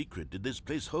horrible secret did this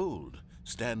place hold?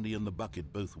 Stanley and the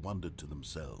bucket both wondered to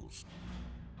themselves.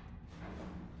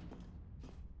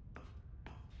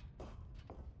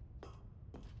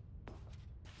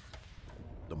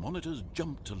 the monitors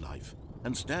jumped to life,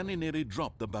 and Stanley nearly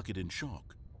dropped the bucket in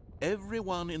shock.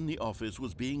 Everyone in the office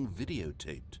was being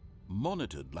videotaped,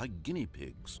 monitored like guinea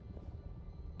pigs.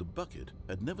 The bucket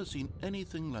had never seen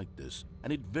anything like this,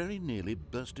 and it very nearly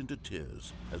burst into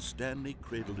tears as Stanley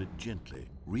cradled it gently,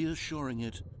 reassuring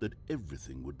it that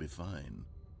everything would be fine.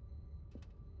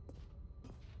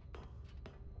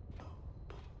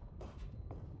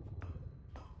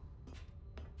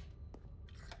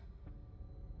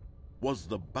 Was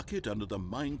the bucket under the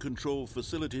mind control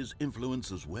facility's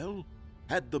influence as well?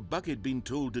 Had the bucket been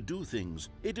told to do things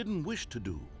it didn't wish to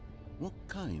do? What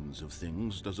kinds of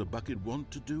things does a bucket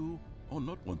want to do or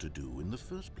not want to do in the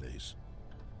first place?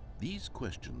 These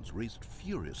questions raced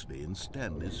furiously in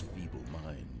Stanley's feeble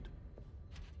mind.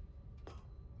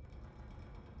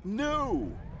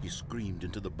 No! He screamed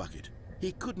into the bucket.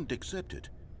 He couldn't accept it.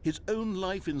 His own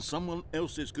life in someone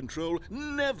else's control,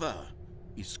 never!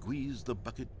 He squeezed the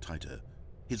bucket tighter,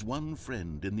 his one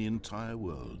friend in the entire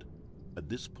world. At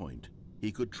this point,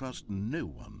 he could trust no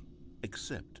one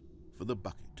except for the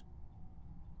bucket.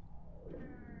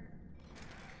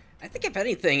 I think, if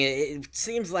anything, it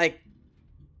seems like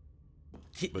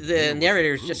But the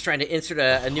narrator is proof. just trying to insert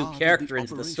a new Heart of character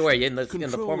into the story in the form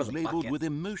Controls of the labeled bucket. with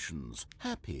emotions,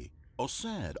 happy or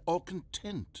sad or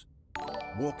content.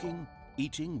 Walking,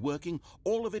 eating, working,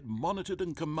 all of it monitored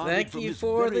and commanded Thank from you this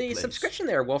for very the place. subscription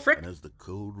there, Wolfric. And as the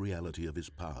cold reality of his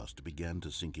past began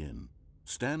to sink in,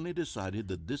 Stanley decided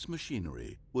that this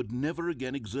machinery would never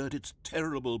again exert its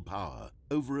terrible power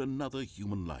over another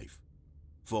human life.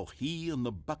 For he and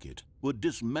the bucket would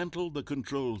dismantle the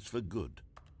controls for good.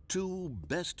 Two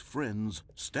best friends,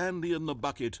 Stanley and the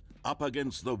bucket, up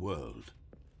against the world.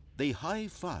 They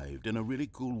high-fived in a really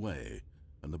cool way,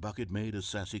 and the bucket made a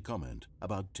sassy comment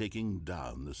about taking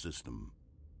down the system.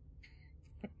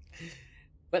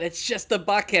 But it's just a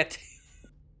bucket.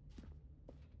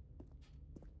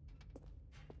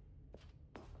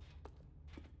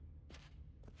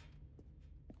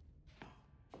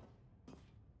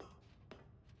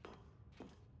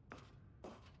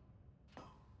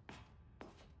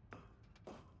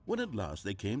 When at last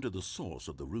they came to the source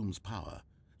of the room's power,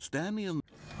 Stanley and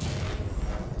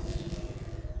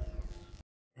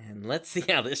Let's see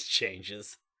how this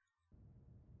changes.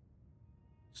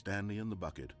 the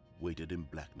bucket waited in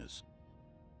blackness.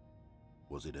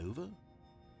 Was it over?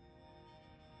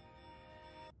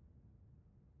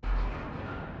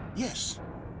 Yes,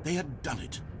 they had done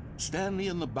it. Stanley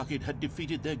and the bucket had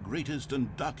defeated their greatest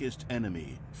and darkest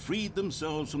enemy, freed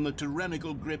themselves from the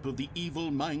tyrannical grip of the evil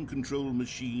mind control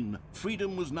machine.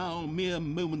 Freedom was now mere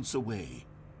moments away.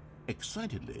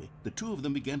 Excitedly, the two of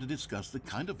them began to discuss the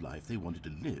kind of life they wanted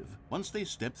to live once they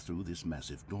stepped through this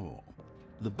massive door.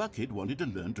 The bucket wanted to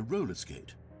learn to roller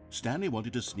skate. Stanley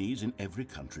wanted to sneeze in every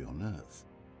country on Earth.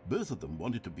 Both of them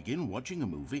wanted to begin watching a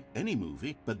movie, any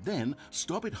movie, but then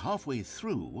stop it halfway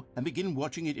through and begin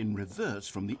watching it in reverse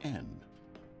from the end.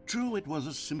 True, it was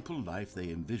a simple life they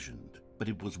envisioned, but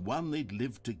it was one they'd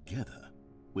lived together,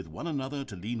 with one another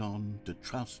to lean on, to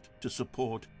trust, to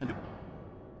support, and to...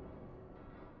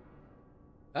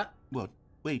 What?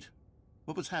 Wait.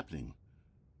 What was happening?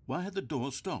 Why had the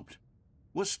door stopped?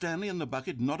 Was Stanley and the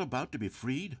bucket not about to be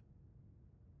freed?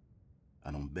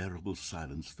 An unbearable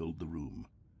silence filled the room,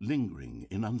 lingering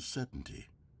in uncertainty,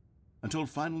 until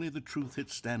finally the truth hit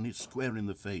Stanley square in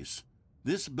the face.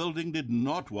 This building did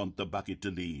not want the bucket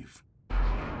to leave.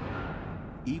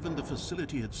 Even the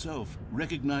facility itself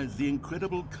recognized the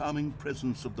incredible calming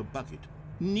presence of the bucket,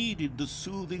 needed the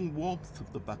soothing warmth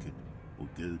of the bucket,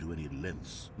 would go to any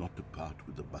lengths not to part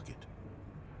with the bucket.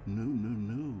 No, no,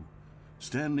 no.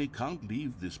 Stanley can't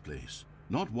leave this place.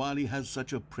 Not while he has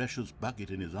such a precious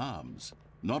bucket in his arms.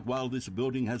 Not while this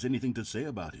building has anything to say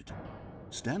about it.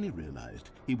 Stanley realized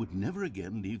he would never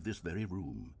again leave this very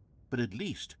room. But at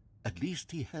least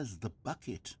he has the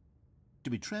bucket. To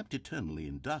be trapped eternally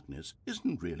in darkness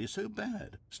isn't really so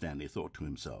bad, Stanley thought to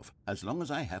himself. As long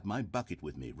as I have my bucket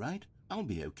with me, right? I'll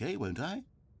be okay, won't I?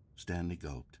 Stanley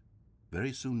gulped.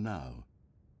 Very soon now,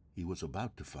 he was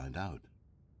about to find out.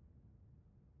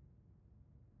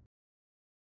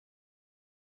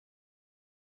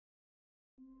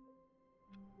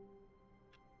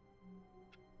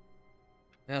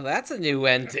 Now that's a new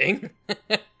ending.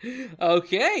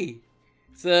 Okay.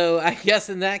 So I guess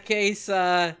in that case,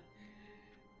 bucket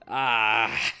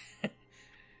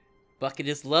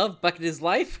is love, bucket is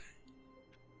life.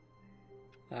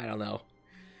 I don't know.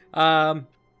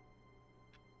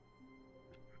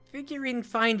 Figurine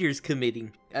Finders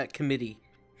committee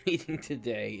meeting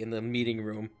today in the meeting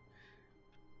room.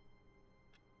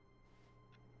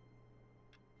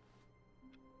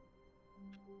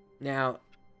 Now,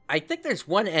 I think there's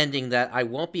one ending that I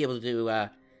won't be able to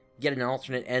get an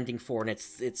alternate ending for, and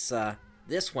it's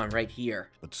this one right here.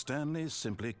 But Stanley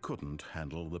simply couldn't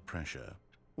handle the pressure.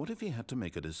 What if he had to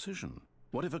make a decision?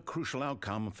 What if a crucial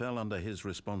outcome fell under his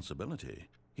responsibility?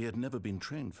 He had never been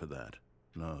trained for that.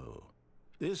 No.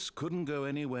 This couldn't go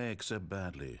any way except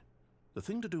badly. The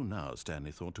thing to do now,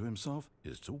 Stanley thought to himself,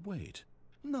 is to wait.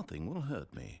 Nothing will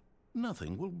hurt me.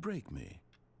 Nothing will break me.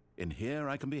 In here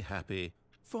I can be happy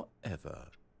forever.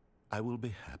 I will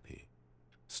be happy.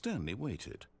 Stanley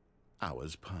waited.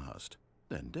 Hours passed,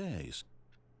 then days.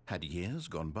 Had years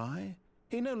gone by?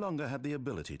 He no longer had the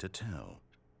ability to tell.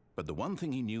 But the one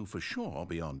thing he knew for sure,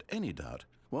 beyond any doubt,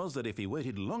 was that if he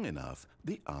waited long enough,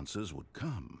 the answers would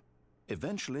come.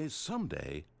 Eventually,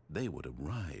 someday, they would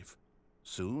arrive.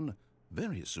 Soon,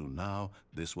 very soon now,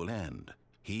 this will end.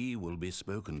 He will be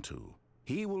spoken to.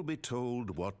 He will be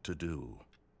told what to do.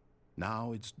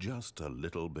 Now it's just a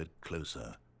little bit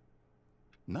closer.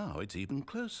 Now it's even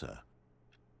closer.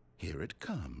 Here it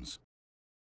comes.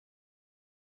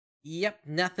 Yep,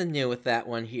 nothing new with that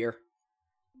one here.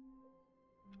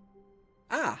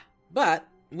 Ah, but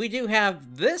we do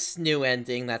have this new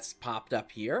ending that's popped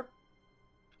up here.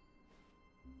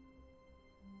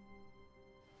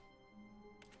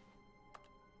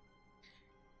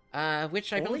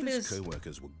 Which I believe is all of his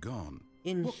co-workers were gone.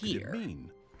 in What here. could it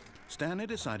mean? Stanley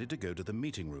decided to go to the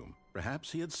meeting room.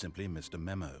 Perhaps he had simply missed a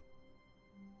memo.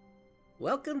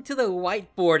 Welcome to the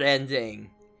whiteboard ending.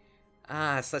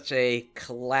 Ah, such a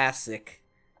classic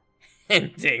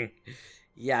ending.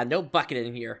 Yeah, no bucket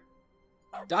in here.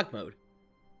 Dog mode.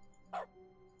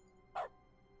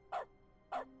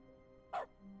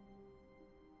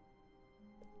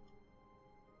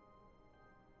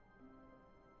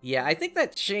 Yeah, I think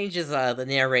that changes the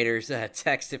narrator's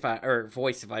text or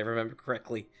voice if I remember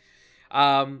correctly.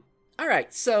 All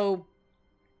right, so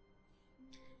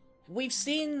we've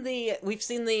seen the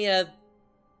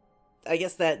I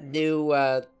guess that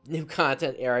new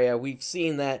content area. We've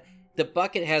seen that the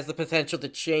bucket has the potential to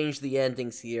change the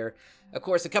endings here. Of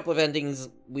course, a couple of endings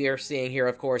we are seeing here,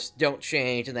 of course, don't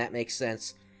change, and that makes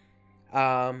sense.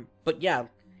 But yeah,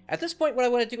 at this point, what I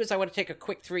want to do is I want to take a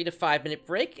quick 3 to 5 minute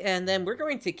break, and then we're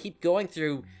going to keep going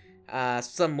through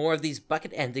some more of these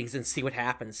bucket endings and see what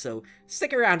happens. So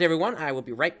stick around, everyone. I will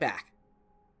be right back.